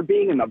together,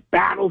 being in the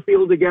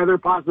battlefield together,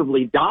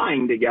 possibly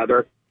dying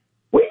together,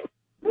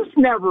 this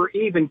never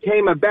even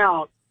came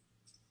about,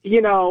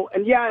 you know,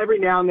 and yeah, every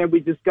now and then we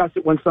discuss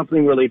it when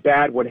something really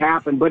bad would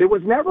happen, but it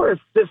was never a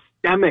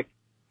systemic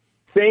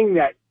thing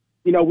that,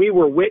 you know, we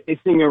were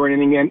witnessing or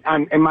anything.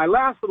 And my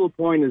last little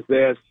point is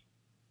this.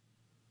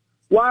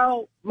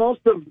 While most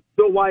of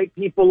the white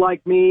people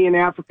like me and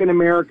African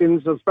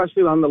Americans,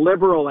 especially on the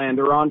liberal end,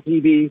 are on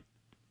TV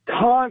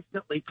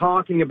constantly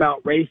talking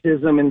about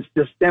racism and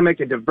systemic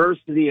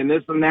diversity and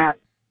this and that,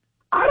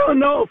 I don't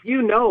know if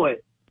you know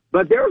it,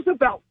 but there's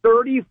about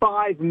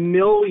 35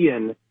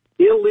 million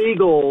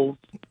illegals,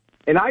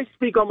 and I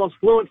speak almost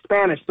fluent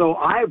Spanish, so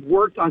I've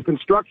worked on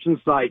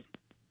construction sites.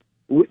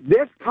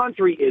 This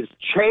country is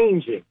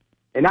changing,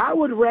 and I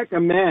would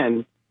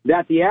recommend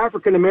that the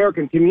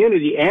African-American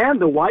community and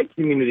the white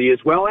community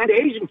as well, and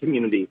Asian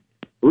community,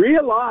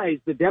 realize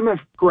the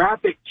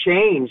demographic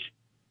change.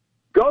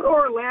 Go to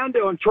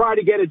Orlando and try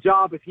to get a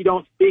job if you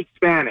don't speak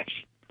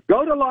Spanish.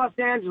 Go to Los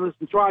Angeles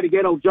and try to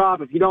get a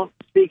job if you don't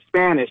speak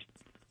Spanish.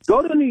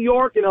 Go to New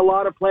York and a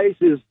lot of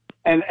places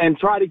and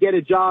try to get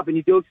a job and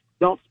you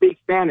don't speak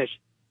Spanish.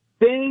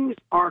 Things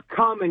are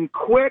coming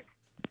quick,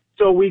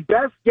 so we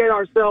best get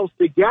ourselves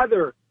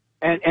together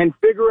and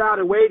figure out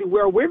a way to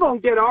where we're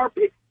going to get our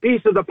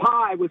piece of the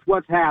pie with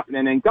what's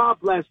happening. And God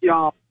bless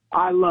y'all.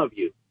 I love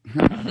you.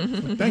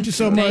 Thank you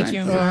so much. Thank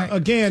you.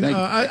 Again,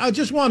 I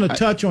just want to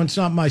touch on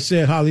something I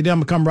said, Holly. Then I'm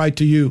going to come right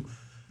to you.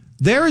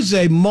 There is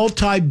a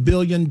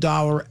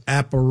multi-billion-dollar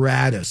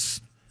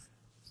apparatus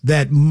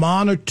that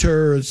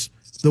monitors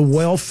the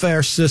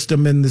welfare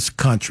system in this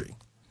country.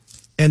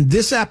 And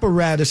this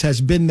apparatus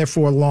has been there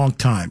for a long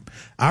time.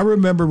 I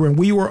remember when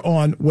we were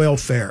on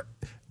welfare,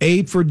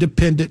 Aid for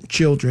Dependent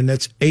Children,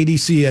 that's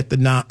ADC at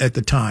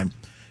the time,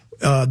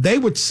 they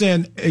would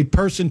send a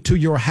person to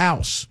your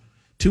house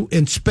to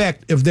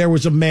inspect if there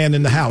was a man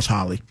in the house,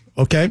 Holly.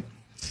 Okay?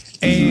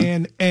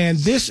 And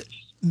this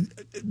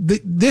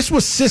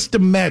was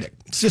systematic.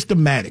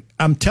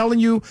 I'm telling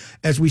you,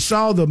 as we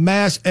saw the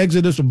mass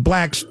exodus of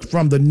blacks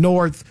from the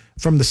north,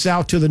 from the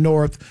south to the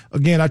north,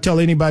 again, I tell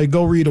anybody,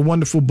 go read a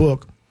wonderful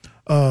book,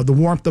 The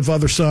Warmth of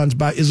Other Suns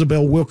by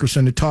Isabel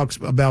Wilkerson. It talks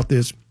about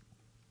this.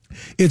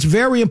 It's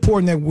very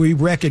important that we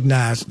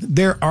recognize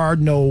there are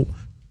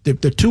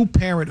the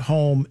two-parent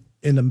home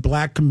in the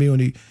black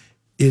community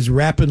is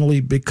rapidly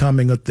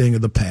becoming a thing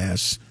of the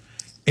past.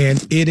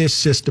 And it is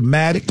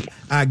systematic.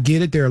 I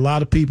get it. There are a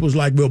lot of people who's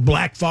like, well,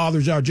 black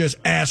fathers are just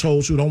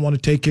assholes who don't want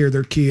to take care of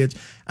their kids.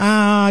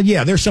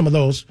 Yeah, there's some of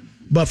those.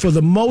 But for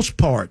the most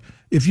part,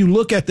 if you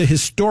look at the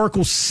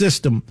historical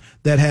system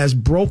that has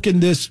broken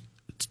this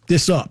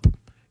up,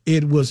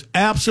 it was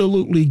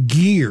absolutely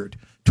geared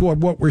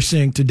toward what we're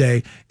seeing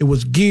today. It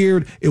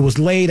was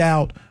laid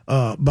out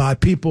by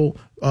people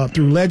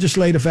through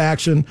legislative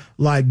action,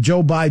 like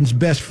Joe Biden's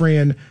best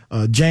friend,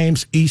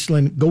 James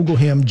Eastland. Google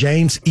him,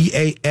 James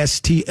Eastland,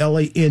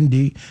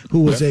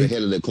 who was the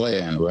head of the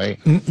Klan, right?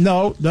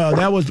 No,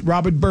 that was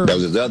Robert Byrd. That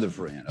was his other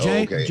friend.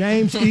 Okay.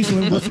 James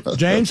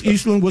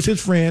Eastland was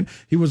his friend.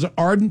 He was an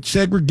ardent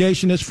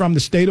segregationist from the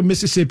state of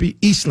Mississippi.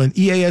 Eastland,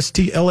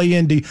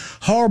 Eastland,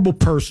 horrible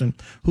person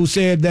who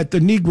said that the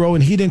Negro,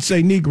 and he didn't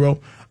say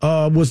Negro,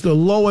 was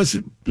lower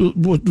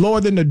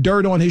than the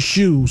dirt on his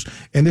shoes.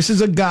 And this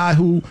is a guy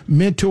who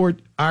mentored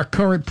our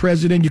current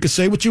president. You can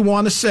say what you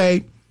want to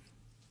say,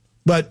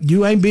 but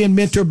you ain't being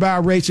mentored by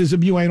a racist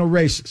if you ain't a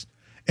racist.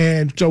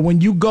 And so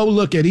when you go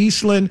look at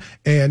Eastland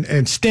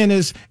and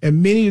Stennis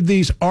and many of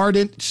these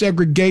ardent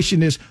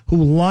segregationists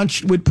who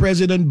lunched with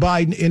President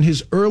Biden in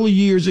his early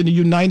years in the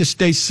United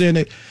States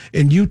Senate,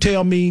 and you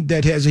tell me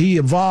that has he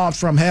evolved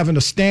from having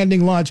a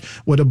standing lunch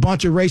with a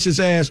bunch of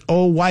racist-ass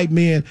old white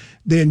men,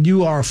 then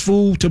you are a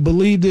fool to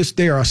believe this.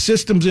 There are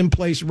systems in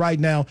place right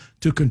now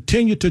to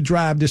continue to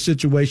drive this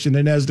situation.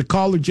 And as the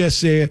caller just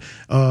said,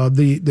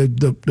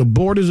 the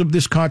borders of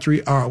this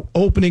country are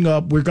opening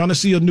up. We're going to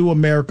see a new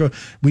America.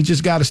 We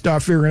just got to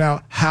start figuring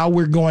out how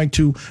we're going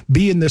to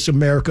be in this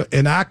America.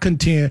 And I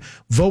contend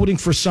voting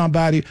for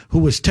somebody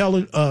who is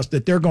telling us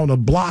that they're going to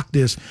block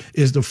this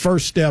is the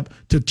first step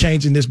to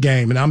changing this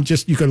game. And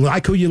you can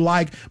like who you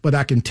like, but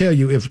I can tell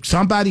you, if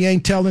somebody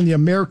ain't telling the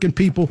American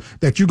people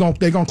that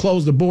they're going to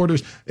close the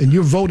borders and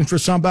you're voting for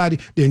somebody,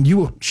 then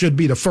you should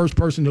be the first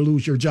person to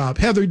lose your job.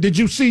 Heather, did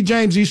you see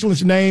James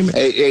Eastland's name?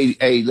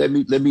 Hey, let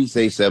me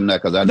say something now,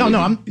 because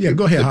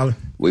go ahead, Holly.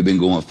 We've been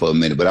going for a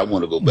minute, but I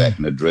want to go back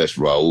and address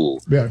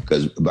Raul,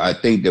 because I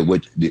think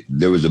that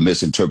there was a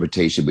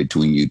misinterpretation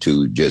between you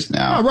two just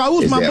now.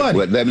 Raul's my buddy.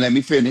 Let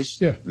me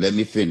finish. Yeah. Let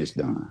me finish,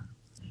 Don.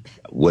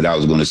 What I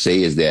was going to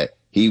say is that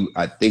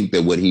I think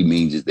that what he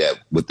means is that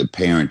with the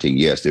parenting,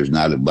 yes, there's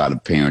not a lot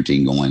of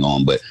parenting going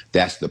on, but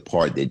that's the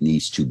part that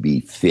needs to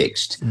be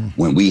fixed.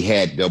 When we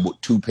had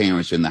two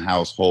parents in the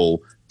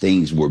household,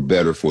 things were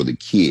better for the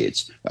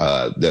kids.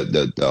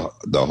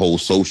 The whole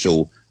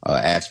social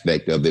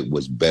aspect of it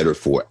was better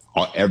for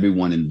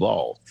everyone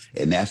involved.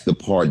 And that's the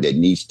part that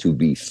needs to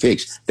be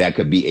fixed. That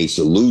could be a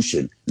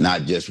solution,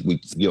 not just,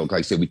 like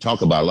I said, we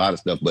talk about a lot of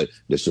stuff, but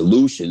the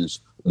solutions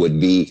would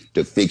be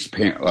to fix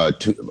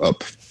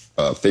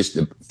fix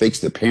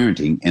the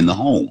parenting in the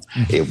home.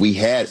 If we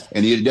had,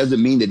 and it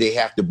doesn't mean that they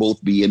have to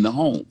both be in the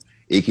home.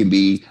 It can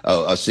be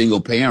a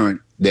single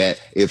parent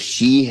that if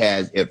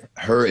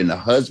her and the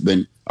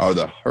husband or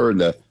her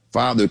and the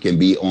father can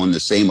be on the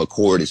same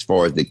accord as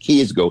far as the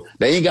kids go,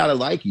 they ain't got to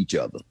like each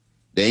other.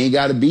 They ain't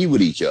got to be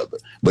with each other.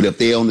 But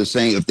if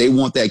if they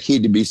want that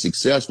kid to be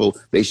successful,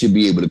 they should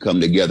be able to come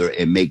together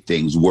and make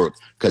things work,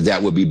 because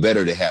that would be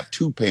better to have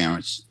two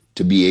parents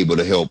to be able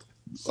to help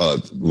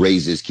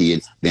raise this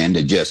kid than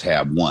to just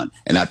have one.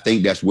 And I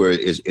think that's where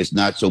it's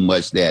not so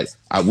much that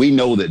we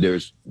know that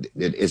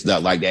it's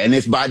not like that. And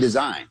it's by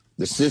design.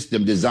 The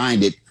system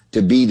designed it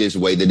to be this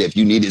way, that if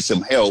you needed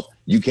some help,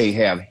 you can't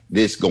have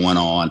this going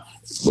on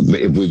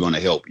if we're going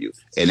to help you.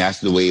 And that's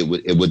the way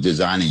it was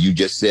designed. And you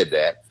just said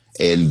that.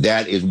 And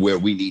that is where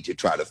we need to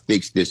try to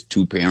fix this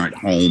two-parent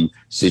home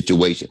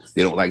situation.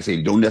 They don't, like I say,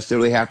 you don't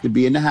necessarily have to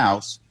be in the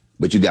house,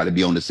 but you got to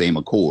be on the same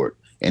accord.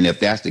 And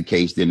if that's the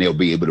case, then they'll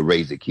be able to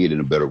raise the kid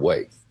in a better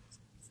way.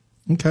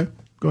 Okay,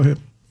 go ahead.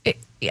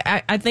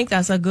 I think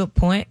that's a good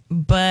point,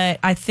 but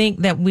I think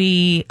that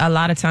we a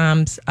lot of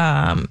times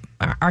are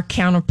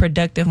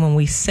counterproductive when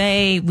we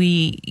say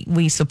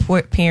we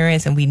support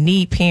parents and we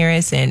need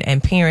parents,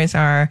 and parents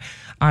are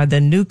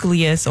the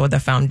nucleus or the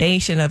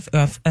foundation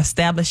of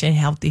establishing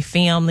healthy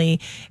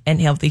family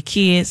and healthy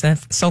kids and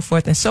so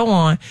forth and so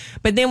on.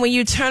 But then when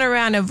you turn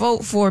around and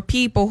vote for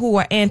people who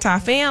are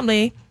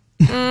anti-family,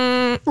 right? You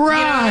know what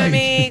I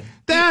mean?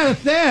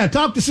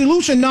 Talk the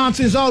solution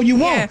nonsense all you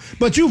want,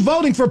 but you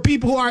voting for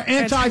people who are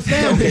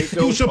anti-family,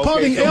 who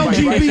supporting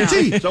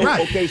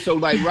LGBT. So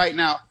like right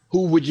now,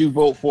 who would you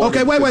vote for?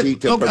 Okay,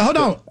 wait. Hold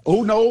on.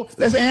 Who knows?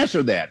 Let's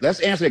answer that.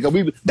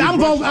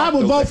 I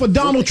will vote for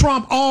Donald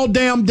Trump all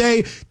damn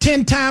day,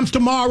 10 times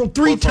tomorrow,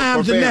 3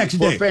 times the next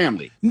day. For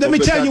family. Let me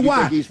tell you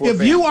why.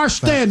 If you are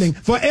standing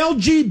for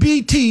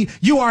LGBT,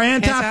 you are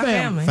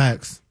anti-family.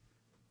 Facts.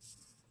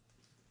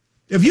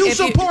 If you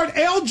support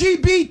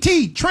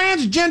LGBT,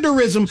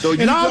 transgenderism,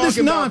 and all this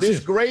nonsense,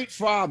 this great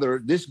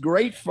father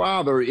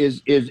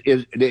is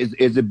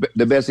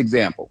the best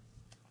example.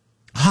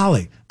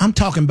 Holly, I'm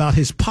talking about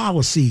his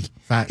policy.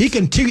 Facts. He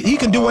can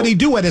do what he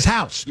do at his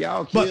house.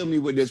 Y'all kill me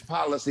with this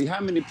policy. How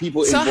many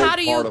people so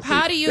invoke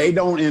policy? They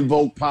don't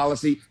invoke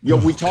policy.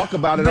 We talk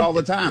about it all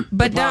the time.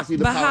 But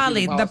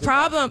Holly, the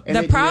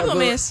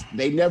problem is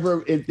they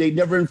never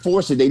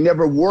enforce it. They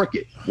never work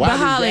it. Why? But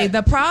Holly,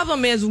 the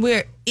problem is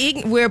we're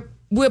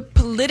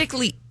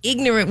politically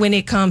ignorant when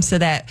it comes to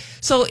that.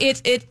 So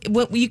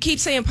when you keep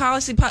saying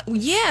policy,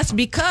 yes,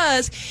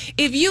 because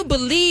if you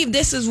believe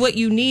this is what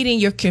you need in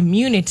your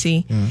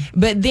community,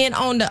 but then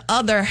on the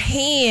other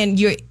hand,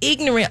 you're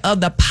ignorant of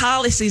the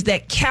policies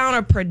that's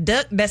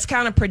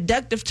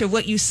counterproductive to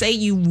what you say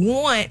you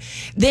want,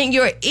 then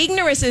your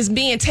ignorance is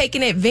being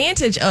taken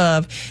advantage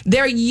of.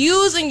 They're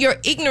using your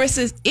ignorance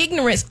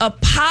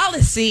of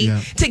policy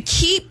to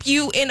keep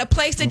you in a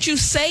place that you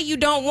say you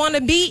don't want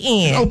to be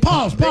in. Oh,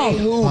 pause.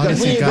 Hold on,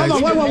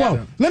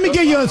 whoa. Let me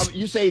give you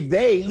you say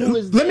they. Who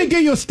is Let me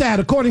give you a stat.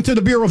 According to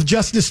the Bureau of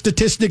Justice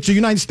Statistics, the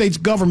United States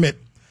government,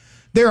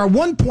 there are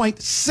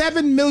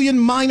 1.7 million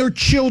minor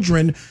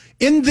children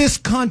in this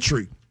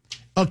country,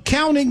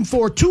 accounting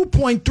for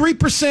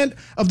 2.3%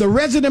 of the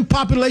resident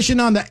population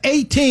under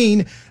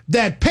 18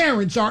 that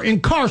parents are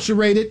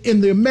incarcerated in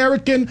the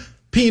American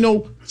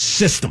penal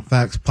system.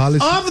 Facts.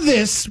 Policy. Of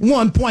this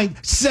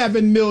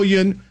 1.7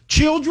 million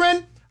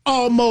children,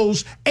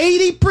 almost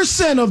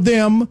 80% of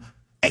them,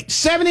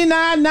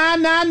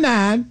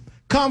 79,999,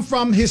 come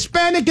from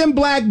Hispanic and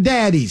black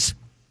daddies.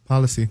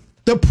 Policy.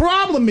 The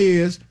problem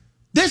is,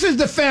 this is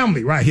the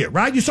family right here,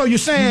 right? So you're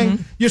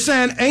saying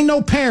ain't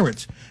no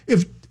parents.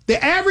 If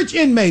the average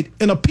inmate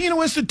in a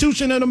penal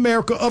institution in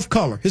America of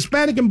color,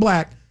 Hispanic and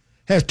black,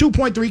 has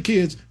 2.3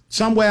 kids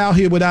somewhere out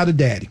here without a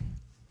daddy.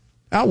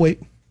 I'll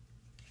wait.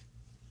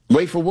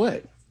 Wait for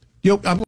what?